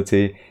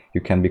self-responsibility,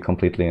 you can be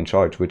completely in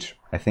charge, which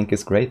I think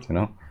is great,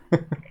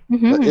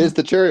 That is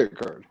the chariot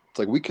card. It's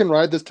like, we can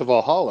ride this to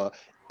Valhalla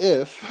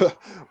if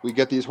we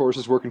get these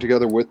horses working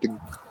together with the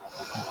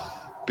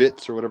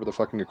bits or whatever the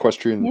fucking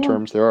equestrian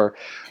terms there are.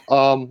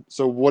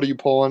 So what are you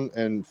pulling?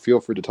 And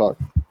feel free to talk.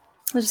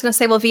 I was just going to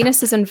say, well,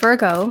 Venus is in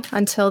Virgo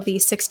until the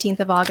 16th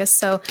of August.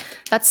 So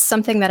that's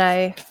something that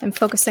I am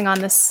focusing on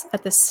this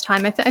at this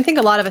time. I think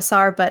a lot of us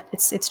are, but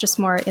it's just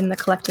more in the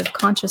collective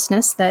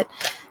consciousness that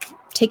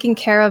taking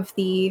care of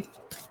the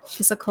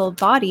physical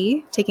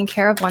body, taking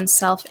care of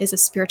oneself is a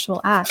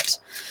spiritual act.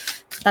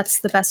 That's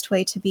the best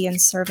way to be in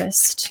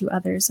service to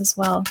others as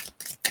well.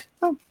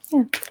 Oh,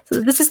 yeah.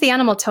 So this is the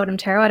Animal Totem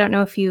Tarot. I don't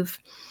know if you've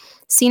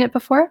seen it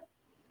before.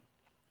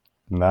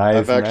 Nice.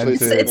 I've actually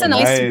Nancy. seen It's a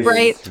nice,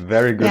 bright-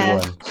 Very good Yeah.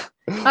 one.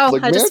 Oh,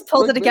 Like, I just man,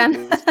 pulled it fuck, again.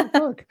 man, what the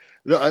fuck?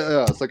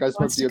 No, it's like I smoked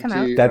Wants to come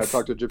DMT. and That's I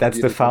talked to a gypsy that's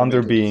the and founder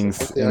it's like, beings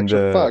what the in actual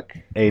the fuck?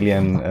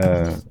 alien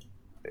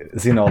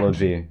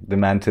xenology. The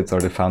mantids are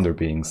the founder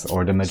beings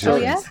or the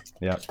magicians.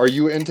 yeah? Are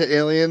you into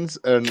aliens?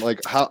 And like,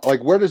 how,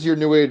 like, where does your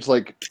new age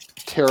like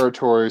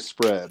territory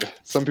spread?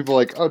 Some people are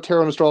like, oh,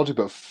 tarot and astrology,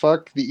 but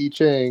fuck the I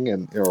Ching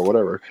and or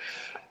whatever.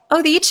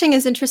 Oh, the I Ching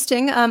is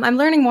interesting. I'm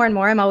learning more and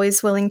more. I'm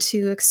always willing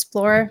to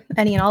explore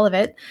any and all of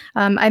it.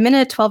 I'm in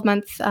a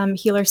 12-month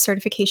healer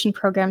certification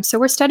program. So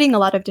we're studying a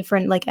lot of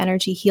different like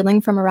energy healing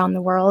from around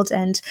the world.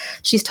 And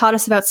she's taught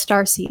us about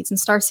star seeds. And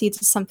star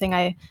seeds is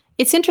something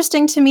it's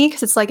interesting to me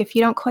because it's like, if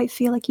you don't quite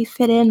feel like you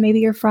fit in, maybe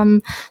you're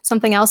from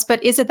something else.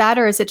 But is it that,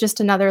 or is it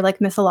just another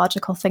like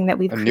mythological thing that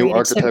we've A new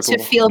created to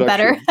archetypal feel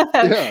better?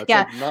 production. Yeah, it's Yeah.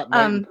 like not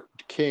Knight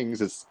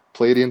Kings, it's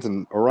Pleiadians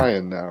and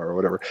Orion now or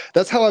whatever.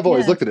 That's how I've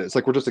always Yeah. looked at it. It's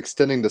like we're just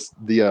extending this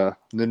the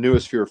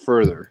noosphere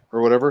further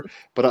or whatever.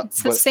 But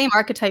It's the same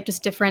archetype,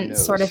 just different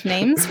knows? sort of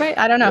names, right?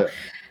 I don't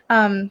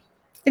know.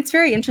 It's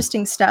very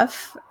interesting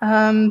stuff.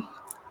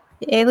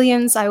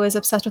 Aliens, I was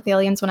obsessed with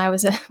aliens when I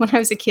was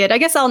a kid. I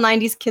guess all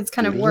 90s kids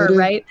kind of were,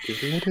 right?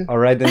 All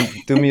right, then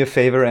do me a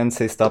favor and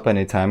say stop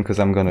anytime because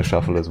I'm gonna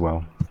shuffle as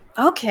well.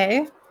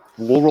 Okay.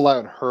 We'll rely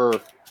on her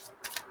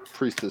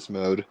priestess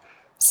mode.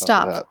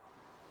 Stop. That.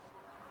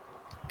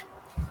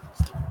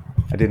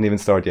 I didn't even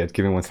start yet.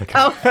 Give me 1 second.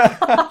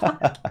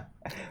 Oh,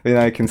 Then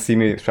I can see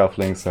me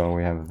shuffling, so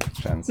we have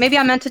a chance. maybe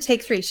I'm meant to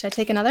take 3. Should I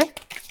take another?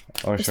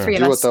 Oh, There's sure. 3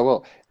 of Do what us. thou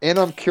will. And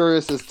I'm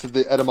curious as to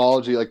the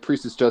etymology, like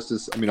priestess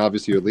justice. I mean,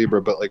 obviously you're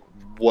Libra, but like,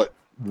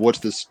 what's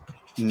this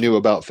new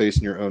about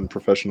facing your own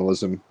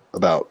professionalism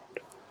about?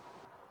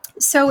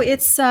 So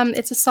it's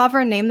a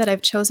sovereign name that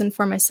I've chosen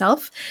for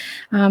myself.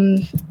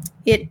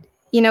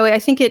 I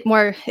think it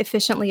more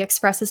efficiently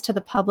expresses to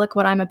the public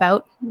what I'm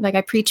about. Like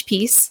I preach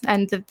peace,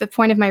 and the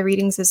point of my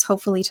readings is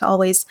hopefully to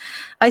always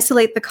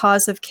isolate the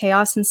cause of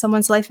chaos in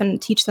someone's life and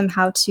teach them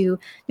how to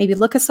maybe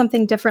look at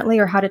something differently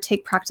or how to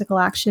take practical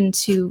action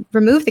to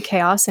remove the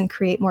chaos and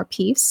create more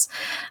peace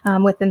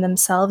within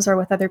themselves or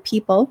with other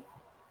people.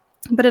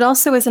 But it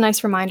also is a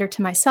nice reminder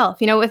to myself.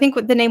 I think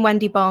with the name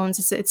Wendy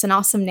Bones, it's an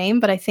awesome name,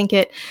 but I think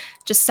it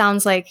just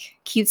sounds like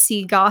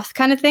cutesy goth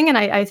kind of thing. And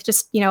I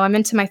just, I'm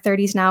into my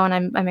 30s now,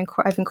 and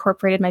I've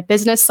incorporated my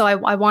business, so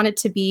I want it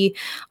to be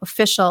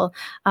official.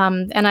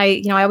 And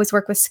I always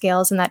work with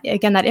scales, and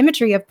that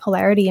imagery of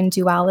polarity and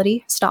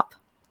duality,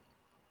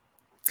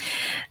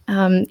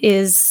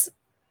 is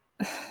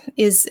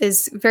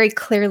very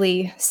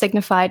clearly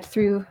signified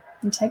through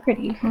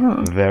integrity.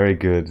 Very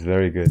good,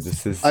 very good.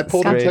 This is I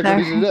pulled straight,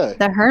 integrity today.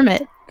 The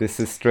Hermit. This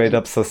is straight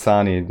up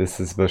Sasani. This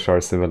is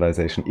Bashar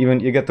civilization. Even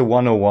you get the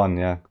 101,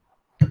 yeah.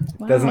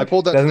 Wow. Doesn't I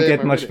pulled that doesn't today in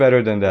get my much reading.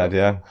 better than that,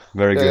 yeah.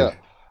 Very good.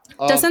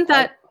 Yeah. Doesn't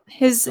that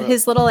his go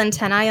his little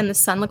antennae in the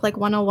sun look like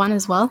 101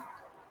 as well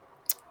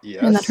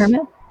Yes. in that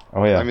Hermit?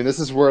 Oh yeah. I mean, this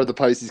is where the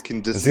Pisces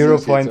can 0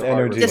 point so hard,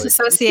 where energy. it's like,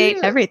 Disassociate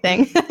yeah.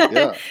 everything.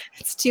 Yeah.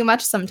 It's too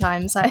much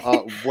sometimes. I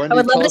Wendy,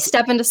 would love tell to us-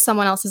 step into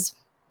someone else's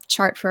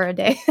chart for a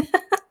day.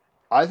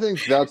 I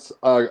think that's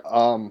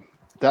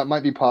that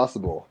might be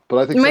possible, but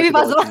I think It might be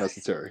psychedelics are possible.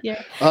 necessary.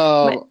 Yeah.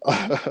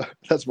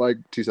 That's my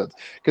 2 cents.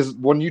 Because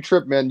when you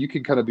trip, man, you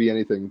can kind of be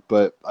anything.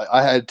 But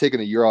I had taken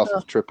a year off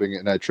of tripping,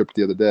 and I tripped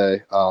the other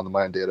day on the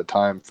Mind Day at a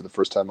Time for the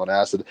first time on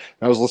acid.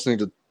 And I was listening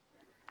to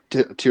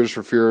Tears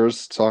for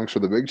Fears, Songs for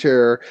the Big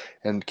Chair,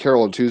 and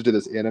Carol and Tuesday,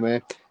 this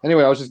anime.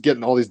 Anyway, I was just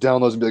getting all these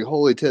downloads and be like,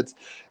 holy tits.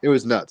 It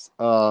was nuts.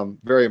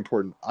 Very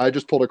important. I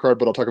just pulled a card,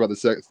 but I'll talk about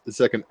the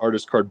second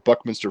artist card,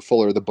 Buckminster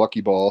Fuller, the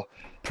Buckyball.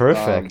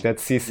 Perfect.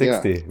 That's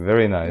C60.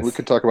 Very nice. We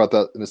could talk about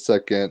that in a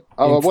second. Talk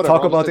I'll about just say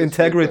this really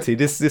integrity.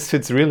 quick. This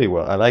fits really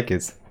well. I like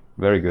it.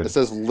 Very good. It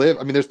says live.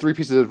 I mean, there's 3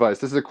 pieces of advice.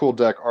 This is a cool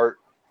deck.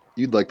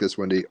 You'd like this,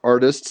 Wendy.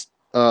 Artists.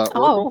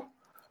 Oh,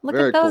 look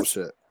very at those.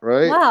 cool shit,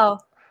 right? Wow.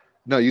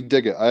 No, you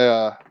dig it.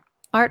 I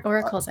Art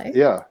oracles, eh?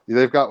 Yeah,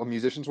 they've got a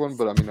musicians one,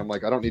 but I mean, I'm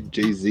like, I don't need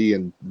Jay-Z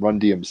and Run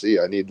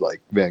DMC. I need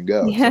like Van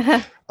Gogh. So,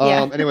 Yeah.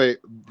 Yeah. Anyway,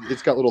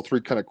 it's got little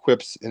 3 kind of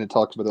quips, and it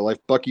talks about their life.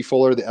 Bucky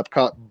Fuller, the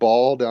Epcot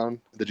ball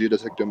down the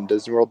Geodesic Dome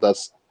Disney World.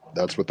 That's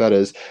what that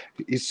is.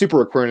 He's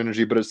super Aquarian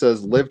energy, but it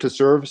says live to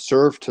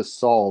serve to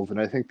solve,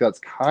 and I think that's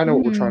kind of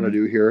what we're trying to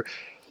do here.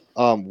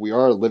 We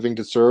are living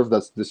to serve.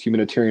 That's this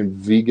humanitarian,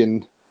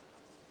 vegan,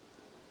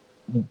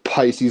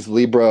 Pisces,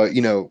 Libra,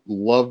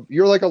 love.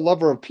 You're like a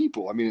lover of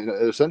people. I mean,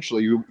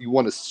 essentially, you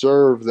want to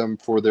serve them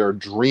for their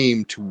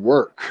dream to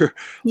work. Like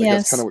Yes.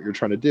 That's kind of what you're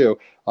trying to do.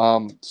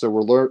 So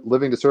we're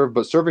living to serve,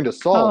 but serving to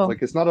solve. Oh.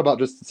 Like it's not about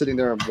just sitting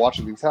there and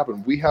watching things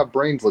happen. We have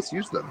brains. Let's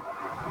use them.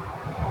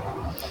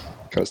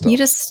 Kind of stuff. You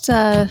just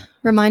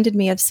reminded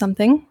me of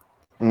something.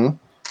 Mhm.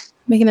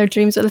 Making their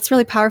dreams. That's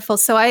really powerful.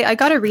 So I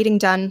got a reading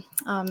done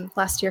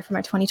last year for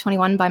my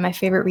 2021 by my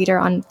favorite reader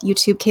on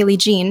YouTube, Kaylee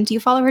Jean. Do you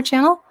follow her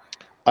channel?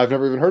 I've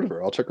never even heard of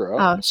her. I'll check her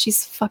out. Oh,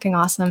 she's fucking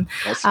awesome.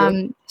 That's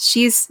good.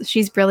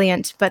 She's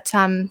brilliant. But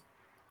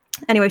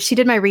anyway, she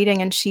did my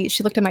reading and she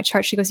looked at my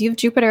chart. She goes, "You have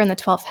Jupiter in the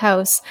 12th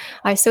house."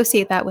 I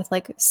associate that with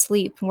like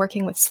sleep,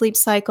 working with sleep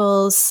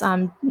cycles,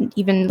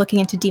 even looking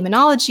into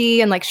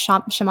demonology and like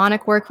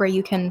shamanic work where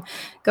you can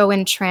go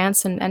in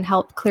trance and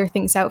help clear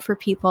things out for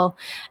people.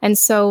 And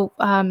so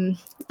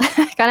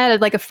I kind of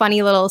had like a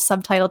funny little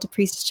subtitle to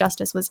Priestess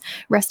Justice was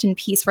Rest in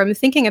Peace, where I'm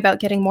thinking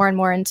about getting more and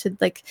more into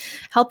like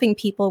helping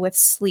people with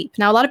sleep.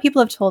 Now, a lot of people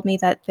have told me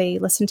that they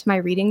listen to my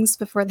readings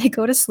before they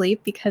go to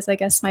sleep because I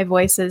guess my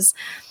voice is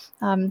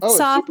It's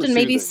soft super and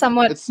maybe soothing.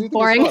 somewhat It's soothing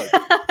boring. as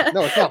fuck.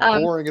 No, it's not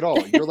boring at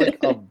all. You're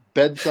like a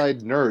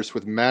bedside nurse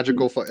with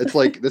magical. It's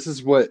like this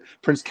is what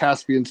Prince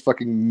Caspian's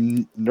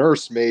fucking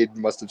nurse maid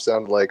must have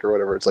sounded like, or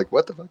whatever. It's like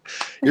what the fuck.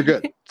 You're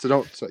good.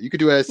 So you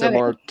could do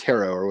ASMR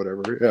tarot or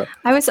whatever. Yeah.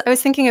 I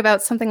was thinking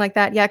about something like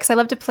that. Yeah, because I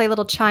love to play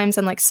little chimes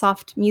and like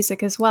soft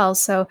music as well.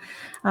 So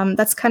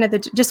that's kind of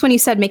just when you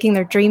said making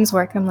their dreams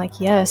work, I'm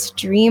like, yes,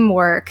 dream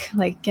work,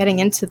 like getting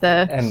into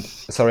the. And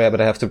sorry,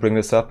 but I have to bring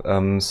this up.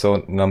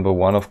 So number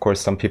one, of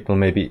course, some people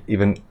maybe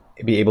even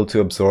be able to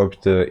absorb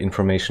the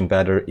information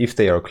better if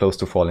they are close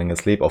to falling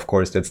asleep. Of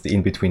course, that's the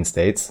in-between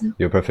states.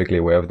 You're perfectly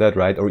aware of that,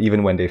 right? Or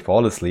even when they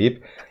fall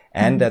asleep.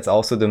 And that's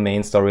also the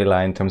main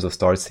storyline in terms of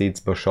starseeds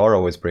Bashar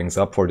always brings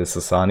up for the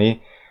Sasani,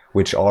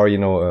 which are,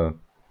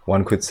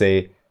 one could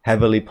say,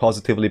 heavily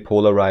positively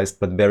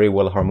polarized, but very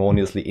well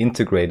harmoniously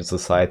integrated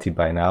society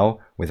by now,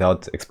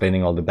 without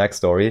explaining all the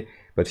backstory.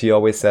 But he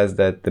always says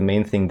that the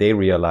main thing they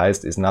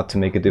realized is not to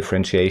make a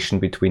differentiation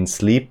between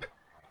sleep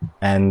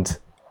and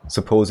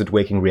supposed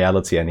waking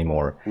reality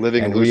anymore.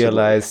 Living and lucidly.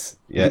 realize,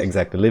 yeah,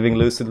 exactly. Living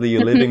lucidly,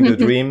 you're living the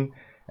dream,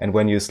 and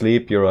when you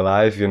sleep, you're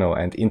alive,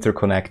 and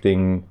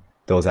interconnecting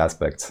those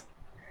aspects.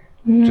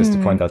 Just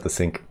to point out the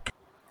sync.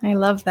 I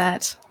love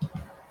that.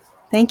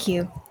 Thank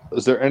you.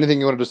 Is there anything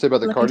you wanted to say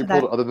about the Look card you into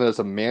pulled that. other than it's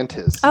a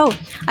mantis? Oh,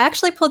 I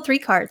actually pulled 3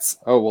 cards.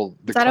 Oh, well,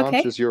 the Is that conch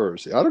okay? is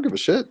yours. I don't give a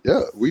shit.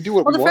 Yeah, we do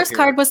what Well, we the want first here.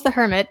 card was the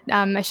Hermit.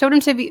 I showed him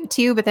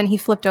to you, but then he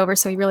flipped over,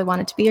 so he really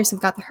wanted to be here. So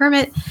we've got the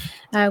Hermit.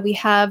 We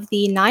have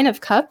the 9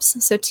 of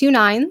Cups, so 2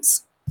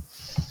 9s,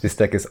 This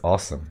deck is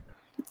awesome.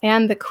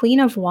 and the Queen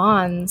of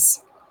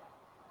Wands.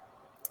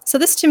 So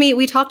this, to me,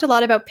 we talked a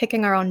lot about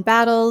picking our own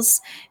battles,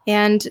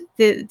 and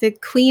the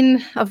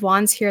Queen of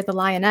Wands here, the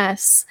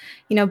Lioness.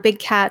 Big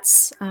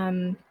cats.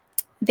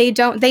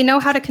 They know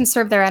how to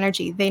conserve their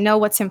energy. They know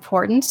what's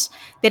important.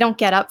 They don't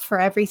get up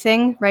for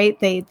everything, right?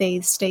 They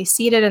stay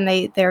seated, and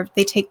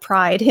they take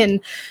pride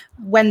in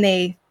when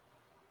they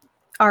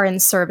are in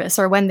service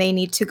or when they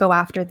need to go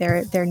after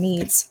their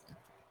needs.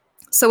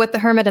 So with the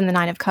Hermit and the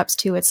 9 of Cups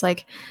too, it's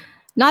like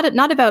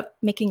not about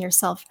making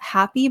yourself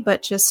happy,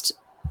 but just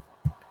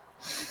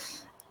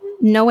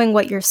knowing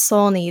what your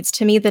soul needs.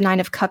 To me, the 9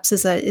 of Cups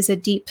is a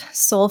deep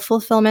soul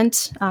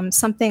fulfillment,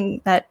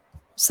 something that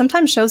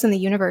sometimes shows in the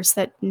universe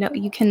that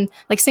you can,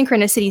 like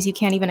synchronicities you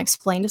can't even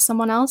explain to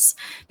someone else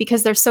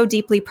because they're so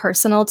deeply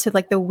personal to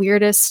like the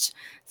weirdest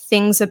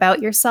things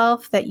about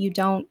yourself that you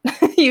don't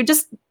you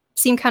just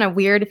seem kind of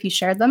weird if you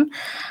shared them.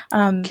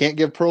 Can't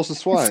give pearls to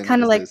swine. It's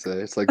kind of as like they say.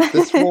 It's like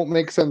this won't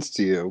make sense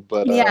to you,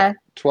 but Yeah.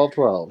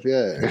 12-12,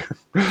 yeah.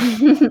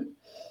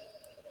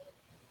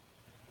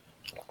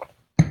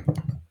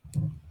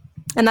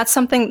 And that's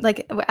something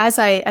like as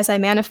I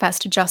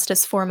manifest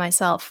justice for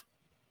myself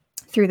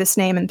through this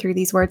name and through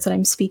these words that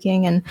I'm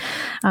speaking,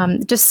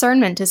 and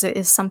discernment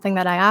is something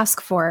that I ask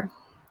for,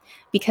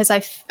 because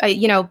I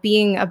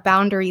being a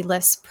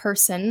boundaryless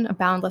person, a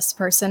boundless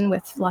person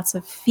with lots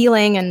of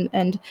feeling,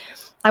 and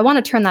I want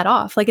to turn that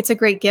off. Like it's a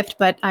great gift,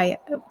 but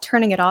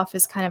turning it off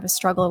is kind of a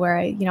struggle where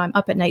I'm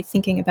up at night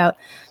thinking about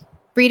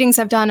readings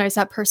I've done, or is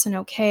that person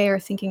okay, or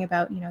thinking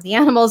about the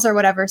animals or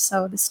whatever.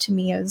 So this to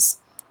me is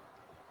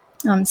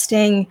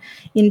staying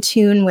in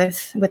tune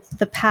with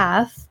the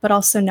path, but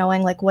also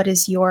knowing like what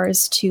is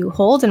yours to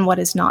hold and what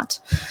is not.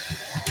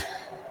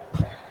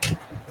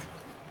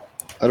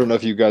 I don't know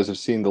if you guys have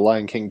seen The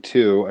Lion King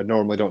 2. I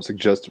normally don't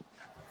suggest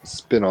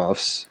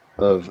spin-offs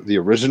of the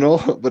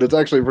original, but it's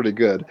actually pretty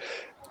good.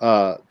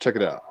 Check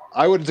it out.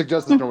 I wouldn't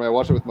suggest this normally. I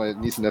watched it with my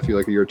niece and nephew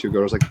like a year or two ago.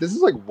 I was like, this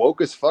is like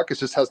woke as fuck. It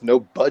just has no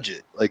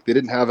budget. Like they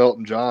didn't have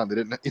Elton John. They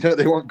didn't,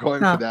 they weren't going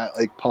for that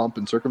like pomp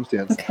and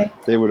circumstance. Okay.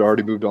 They would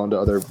already moved on to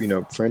other,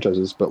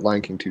 franchises. But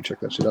Lion King 2, check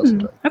that shit out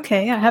sometime.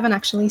 Okay, I haven't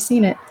actually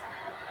seen it.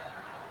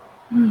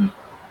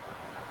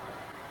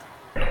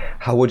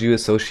 How would you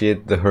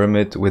associate the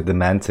hermit with the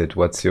mantid?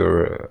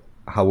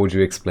 How would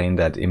you explain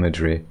that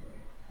imagery?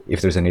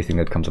 If there's anything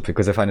that comes up,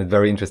 because I find it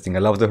very interesting. I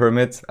love the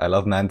hermit, I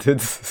love mantids,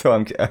 so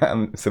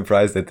I'm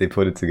surprised that they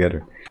put it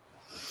together.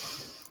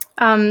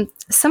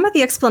 Some of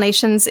the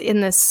explanations in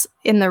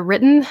the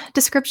written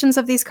descriptions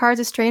of these cards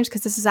is strange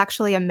because this is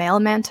actually a male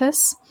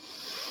mantis.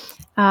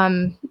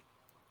 And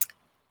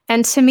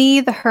to me,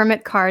 the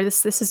hermit card,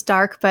 this is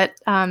dark, but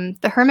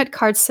the hermit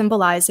card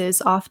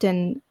symbolizes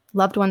often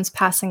loved ones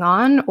passing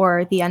on,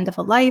 or the end of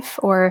a life,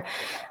 or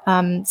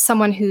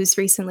someone who's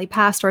recently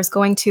passed or is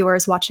going to or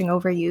is watching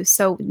over you.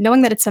 So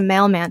knowing that it's a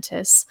male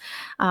mantis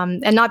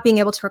and not being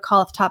able to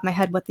recall off the top of my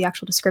head what the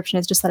actual description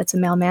is, just that it's a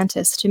male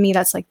mantis, to me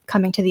that's like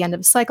coming to the end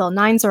of a cycle.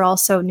 Nines are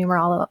also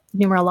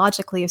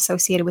numerologically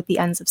associated with the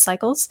ends of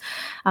cycles.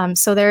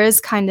 So there is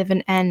kind of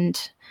an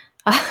end,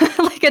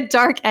 like a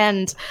dark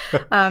end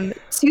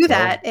to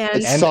that.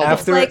 And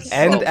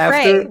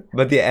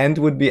but the end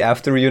would be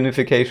after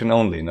reunification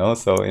only, no?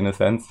 So in a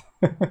sense.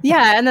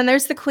 Yeah, and then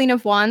there's the Queen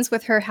of Wands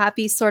with her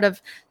happy sort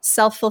of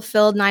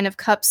self-fulfilled Nine of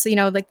Cups,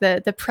 like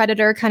the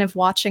predator kind of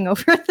watching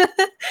over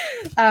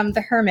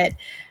the hermit.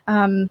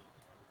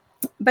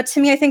 But to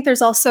me, I think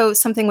there's also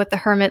something with the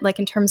hermit, like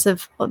in terms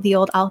of the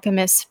old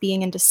alchemists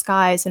being in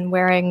disguise and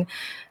wearing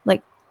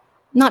like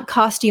not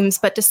costumes,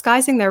 but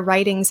disguising their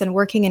writings and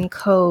working in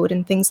code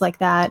and things like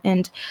that.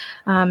 And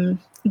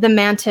the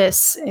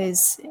mantis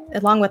is,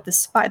 along with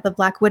the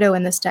Black Widow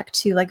in this deck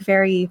too, like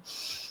very,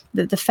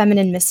 the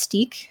feminine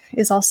mystique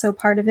is also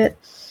part of it.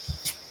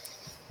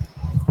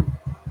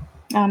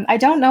 I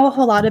don't know a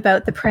whole lot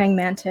about the praying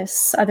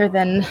mantis other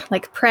than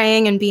like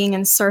praying and being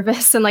in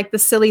service and like the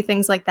silly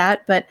things like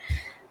that. But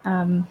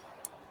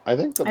I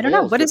think I don't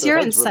know. What is your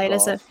insight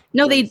as a?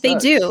 No, they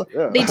do.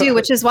 Yeah. They do,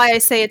 which is why I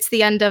say it's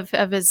the end of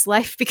his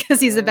life, because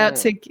he's about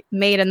to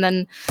mate and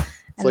then.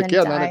 It's like,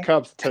 yeah, 9 of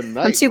Cups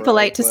tonight. I'm too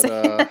polite to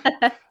say.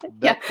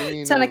 Yeah,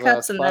 10 of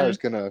Cups and then. Fire's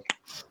gonna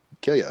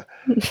kill you.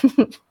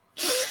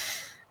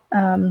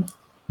 Yeah,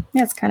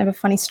 it's kind of a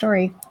funny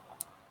story.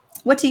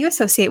 What do you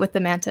associate with the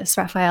mantis,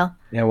 Raphael?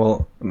 Yeah,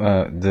 well,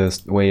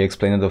 the way you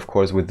explain it, of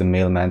course, with the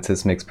male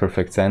mantis makes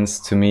perfect sense.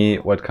 To me,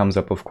 what comes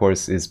up, of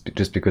course, is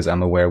just because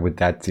I'm aware with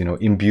that,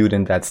 imbued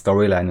in that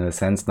storyline in a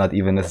sense, not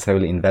even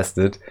necessarily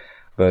invested.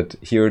 But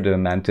here the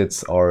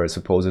mantids are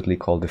supposedly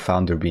called the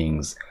founder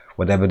beings,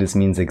 whatever this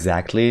means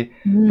exactly.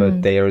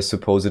 But they are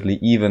supposedly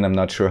even, I'm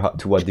not sure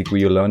to what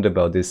degree you learned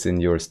about this in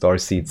your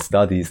starseed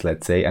studies,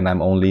 let's say, and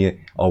I'm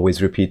only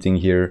always repeating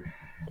here,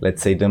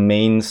 let's say, the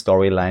main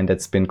storyline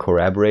that's been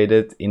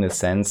corroborated in a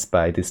sense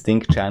by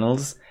distinct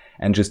channels,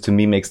 and just to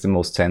me makes the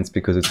most sense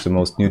because it's the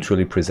most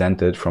neutrally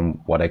presented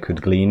from what I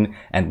could glean,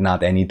 and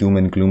not any doom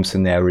and gloom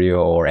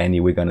scenario or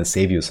any we're gonna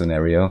save you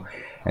scenario.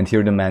 And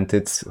here the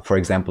mantids, for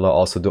example, are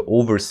also the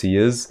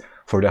overseers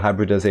for the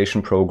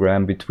hybridization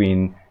program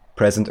between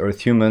present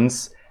Earth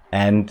humans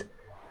and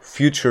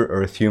future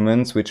Earth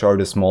humans, which are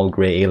the small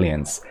gray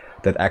aliens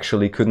that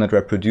actually could not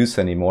reproduce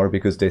anymore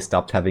because they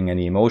stopped having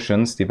any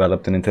emotions,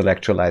 developed an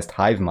intellectualized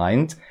hive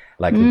mind,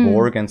 like the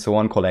Borg and so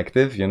on,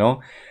 collective,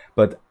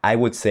 But I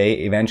would say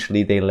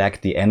eventually they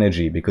lacked the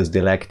energy, because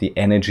they lacked the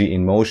energy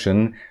in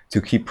motion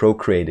to keep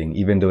procreating.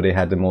 Even though they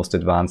had the most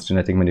advanced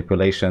genetic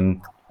manipulation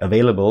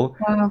available,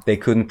 they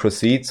couldn't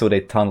proceed, so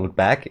they tunneled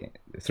back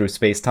through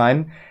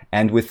space-time.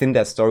 And within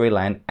that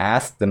storyline,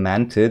 asked the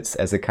mantids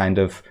as a kind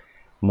of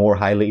more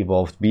highly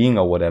evolved being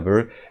or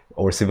whatever,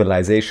 or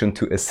civilization,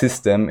 to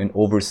assist them in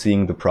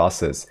overseeing the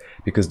process,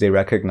 because they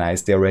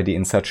recognize they're already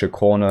in such a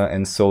corner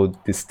and so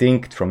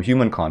distinct from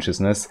human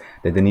consciousness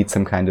that they need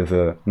some kind of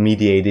a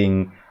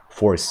mediating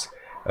force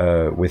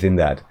within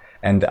that.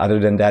 And other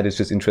than that, it's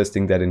just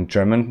interesting that in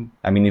German,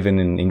 I mean, even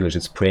in English,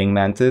 it's praying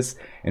mantis.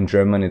 In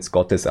German, it's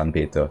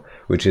Gottesanbeter,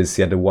 which is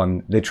the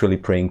one literally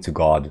praying to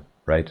God,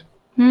 right?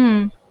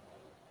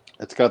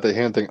 It's got the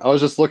hand thing. I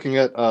was just looking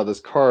at this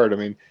card. I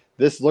mean,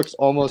 this looks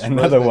almost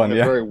another one, in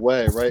a very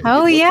way, right?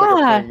 Oh, it looks yeah. like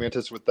a praying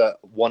mantis with that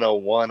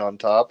 101 on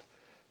top.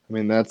 I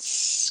mean,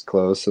 that's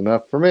close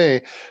enough for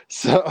me.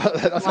 So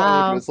that's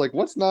how it's like,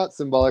 what's not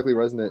symbolically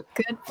resonant?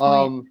 Good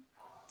point.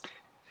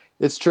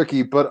 It's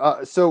tricky,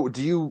 but so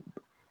do you?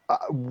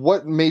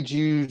 What made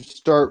you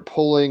start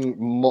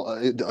pulling?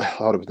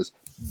 How to put this?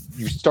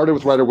 You started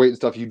with Rider-Waite and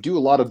stuff. You do a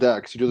lot of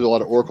decks. You do a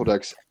lot of Oracle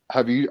decks.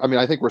 Have you? I mean,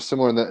 I think we're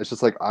similar in that it's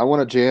just like I want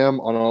to jam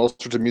on all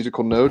sorts of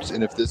musical notes,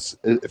 and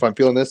if I'm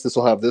feeling this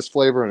will have this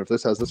flavor, and if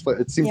this has this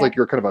flavor, it seems like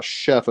you're kind of a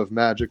chef of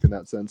magic in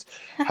that sense.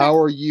 How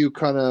are you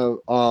kind of?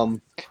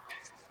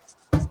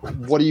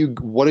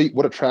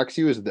 What attracts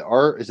you? Is it the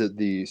art? Is it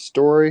the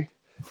story?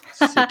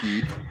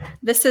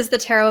 This is the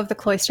Tarot of the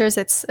Cloisters.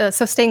 It's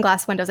so stained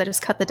glass windows. I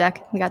just cut the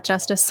deck. We got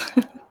justice.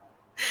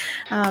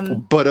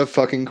 But of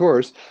fucking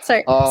course.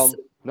 Sorry.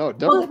 No,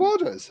 never Well,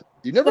 apologize.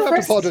 You never the have to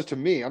first- apologize to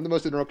me. I'm the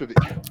most interruptive.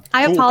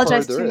 I cool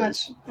apologize card there too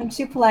is. much. I'm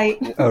too polite.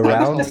 I'm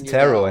Around telling you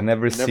tarot, now, I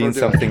never never seen do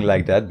something it.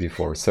 like that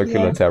before.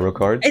 Circular Yeah. tarot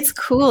cards. It's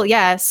cool,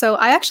 yeah. So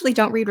I actually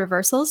don't read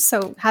reversals,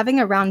 so having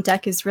a round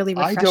deck is really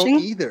I refreshing.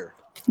 don't either.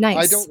 Nice.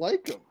 I don't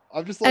like them.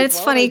 I'm just And like, it's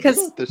why funny would I deal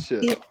 'cause with this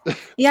shit?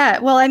 Yeah,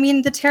 well, I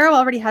mean, the tarot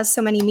already has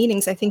so many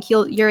meanings. I think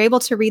you're able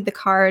to read the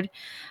card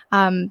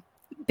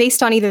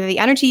based on either the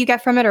energy you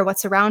get from it or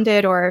what's around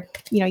it, or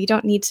you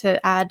don't need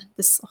to add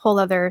this whole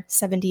other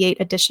 78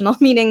 additional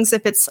meanings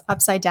if it's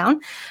upside down.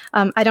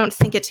 I don't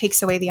think it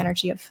takes away the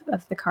energy of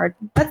the card.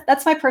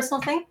 That's my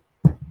personal thing.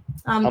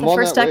 I'm The on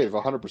first that deck, wave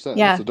 100%.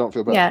 Yeah. So don't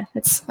feel bad. yeah,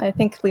 I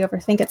think we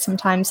overthink it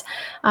sometimes.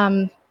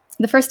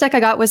 The first deck I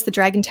got was the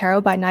Dragon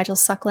Tarot by Nigel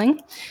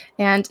Suckling,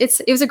 and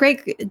it was a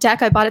great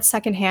deck. I bought it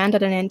secondhand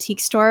at an antique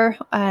store,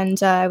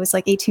 and I was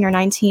like 18 or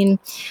 19.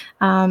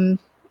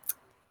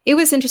 It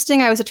was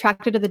interesting. I was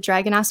attracted to the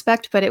dragon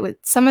aspect, but it was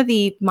some of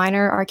the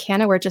minor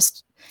arcana were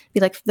just be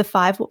like the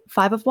five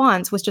of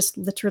wands was just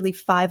literally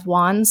 5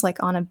 wands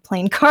like on a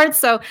plain card.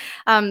 So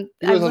I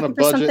He was was on a looking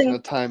for budget something. and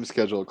a time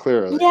schedule,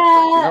 clearly. Yeah,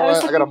 Like, I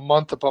was I got a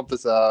month to pump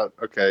this out.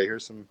 Okay,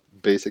 here's some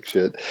basic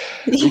shit.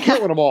 You Yeah.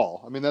 can't win them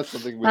all. I mean, that's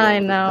something we I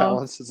don't know.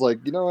 balance. It's like,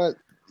 you know what?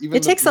 Even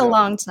It takes a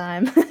long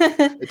time.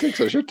 It takes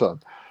a shit ton.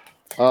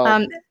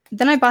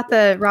 Then I bought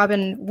the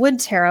Robin Wood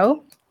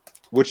Tarot.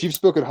 Which you've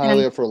spoken highly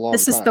And of for a long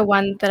This time. is the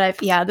one that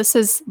this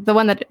is the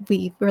one that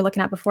we were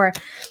looking at before.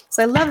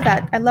 So I love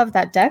that. I love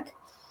that deck.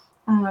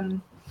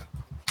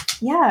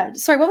 Yeah.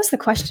 Sorry, what was the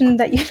question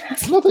that you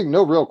asked? Nothing,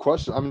 no real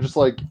question. I'm just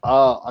like,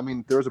 I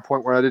mean, there was a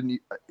point where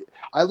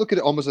I look at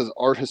it almost as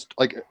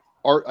like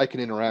art I can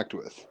interact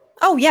with.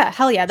 Oh yeah,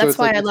 hell yeah. So That's it's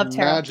why like, I it's love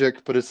tarot.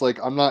 magic, but it's like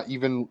I'm not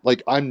even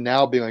like I'm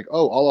now being like,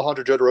 oh,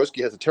 Alejandro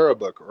Jodorowsky has a tarot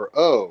book, or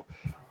oh,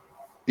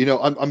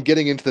 I'm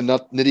getting into the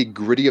nitty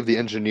gritty of the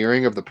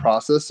engineering of the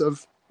process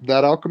of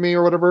that alchemy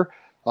or whatever.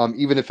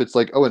 Even if it's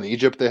like, oh, in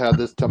Egypt they had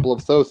this Temple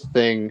of Thoth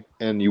thing,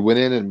 and you went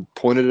in and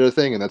pointed at a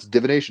thing, and that's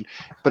divination.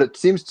 But it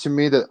seems to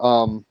me that,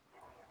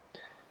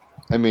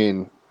 I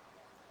mean,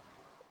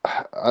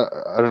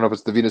 I don't know if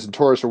it's the Venus and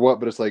Taurus or what,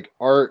 but it's like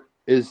art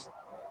is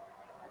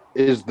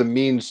the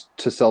means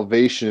to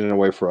salvation in a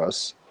way for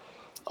us.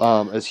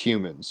 As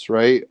humans,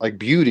 right? Like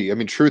beauty. I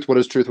mean, truth. What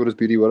is truth? What is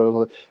beauty?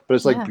 But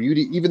it's like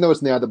beauty. Even though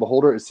it's in the eye of the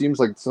beholder, it seems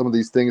like some of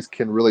these things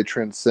can really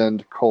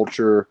transcend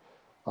culture.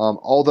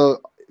 Although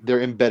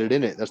they're embedded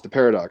in it. That's the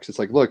paradox. It's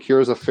like, look,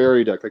 here's a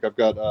fairy deck. Like I've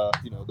got,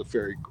 the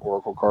fairy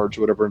oracle cards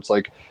or whatever. It's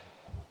like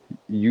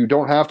you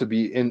don't have to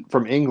be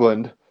from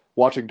England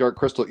watching Dark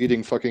Crystal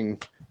eating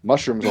fucking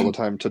mushrooms all the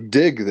time to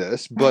dig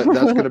this. But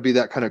that's going to be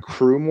that kind of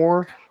crew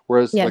more.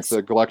 Whereas like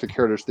the Galactic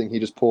Heritage thing he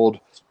just pulled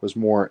was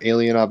more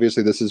alien.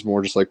 Obviously, this is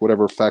more just like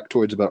whatever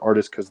factoids about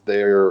artists because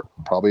they're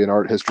probably an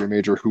art history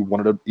major who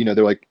wanted to,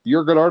 they're like,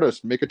 you're a good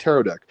artist, make a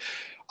tarot deck.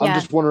 I'm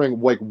just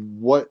wondering, like,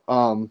 what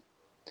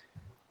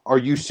are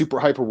you super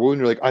hyper woo and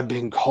you're like, I'm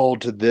being called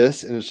to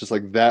this, and it's just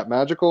like that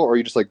magical, or are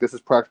you just like, this is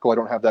practical, I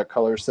don't have that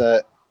color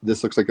set,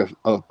 this looks like an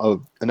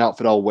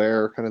outfit I'll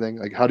wear kind of thing?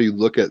 Like, how do you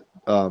look at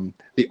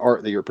the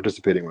art that you're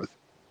participating with?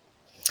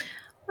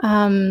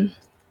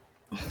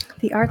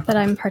 The art that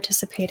I'm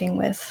participating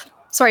with.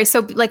 Sorry, so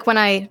like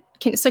can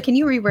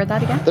you reword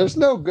that again? There's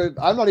no good.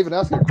 I'm not even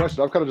asking a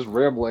question. I'm kind of just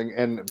rambling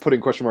and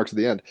putting question marks at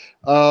the end.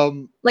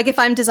 Like if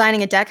I'm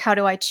designing a deck, how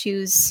do I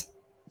choose?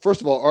 First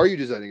of all, are you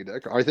designing a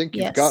deck? I think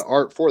you've got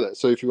art for that.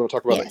 So if you want to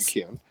talk about that,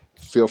 you can.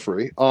 Feel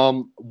free.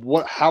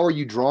 How are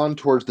you drawn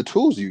towards the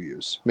tools you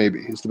use? Maybe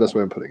is the best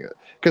way of putting it.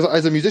 Because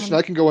as a musician,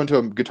 I can go into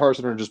a Guitar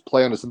Center and just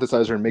play on a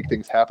synthesizer and make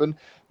things happen.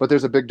 But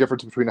there's a big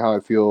difference between how I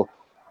feel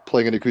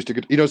playing an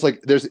acoustic. It's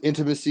like there's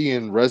intimacy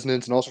and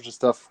resonance and all sorts of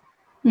stuff.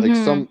 Like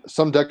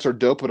some decks are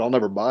dope, but I'll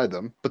never buy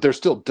them. But they're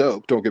still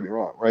dope. Don't get me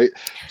wrong, right?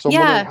 So I'm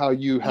wondering how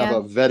you have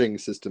a vetting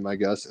system, I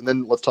guess. And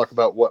then let's talk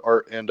about what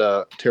art and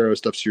tarot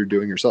stuff you're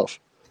doing yourself.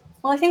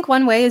 Well, I think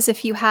one way is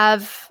if you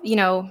have,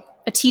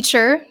 a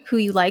teacher who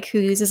you like, who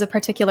uses a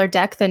particular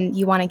deck, then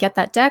you want to get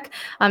that deck.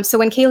 So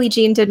when Kaylee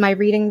Jean did my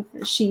reading,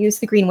 she used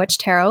the Green Witch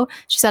Tarot.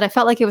 She said, I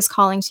felt like it was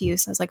calling to you.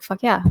 So I was like,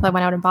 fuck yeah. I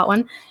went out and bought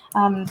one.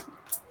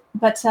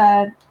 But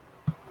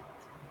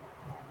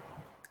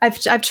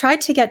I've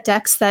tried to get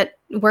decks that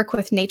work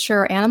with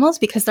nature or animals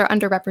because they're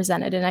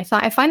underrepresented, and I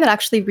find that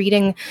actually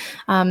reading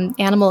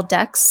animal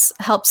decks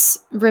helps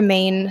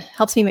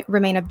me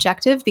remain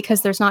objective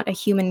because there's not a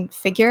human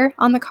figure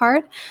on the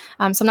card.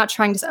 So I'm not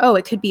trying to say,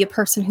 it could be a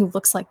person who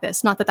looks like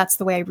this. Not that that's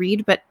the way I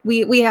read, but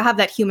we have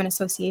that human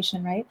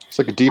association, right? It's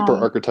like a deeper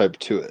archetype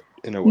to it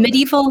in a way.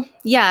 Medieval,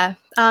 yeah,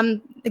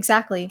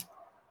 exactly.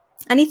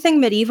 Anything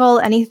medieval,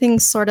 anything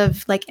sort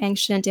of like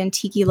ancient,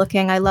 antique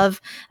looking. I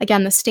love,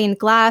 again, the stained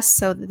glass.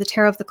 So the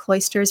Tarot of the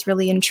Cloisters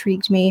really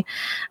intrigued me.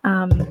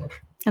 And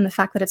the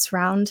fact that it's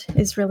round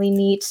is really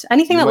neat.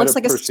 Anything that looks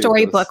like a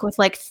storybook with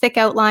like thick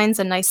outlines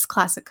and nice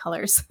classic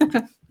colors.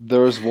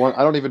 There was one,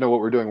 I don't even know what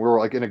we're doing. We were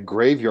like in a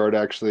graveyard,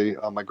 actually.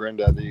 My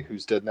granddaddy,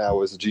 who's dead now,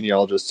 was a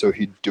genealogist. So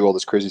he'd do all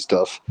this crazy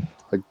stuff,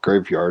 like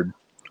graveyard,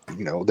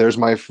 there's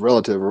my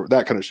relative or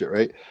that kind of shit,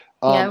 right?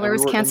 Yeah, And where we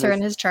was were in Cancer in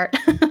this. his chart?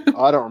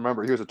 I don't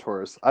remember. He was a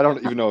Taurus. I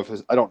don't even know if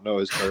his. I don't know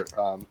his chart.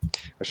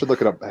 I should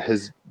look it up.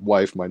 His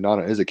wife, my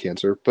nana, is a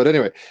Cancer. But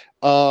anyway,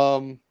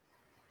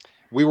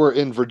 we were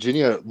in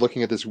Virginia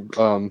looking at this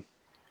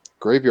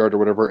graveyard or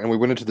whatever, and we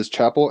went into this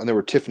chapel, and there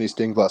were Tiffany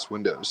stained glass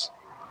windows,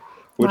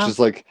 which Wow. is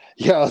like,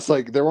 yeah, it's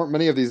like there weren't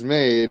many of these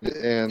made,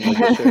 and like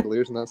the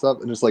chandeliers and that stuff,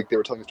 and just like they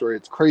were telling a story.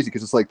 It's crazy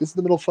because it's like this is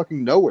the middle of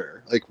fucking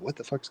nowhere. Like, what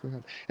the fuck's going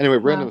on? Anyway,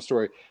 random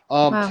story.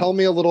 Wow. Tell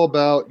me a little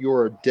about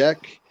your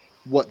deck,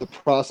 what the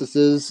process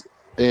is,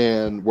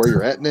 and where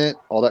you're at in it,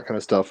 all that kind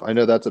of stuff. I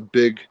know that's a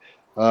big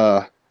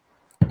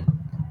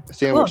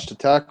sandwich to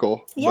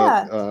tackle,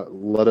 Yeah. but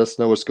let us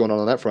know what's going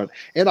on that front.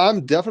 And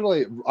I'm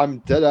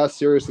dead ass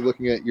seriously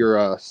looking at your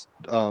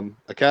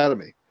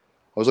academy.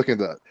 I was looking at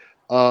that.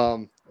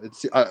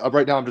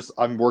 Right now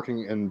I'm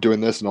working and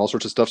doing this and all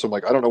sorts of stuff. So I'm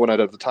like, I don't know when I'd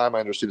have the time. I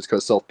understand it's kind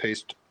of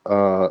self-paced.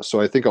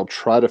 So I think I'll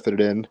try to fit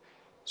it in.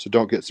 So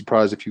don't get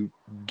surprised if you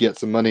get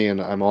some money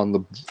and I'm on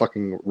the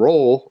fucking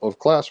roll of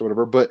class or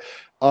whatever. But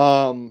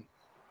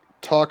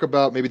talk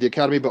about maybe the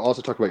academy, but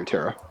also talk about your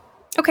tarot.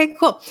 Okay,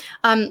 cool.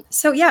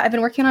 So yeah, I've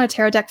been working on a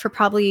tarot deck for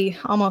probably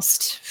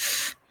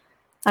almost,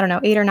 I don't know,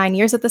 8 or 9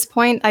 years at this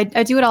point. I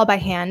do it all by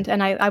hand,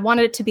 and I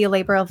wanted it to be a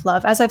labor of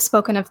love. As I've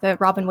spoken of, the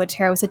Robin Wood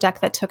Tarot was a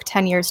deck that took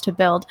 10 years to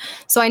build.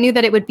 So I knew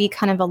that it would be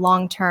kind of a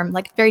long-term,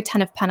 like very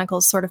 10 of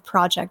Pentacles sort of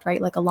project,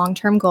 right? Like a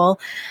long-term goal.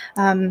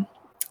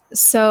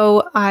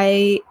 So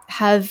I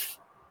have,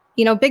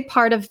 a big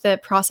part of the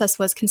process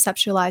was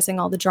conceptualizing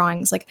all the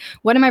drawings. Like,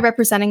 what am I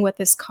representing with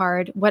this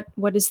card? What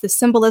is the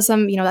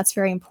symbolism? That's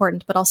very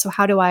important. But also,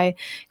 how do I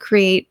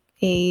create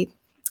a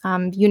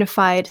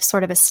unified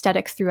sort of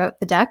aesthetic throughout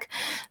the deck?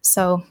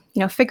 So,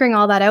 figuring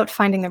all that out,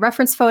 finding the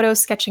reference photos,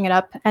 sketching it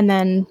up, and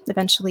then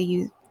eventually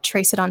you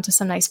trace it onto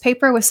some nice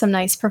paper with some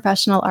nice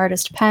professional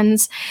artist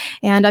pens.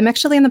 And I'm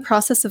actually in the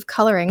process of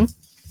coloring.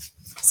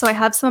 So I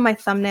have some of my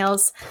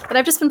thumbnails that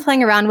I've just been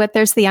playing around with.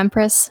 There's the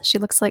Empress. She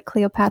looks like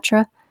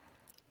Cleopatra.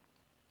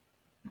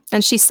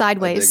 And she's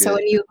sideways. So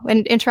when you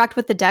interact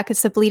with the deck,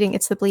 it's the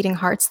bleeding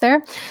hearts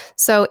there.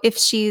 So if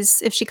she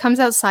comes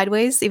out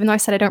sideways, even though I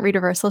said I don't read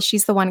reversal,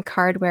 she's the one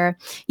card where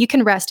you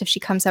can rest if she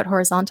comes out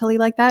horizontally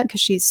like that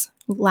because she's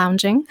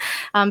lounging.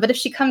 But if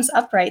she comes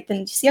upright,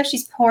 then you see how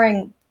she's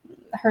pouring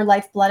her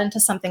life blood into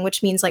something,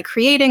 which means like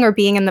creating or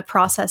being in the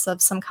process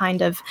of some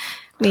kind of,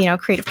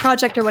 creative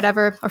project or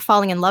whatever, or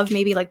falling in love,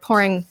 maybe like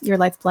pouring your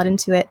life blood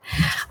into it.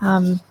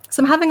 So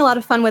I'm having a lot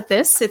of fun with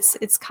this.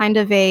 It's kind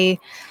of a,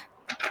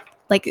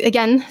 like,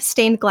 again,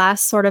 stained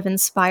glass sort of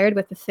inspired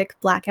with the thick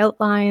black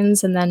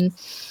outlines. And then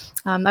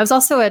I was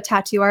also a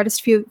tattoo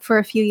artist for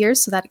a few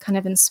years. So that kind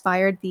of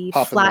inspired the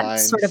Popping flat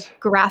lines. sort of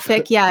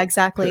graphic. Yeah,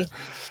 exactly.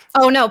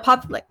 Oh, no,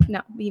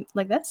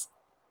 like this?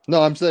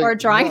 No, I'm saying. Or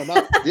drawing?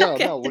 Okay,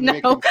 no, when you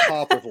make them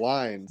pop with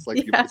lines,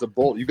 like it's a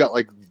bolt. You got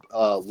like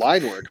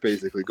line work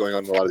basically going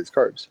on in a lot of these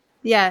cards.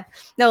 Yeah,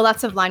 no,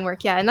 lots of line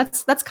work. Yeah, and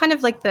that's kind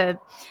of like the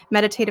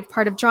meditative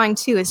part of drawing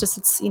too. Is just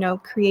it's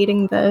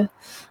creating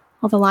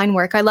all the line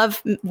work. I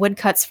love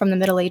woodcuts from the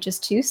Middle Ages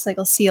too. So like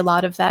you'll see a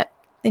lot of that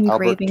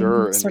engraving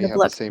Albert Durr sort and me of have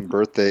look. the same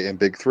birthday in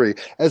Big Three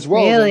as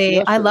well. Really,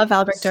 As I love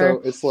Albert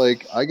Durr. So it's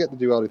like I get to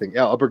do everything.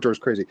 Yeah, Albert Durr is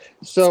crazy.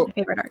 So my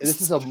favorite artist.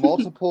 This is a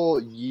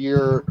multiple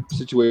year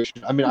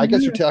situation. I mean, I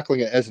guess you're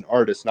tackling it as an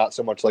artist, not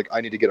so much like I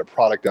need to get a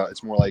product out.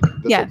 It's more like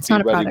this will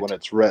be ready when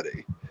it's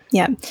ready.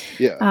 Yeah.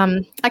 Yeah.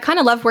 I kind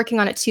of love working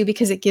on it too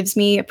because it gives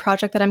me a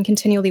project that I'm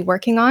continually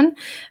working on.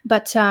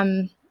 But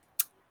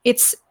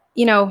it's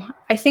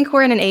I think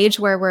we're in an age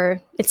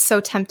where it's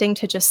so tempting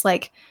to just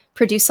like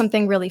produce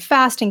something really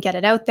fast and get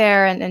it out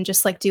there and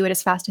just like do it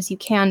as fast as you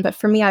can. But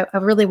for me, I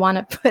really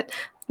want to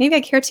maybe I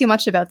care too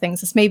much about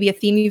things. This may be a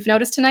theme you've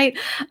noticed tonight.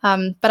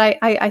 But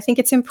I think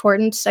it's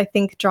important. I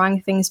think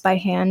drawing things by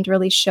hand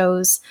really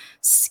shows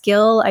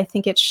skill. I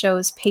think it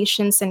shows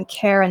patience and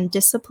care and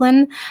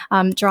discipline.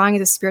 Drawing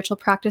is a spiritual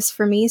practice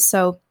for me.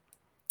 So,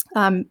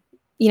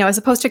 as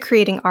opposed to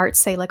creating art,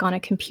 say like on a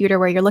computer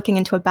where you're looking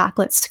into a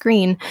backlit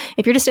screen,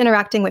 if you're just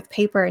interacting with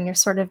paper and you're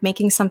sort of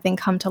making something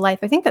come to life,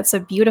 I think that's a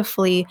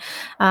beautifully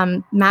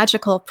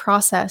magical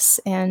process.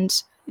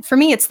 And for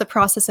me, it's the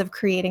process of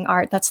creating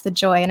art. That's the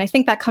joy. And I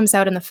think that comes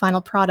out in the final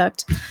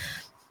product.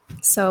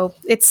 So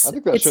I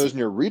think that shows in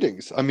your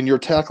readings. I mean, you're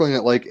tackling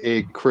it like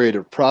a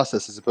creative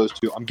process as opposed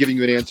to I'm giving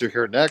you an answer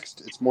here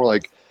next. It's more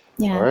like,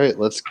 all right,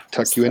 let's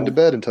tuck you into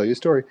bed and tell you a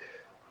story.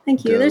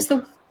 Thank you. Dope. There's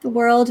the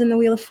World and the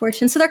Wheel of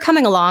Fortune. So they're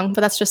coming along,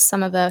 but that's just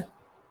some of the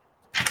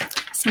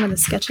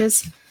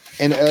sketches.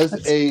 And as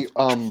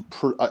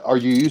are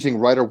you using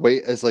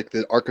Rider-Waite as like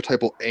the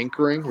archetypal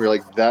anchoring? Where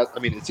like that? I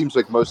mean, it seems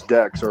like most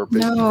decks are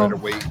basically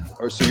Rider-Waite,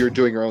 or so you're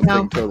doing your own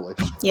thing totally.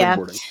 Yeah.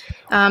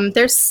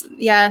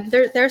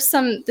 There's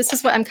some. This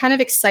is what I'm kind of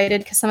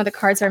excited because some of the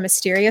cards are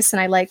mysterious,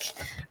 and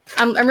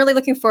I'm really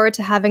looking forward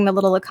to having the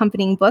little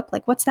accompanying book.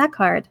 Like, what's that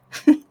card?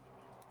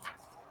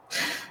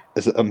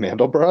 Is it a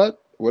Mandelbrot?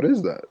 What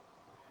is that?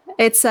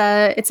 It's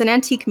an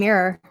antique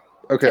mirror.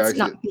 Okay,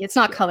 it's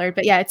not colored,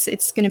 but yeah,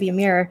 it's going to be a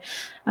mirror.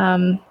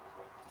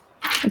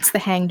 It's the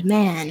Hanged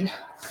Man.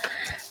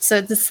 So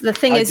the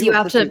thing I is, do you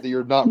have appreciate to. that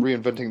you're not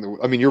reinventing the.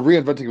 I mean, you're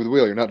reinventing the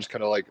wheel. You're not just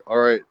kind of like, all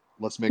right,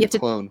 let's make You a have to-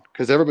 clone,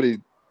 because everybody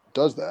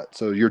does that.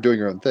 So you're doing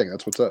your own thing.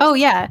 That's what's up. Oh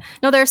yeah,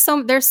 no. There's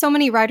so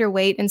many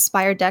Rider-Waite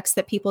inspired decks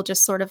that people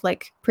just sort of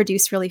like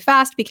produce really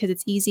fast because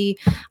it's easy.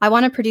 I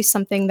want to produce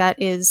something that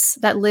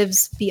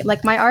lives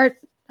like my art.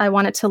 I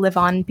want it to live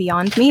on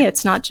beyond me.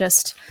 It's not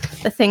just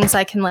the things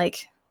I can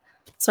like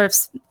sort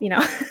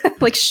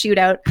of like shoot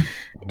out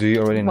Do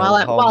you already know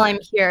while I'm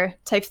here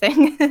type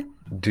thing.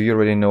 Do you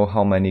already know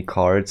how many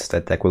cards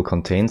that deck will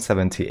contain?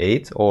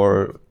 78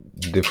 or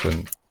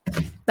different?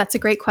 That's a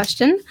great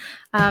question.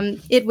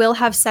 It will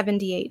have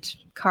 78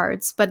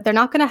 cards, but they're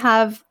not going to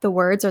have the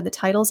words or the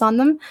titles on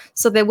them.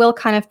 So they will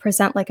kind of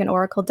present like an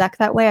oracle deck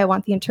that way. I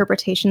want the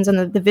interpretations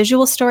and the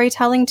visual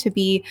storytelling to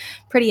be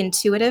pretty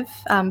intuitive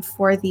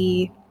for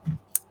the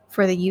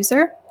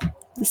user,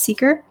 the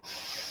seeker.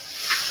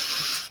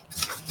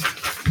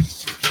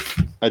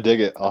 I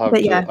dig it. I'll have But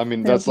to. yeah, I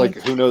mean, that'll that's be- like,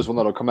 who knows when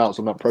that'll come out. So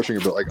I'm not pressuring you,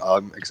 but like,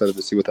 I'm excited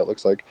to see what that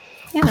looks like.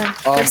 Yeah,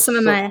 there's some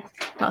of my.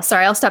 Oh,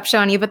 sorry, I'll stop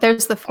showing you. But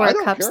there's the I four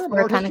don't cups, care. I'm four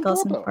an artistic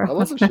pentacles, and dropout. four. I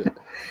love this shit.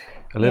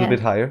 A little Yeah. bit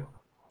higher?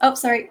 Oh,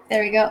 sorry.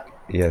 There we go.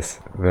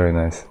 Yes, very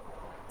nice.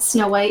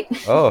 Snow White.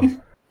 Oh,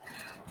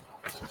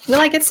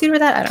 Will I get sued for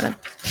that? I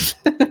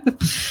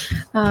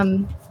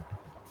don't know.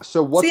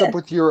 So what's So, yeah. up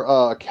with your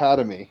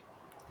academy?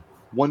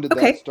 When did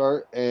Okay. that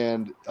start?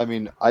 And I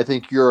mean, I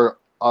think you're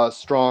a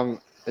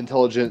strong,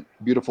 intelligent,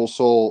 beautiful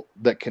soul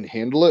that can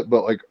handle it.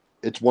 But like,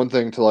 it's one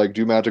thing to like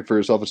do magic for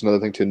yourself. It's another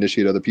thing to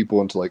initiate other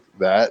people into like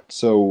that.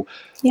 So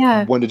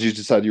Yeah. when did you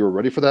decide you were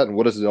ready for that? And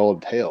what does it all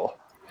entail?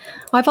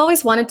 Well, I've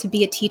always wanted to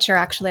be a teacher,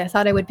 actually. I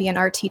thought I would be an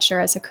art teacher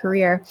as a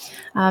career.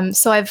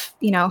 So I've,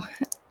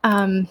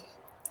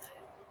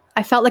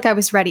 I felt like I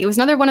was ready. It was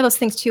another one of those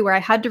things, too, where I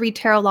had to read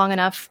tarot long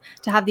enough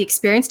to have the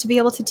experience to be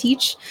able to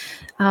teach.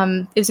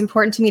 It was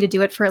important to me to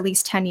do it for at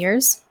least 10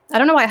 years. I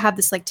don't know why I have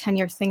this like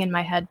 10-year thing in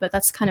my head, but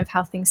that's kind of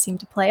how things seem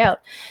to play out.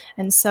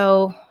 And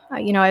so,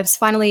 I was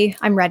finally,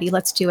 I'm ready,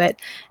 let's do it.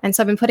 And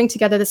so I've been putting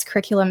together this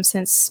curriculum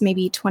since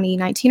maybe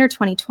 2019 or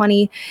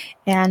 2020,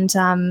 and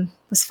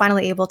was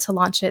finally able to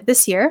launch it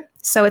this year.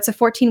 So it's a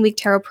 14-week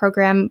tarot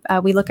program.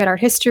 We look at art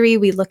history.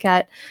 We look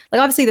at,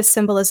 like, obviously the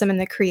symbolism and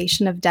the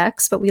creation of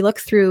decks, but we look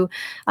through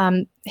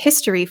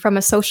history from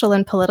a social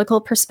and political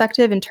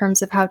perspective in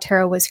terms of how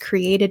tarot was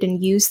created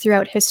and used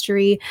throughout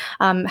history,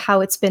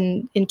 how it's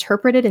been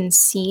interpreted and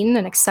seen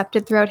and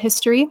accepted throughout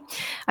history.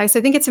 So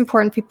I think it's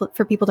important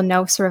for people to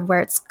know sort of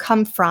where it's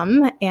come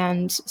from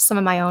and some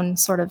of my own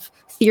sort of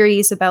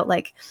theories about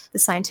like the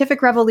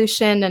scientific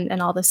revolution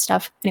and all this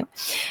stuff. Anyway,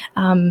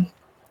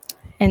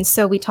 and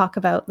so we talk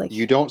about like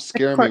You don't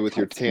scare me with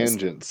your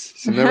tangents.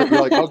 So never be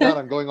like, oh God,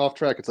 I'm going off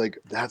track. It's like,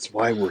 that's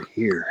why we're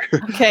here.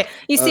 Okay,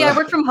 you see, I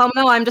work from home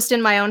though. I'm just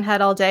in my own head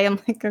all day. I'm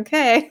like,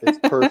 okay, It's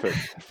perfect.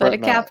 put Fret a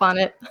cap not. on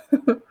it.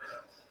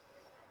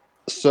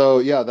 So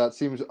yeah, that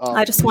seems.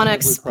 I just wanna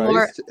reasonably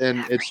explore- priced,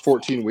 and it's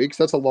 14 weeks.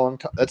 That's a long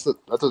time. That's a.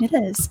 It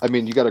is. I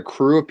mean, you got a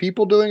crew of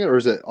people doing it, or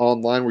is it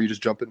online where you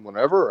just jump in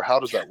whenever, or how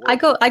does that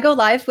work? I go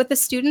live with the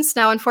students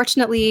now.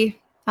 Unfortunately,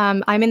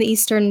 I'm in the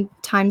Eastern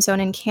time zone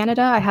in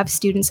Canada. I have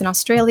students in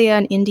Australia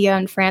and India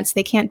and France.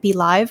 They can't be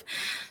live.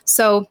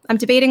 So I'm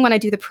debating when I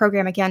do the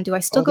program again. Do I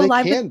still go they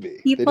live can with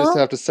be. people? They just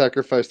have to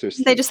sacrifice their.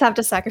 They just have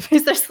to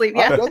sacrifice their sleep.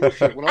 I've Yeah. done this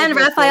shit. When I was And in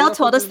Raphael Australia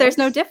told for us there's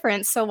 3 no months,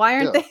 difference. So why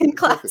aren't Yeah, they in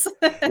class?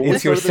 When we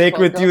it's your started this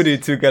sacred podcast- duty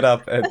to get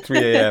up at 3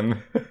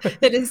 a.m.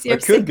 It is your It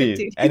could sacred be,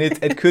 duty. and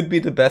it could be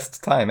the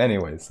best time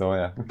anyway. So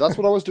yeah. That's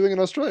what I was doing in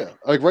Australia.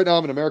 Like right now,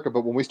 I'm in America,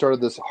 but when we started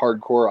this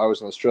hardcore, I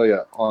was in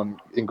Australia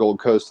in Gold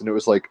Coast, and it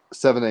was like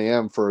 7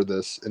 a.m. for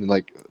this, and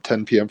like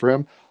 10 p.m. for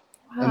him.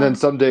 And then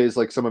some days,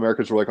 like some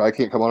Americans were like, "I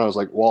can't come on." I was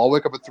like, "Well, I'll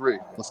wake up at 3.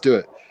 Let's do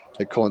it."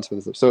 Like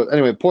coincidence. So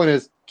anyway, point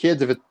is,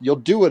 kids, you'll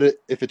do it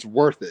if it's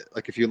worth it.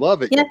 Like if you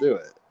love it, Yeah. you'll do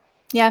it.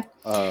 Yeah.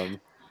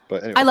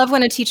 But anyway, I love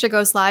when a teacher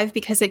goes live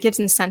because it gives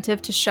incentive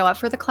to show up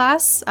for the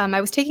class. I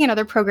was taking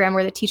another program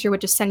where the teacher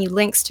would just send you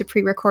links to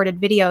pre-recorded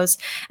videos,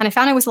 and I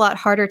found it was a lot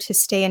harder to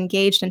stay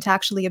engaged and to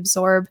actually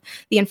absorb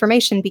the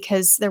information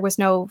because there was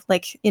no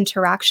like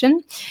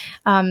interaction.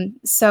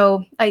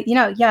 So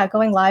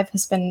going live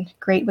has been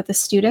great with the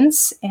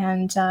students,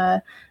 and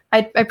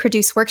I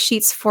produce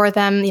worksheets for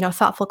them.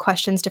 Thoughtful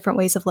questions, different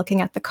ways of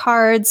looking at the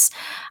cards.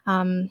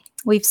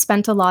 We've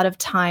spent a lot of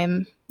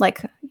time,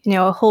 like,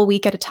 a whole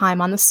week at a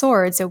time on the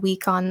swords, a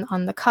week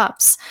on the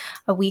cups,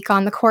 a week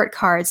on the court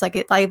cards.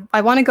 Like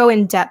I want to go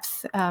in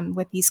depth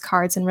with these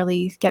cards and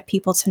really get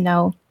people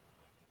to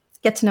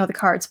get to know the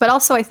cards. But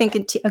also I think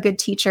a good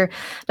teacher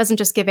doesn't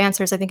just give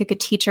answers. I think a good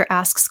teacher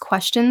asks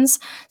questions.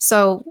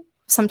 So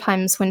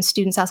sometimes when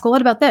students ask, well,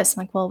 what about this?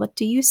 I'm like, well, what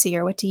do you see?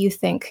 Or what do you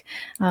think?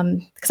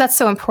 Because that's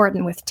so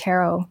important with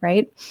tarot,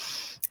 right?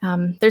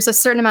 There's a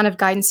certain amount of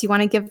guidance you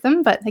want to give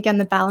them, but again,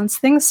 the balance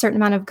thing, a certain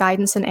amount of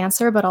guidance and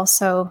answer, but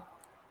also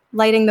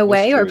lighting the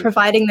way or Mystery.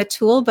 providing the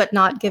tool, but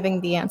not giving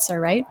the answer,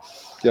 right?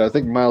 yeah, I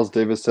think Miles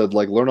Davis said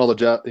like learn all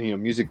the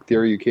music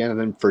theory you can, and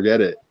then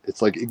forget it.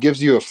 It's like it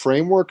gives you a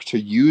framework to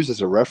use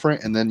as a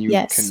referent, and then you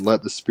Yes. can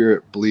let the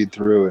spirit bleed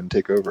through and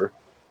take over.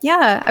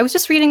 Yeah, I was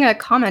just reading a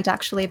comment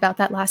actually about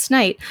that last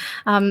night.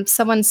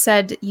 Someone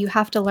said you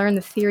have to learn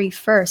the theory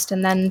first,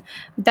 and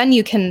then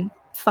you can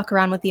fuck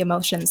around with the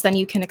emotions. Then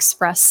you can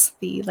express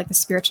the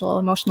spiritual,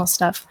 emotional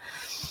stuff.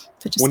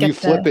 To just When get you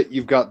flip it,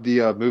 you've got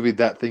the movie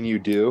That Thing You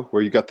Do,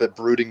 where you got that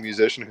brooding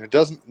musician who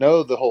doesn't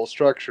know the whole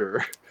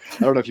structure. I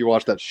don't know if you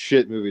watched that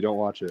shit movie. Don't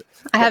watch it.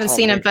 I haven't Tom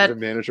seen it, Hanks as but a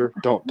manager.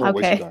 Don't waste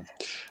okay. your time.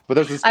 But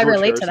there's this I George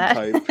relate to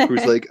Harrison that. type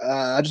who's like,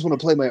 I just want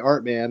to play my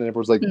art, man. And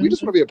everyone's like, we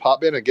just want to be a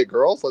pop band and get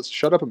girls. Let's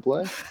shut up and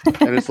play.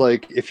 And it's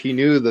like, if he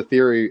knew the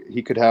theory,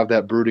 he could have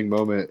that brooding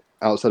moment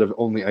outside of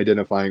only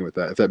identifying with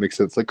that, if that makes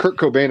sense. Like Kurt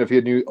Cobain, if he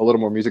had knew a little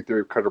more music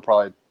theory, could have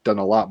probably done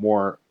a lot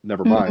more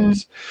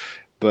Neverminds.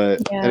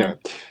 But anyway,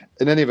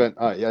 in any event,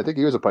 yeah, I think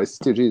he was a Pisces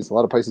too. Jeez, a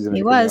lot of Pisces in it.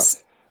 He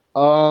was.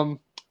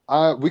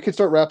 We could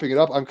start wrapping it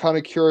up. I'm kind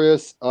of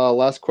curious.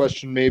 Last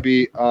question,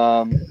 maybe.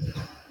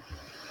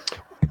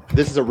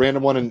 This is a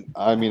random one, and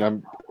I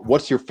mean,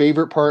 what's your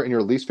favorite part and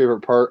your least favorite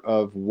part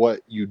of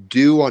what you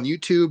do on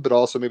YouTube, but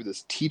also maybe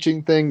this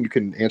teaching thing? You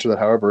can answer that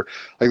however.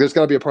 Like, there's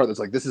got to be a part that's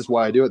like, this is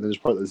why I do it. And there's a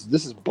part that's,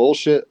 this is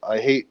bullshit. I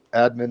hate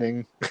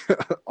adminning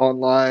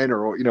online,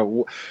 or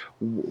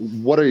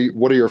what are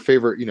your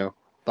favorite,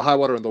 the high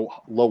water and the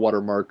low water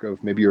mark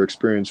of maybe your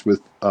experience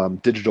with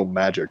digital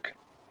magic?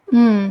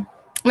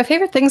 My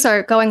favorite things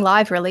are going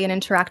live, really, and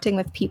interacting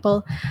with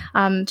people,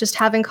 just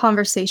having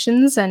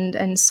conversations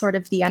and sort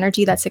of the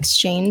energy that's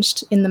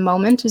exchanged in the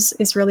moment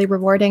is really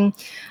rewarding.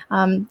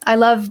 I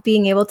love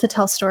being able to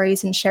tell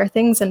stories and share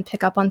things and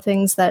pick up on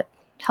things that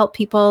help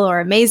people or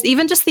amaze,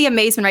 even just the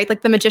amazement, right?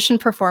 Like the magician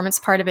performance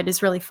part of it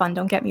is really fun.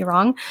 Don't get me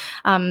wrong.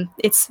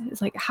 It's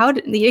like,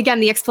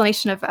 the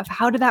explanation of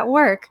how did that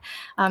work?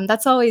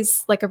 That's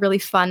always like a really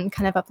fun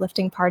kind of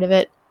uplifting part of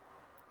it.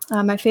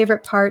 My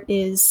favorite part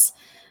is,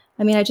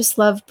 I just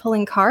love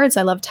pulling cards.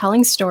 I love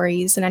telling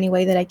stories in any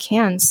way that I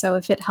can. So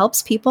if it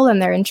helps people and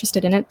they're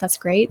interested in it, that's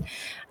great.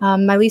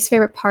 My least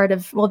favorite part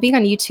of, being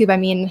on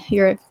YouTube,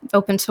 you're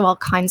open to all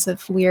kinds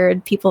of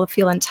weird people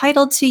feel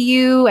entitled to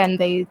you,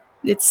 and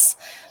it's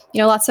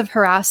lots of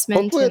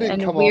harassment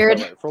and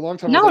weird. For a long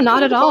time, no,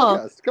 not at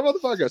all. Come on the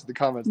podcast. The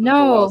comments. No, for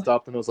a while I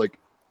stopped and I was like,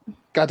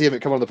 God damn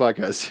it, come on the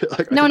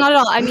podcast. No, not at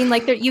all.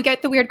 You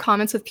get the weird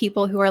comments with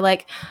people who are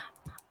like,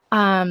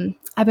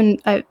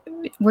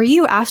 were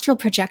you astral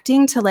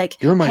projecting to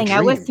hang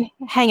out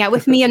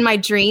with me in my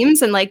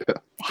dreams and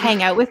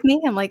hang out with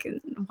me? I'm like,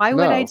 why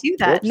would I do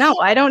that? Whoops. No,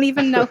 I don't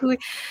even know who,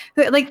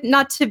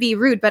 not to be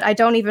rude, but I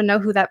don't even know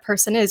who that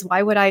person is.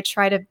 Why would I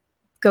try to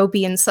go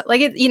be in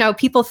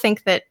people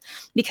think that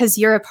because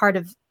you're a part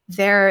of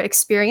their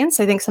experience.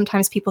 I think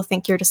sometimes people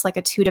think you're just like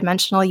a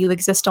two-dimensional, you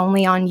exist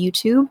only on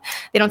YouTube.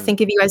 They don't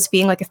think of you as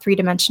being like a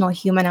three-dimensional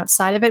human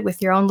outside of it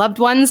with your own loved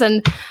ones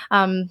and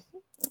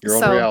your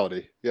own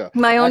reality. Yeah.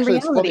 My own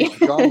reality. It's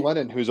funny. John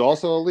Lennon, who's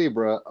also a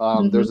Libra,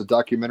 there's a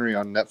documentary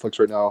on Netflix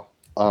right now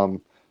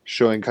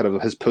showing kind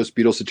of his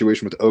post-Beatles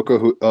situation with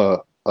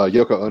Yoko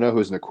Ono,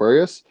 who's an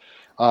Aquarius.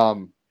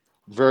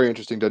 Very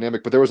interesting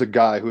dynamic. But there was a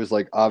guy who was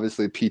like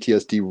obviously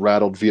PTSD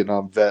rattled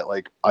Vietnam vet.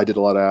 Like, I did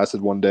a lot of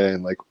acid one day,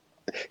 and like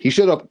he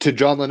showed up to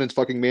John Lennon's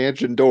fucking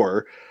mansion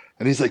door,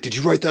 and he's like, "Did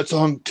you write that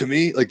song to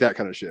me?" Like that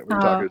kind of shit.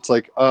 We're talking. It's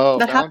like,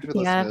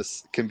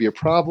 boundarylessness can be a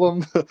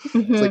problem.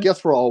 It's like,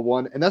 yes, we're all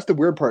one, and that's the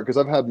weird part, because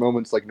I've had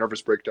moments like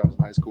nervous breakdowns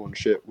in high school and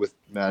shit with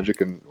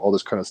magic and all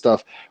this kind of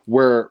stuff,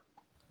 where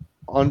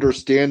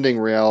understanding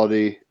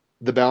reality,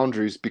 the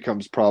boundaries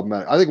becomes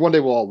problematic. I think one day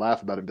we'll all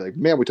laugh about it and be like,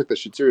 man, we took that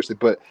shit seriously,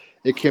 but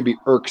it can be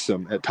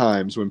irksome at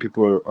times when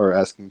people are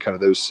asking kind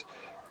of those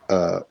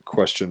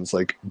questions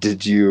like, do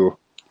you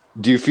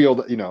feel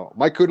that,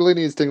 my kundalini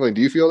is tingling,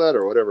 do you feel that,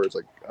 or whatever? It's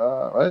like,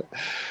 what?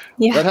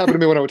 Yeah. That happened to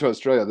me when I went to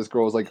Australia. This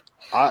girl was like,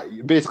 I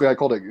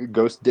called it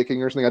ghost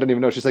dicking or something. I didn't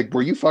even know. She's like,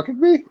 were you fucking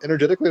me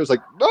energetically? I was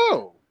like,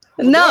 no.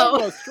 No.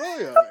 I'm in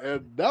Australia,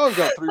 and now I've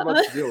got 3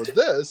 months to deal with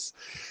this.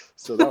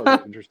 So that was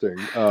interesting.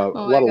 A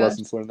lot of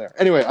lessons learned there.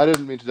 Anyway, I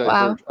didn't mean to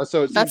diverge.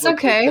 So it seems like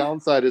the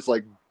downside is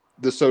like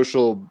the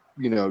social,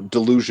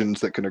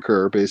 delusions that can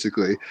occur,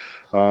 basically.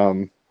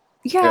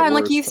 Yeah, and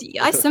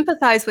I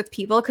sympathize with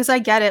people because I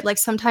get it. Like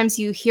sometimes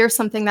you hear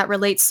something that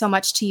relates so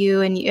much to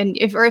you, and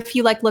if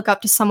you like look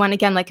up to someone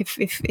again, like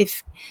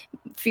if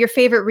your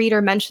favorite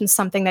reader mentions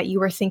something that you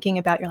were thinking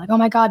about, you're like, oh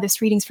my God,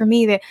 this reading's for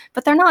me.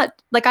 But they're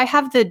not. Like I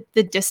have the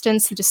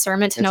distance, the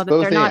discernment to know that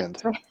they're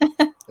not.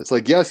 It's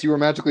like, yes, you were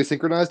magically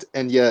synchronized,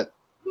 and yet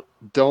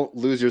don't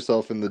lose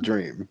yourself in the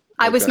dream.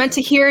 I was meant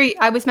to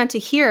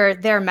hear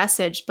their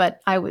message,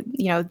 but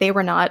they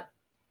were not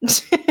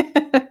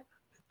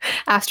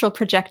astral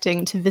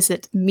projecting to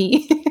visit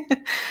me.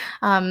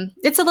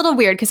 It's a little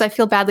weird because I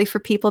feel badly for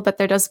people, but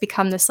there does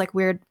become this like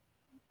weird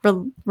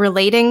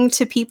relating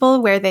to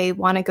people where they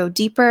want to go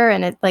deeper,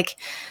 and it like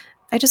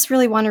I just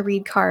really want to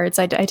read cards.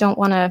 I don't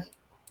want to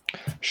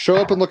show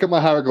up and look at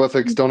my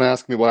hieroglyphics. Don't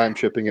ask me why I'm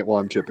chipping it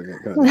while I'm chipping it.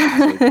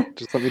 Like,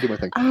 just let me do my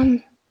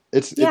thing.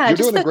 Yeah, you're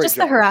just doing a the great just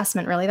the job.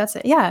 harassment, really. That's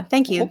it. Yeah,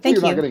 thank you, Hopefully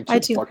thank you're you. not getting I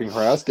too do. fucking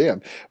harassed,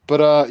 damn.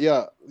 But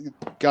yeah,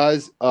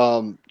 guys,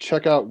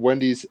 check out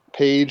Wendy's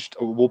page.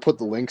 We'll put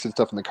the links and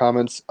stuff in the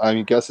comments. I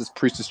mean, guess it's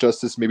Priestess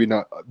Justice, maybe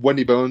not.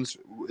 Wendy Bones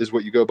is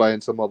what you go by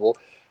in some level.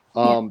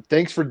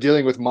 Thanks for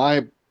dealing with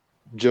my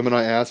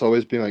Gemini ass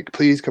always being like,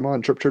 please come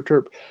on, chirp, chirp,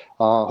 chirp.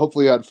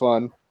 Hopefully you had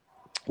fun.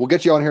 We'll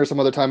get you on here some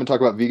other time and talk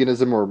about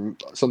veganism or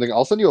something.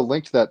 I'll send you a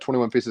link to that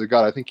 21 Faces of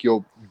God. I think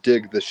you'll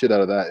dig the shit out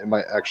of that. It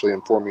might actually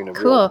inform you in a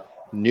real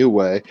new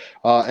way.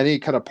 Any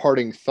kind of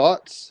parting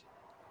thoughts,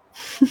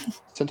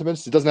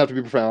 sentiments? It doesn't have to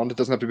be profound. It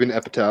doesn't have to be an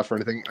epitaph or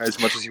anything. As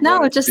much as you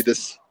want it to be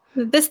this.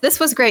 This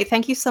was great.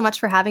 Thank you so much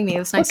for having me. It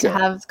was nice to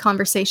have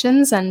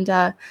conversations, and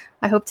I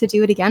hope to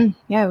do it again.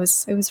 Yeah, it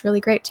was really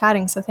great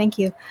chatting. So thank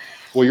you.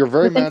 Well, you're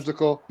very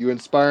magical. You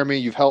inspire me.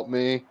 You've helped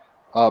me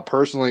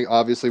personally,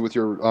 obviously, with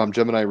your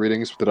Gemini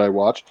readings that I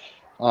watch.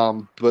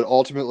 But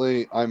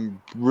ultimately, I'm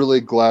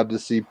really glad to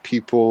see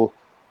people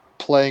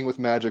playing with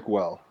magic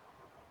well.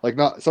 Like,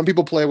 not some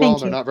people play well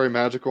and they're not very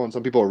magical, and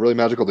some people are really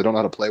magical. They don't know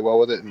how to play well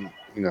with it, and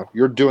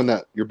you're doing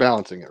that. You're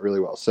balancing it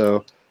really well.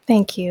 So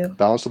thank you.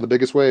 Balance on the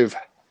biggest wave.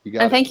 You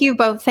got and thank you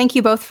both. Thank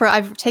you both for.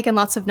 I've taken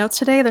lots of notes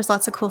today. There's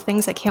lots of cool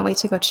things. I can't wait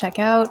to go check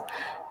out.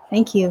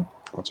 Thank you.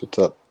 That's what's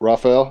up,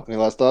 Raphael. Any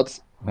last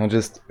thoughts? No,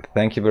 just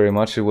thank you very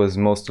much. It was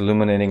most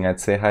illuminating. I'd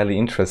say highly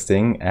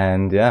interesting,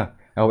 and yeah,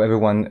 I hope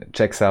everyone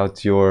checks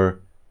out your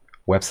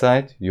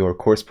website, your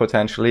course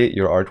potentially,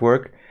 your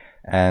artwork.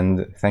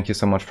 And thank you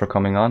so much for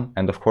coming on.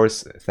 And of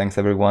course, thanks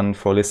everyone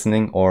for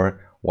listening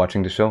or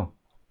watching the show.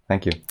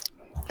 Thank you.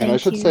 And I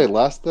should say,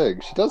 last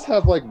thing, she does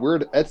have like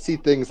weird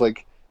Etsy things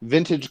like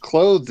vintage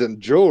clothes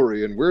and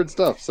jewelry and weird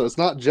stuff. So it's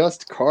not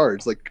just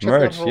cards. Like check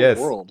out her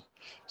world.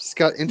 She's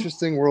got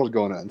interesting world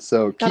going on.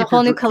 So got a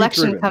whole new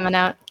collection coming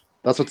out.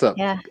 That's what's up.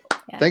 Yeah.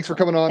 Thanks for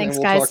coming on, and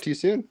we'll talk to you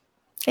soon.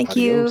 Thank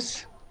you.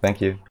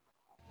 Thank you.